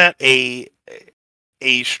we're looking at a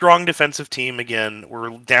strong defensive team again.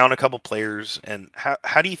 We're down a couple players, and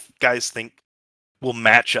how do you guys think we'll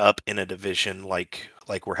match up in a division like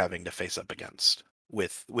we're having to face up against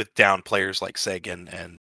with down players like Sagan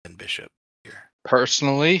and Bishop here?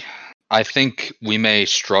 Personally, I think we may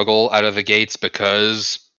struggle out of the gates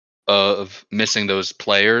because of missing those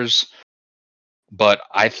players. But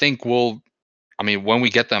I think when we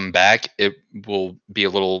get them back, it will be a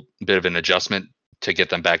little bit of an adjustment to get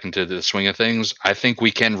them back into the swing of things. I think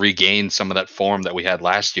we can regain some of that form that we had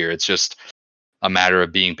last year. It's just a matter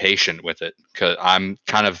of being patient with it, because I'm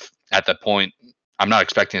kind of at that point. I'm not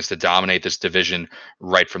expecting us to dominate this division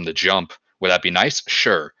right from the jump. Would that be nice?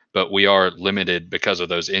 Sure, but we are limited because of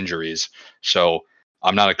those injuries. So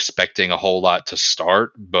I'm not expecting a whole lot to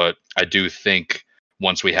start, but I do think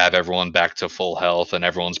once we have everyone back to full health and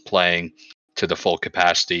everyone's playing to the full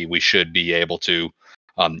capacity, we should be able to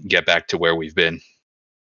get back to where we've been.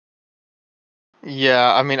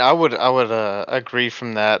 Yeah, I mean, I would agree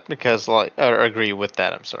from that because or agree with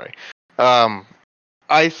that. I'm sorry. Um,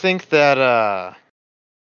 I think that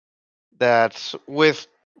with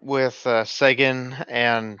Sagan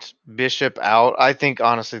and Bishop out, I think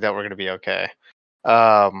honestly that we're gonna be okay.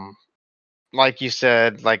 Um, like you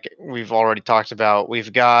said, like we've already talked about,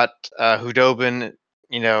 we've got Hudobin,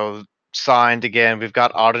 you know, signed again. We've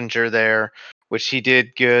got Ottinger there, which he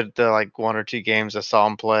did good the like 1 or 2 games I saw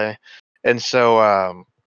him play, and so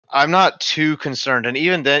I'm not too concerned. And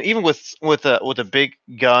even then, even with a big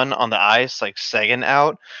gun on the ice like Sagan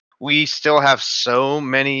out, we still have so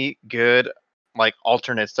many good like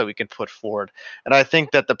alternates that we can put forward, and I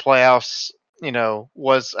think that the playoffs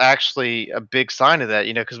was actually a big sign of that,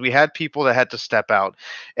 because we had people that had to step out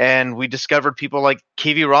and we discovered people like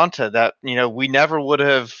Kivi Ranta that, we never would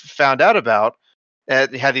have found out about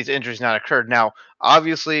had these injuries not occurred. Now,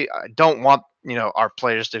 obviously, I don't want, our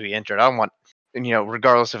players to be injured. I don't want,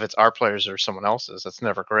 regardless if it's our players or someone else's, that's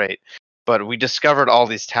never great. But we discovered all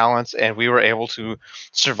these talents and we were able to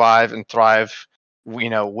survive and thrive,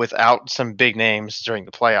 without some big names during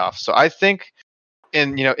the playoffs. So I think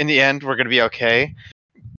in the end we're going to be okay.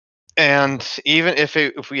 And even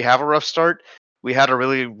if we have a rough start, we had a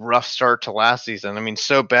really rough start to last season. I mean,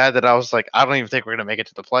 so bad that I was like, I don't even think we're going to make it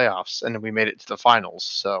to the playoffs, and then we made it to the finals.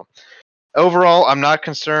 So overall, I'm not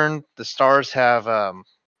concerned. The Stars have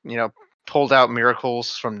you know pulled out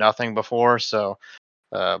miracles from nothing before, so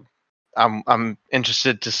uh, I'm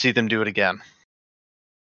interested to see them do it again.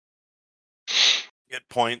 Good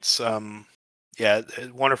points. Yeah,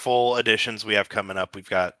 wonderful additions we have coming up. We've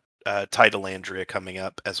got Tidal Andrea coming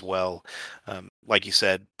up as well. Like you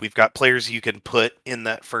said, we've got players you can put in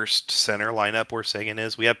that first center lineup where Sagan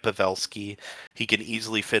is. We have Pavelski. He can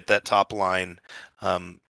easily fit that top line.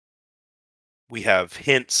 Um, we have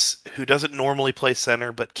Hintz, who doesn't normally play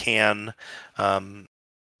center but can. Um,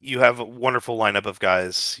 you have a wonderful lineup of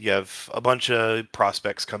guys. You have a bunch of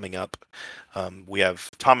prospects coming up. We have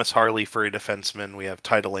Thomas Harley for a defenseman. We have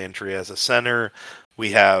Tidal Andrea as a center.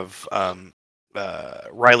 We have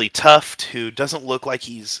Riley Tuft, who doesn't look like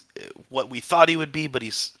he's what we thought he would be, but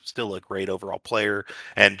he's still a great overall player.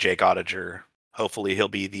 And Jake Ottinger. Hopefully, he'll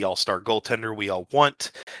be the all-star goaltender we all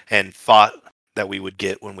want and thought that we would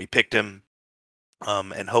get when we picked him.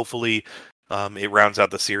 And hopefully, it rounds out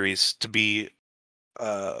the series to be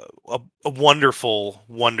a wonderful,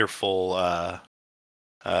 wonderful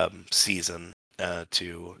season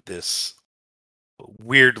to this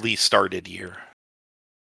weirdly started year.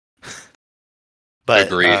 But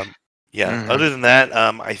Agreed. yeah, Mhm. other than that,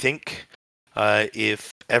 I think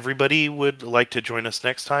if everybody would like to join us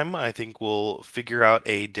next time, I think we'll figure out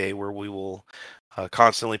a day where we will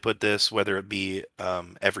constantly put this, whether it be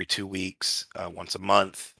every 2 weeks, once a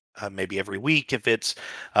month, maybe every week if it's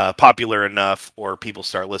popular enough or people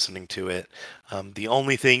start listening to it. The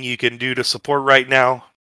only thing you can do to support right now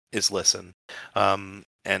is listen. And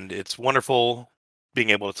it's wonderful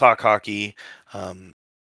being able to talk hockey, um,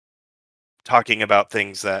 talking about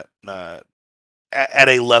things that at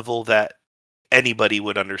a level that anybody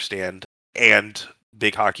would understand and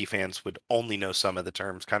big hockey fans would only know some of the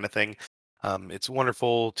terms kind of thing. It's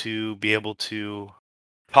wonderful to be able to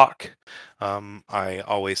talk. I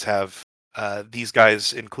always have these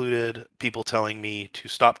guys included, people telling me to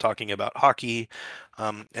stop talking about hockey,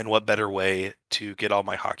 and what better way to get all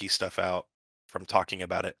my hockey stuff out from talking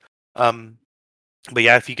about it. Um, but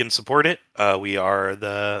yeah, if you can support it, we are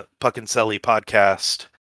the Puckin Celly podcast.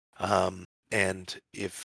 And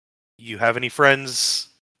if you have any friends,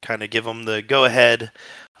 kind of give them the go ahead.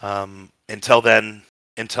 Until then,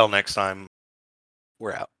 until next time,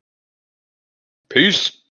 we're out.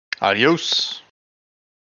 Peace. Adios.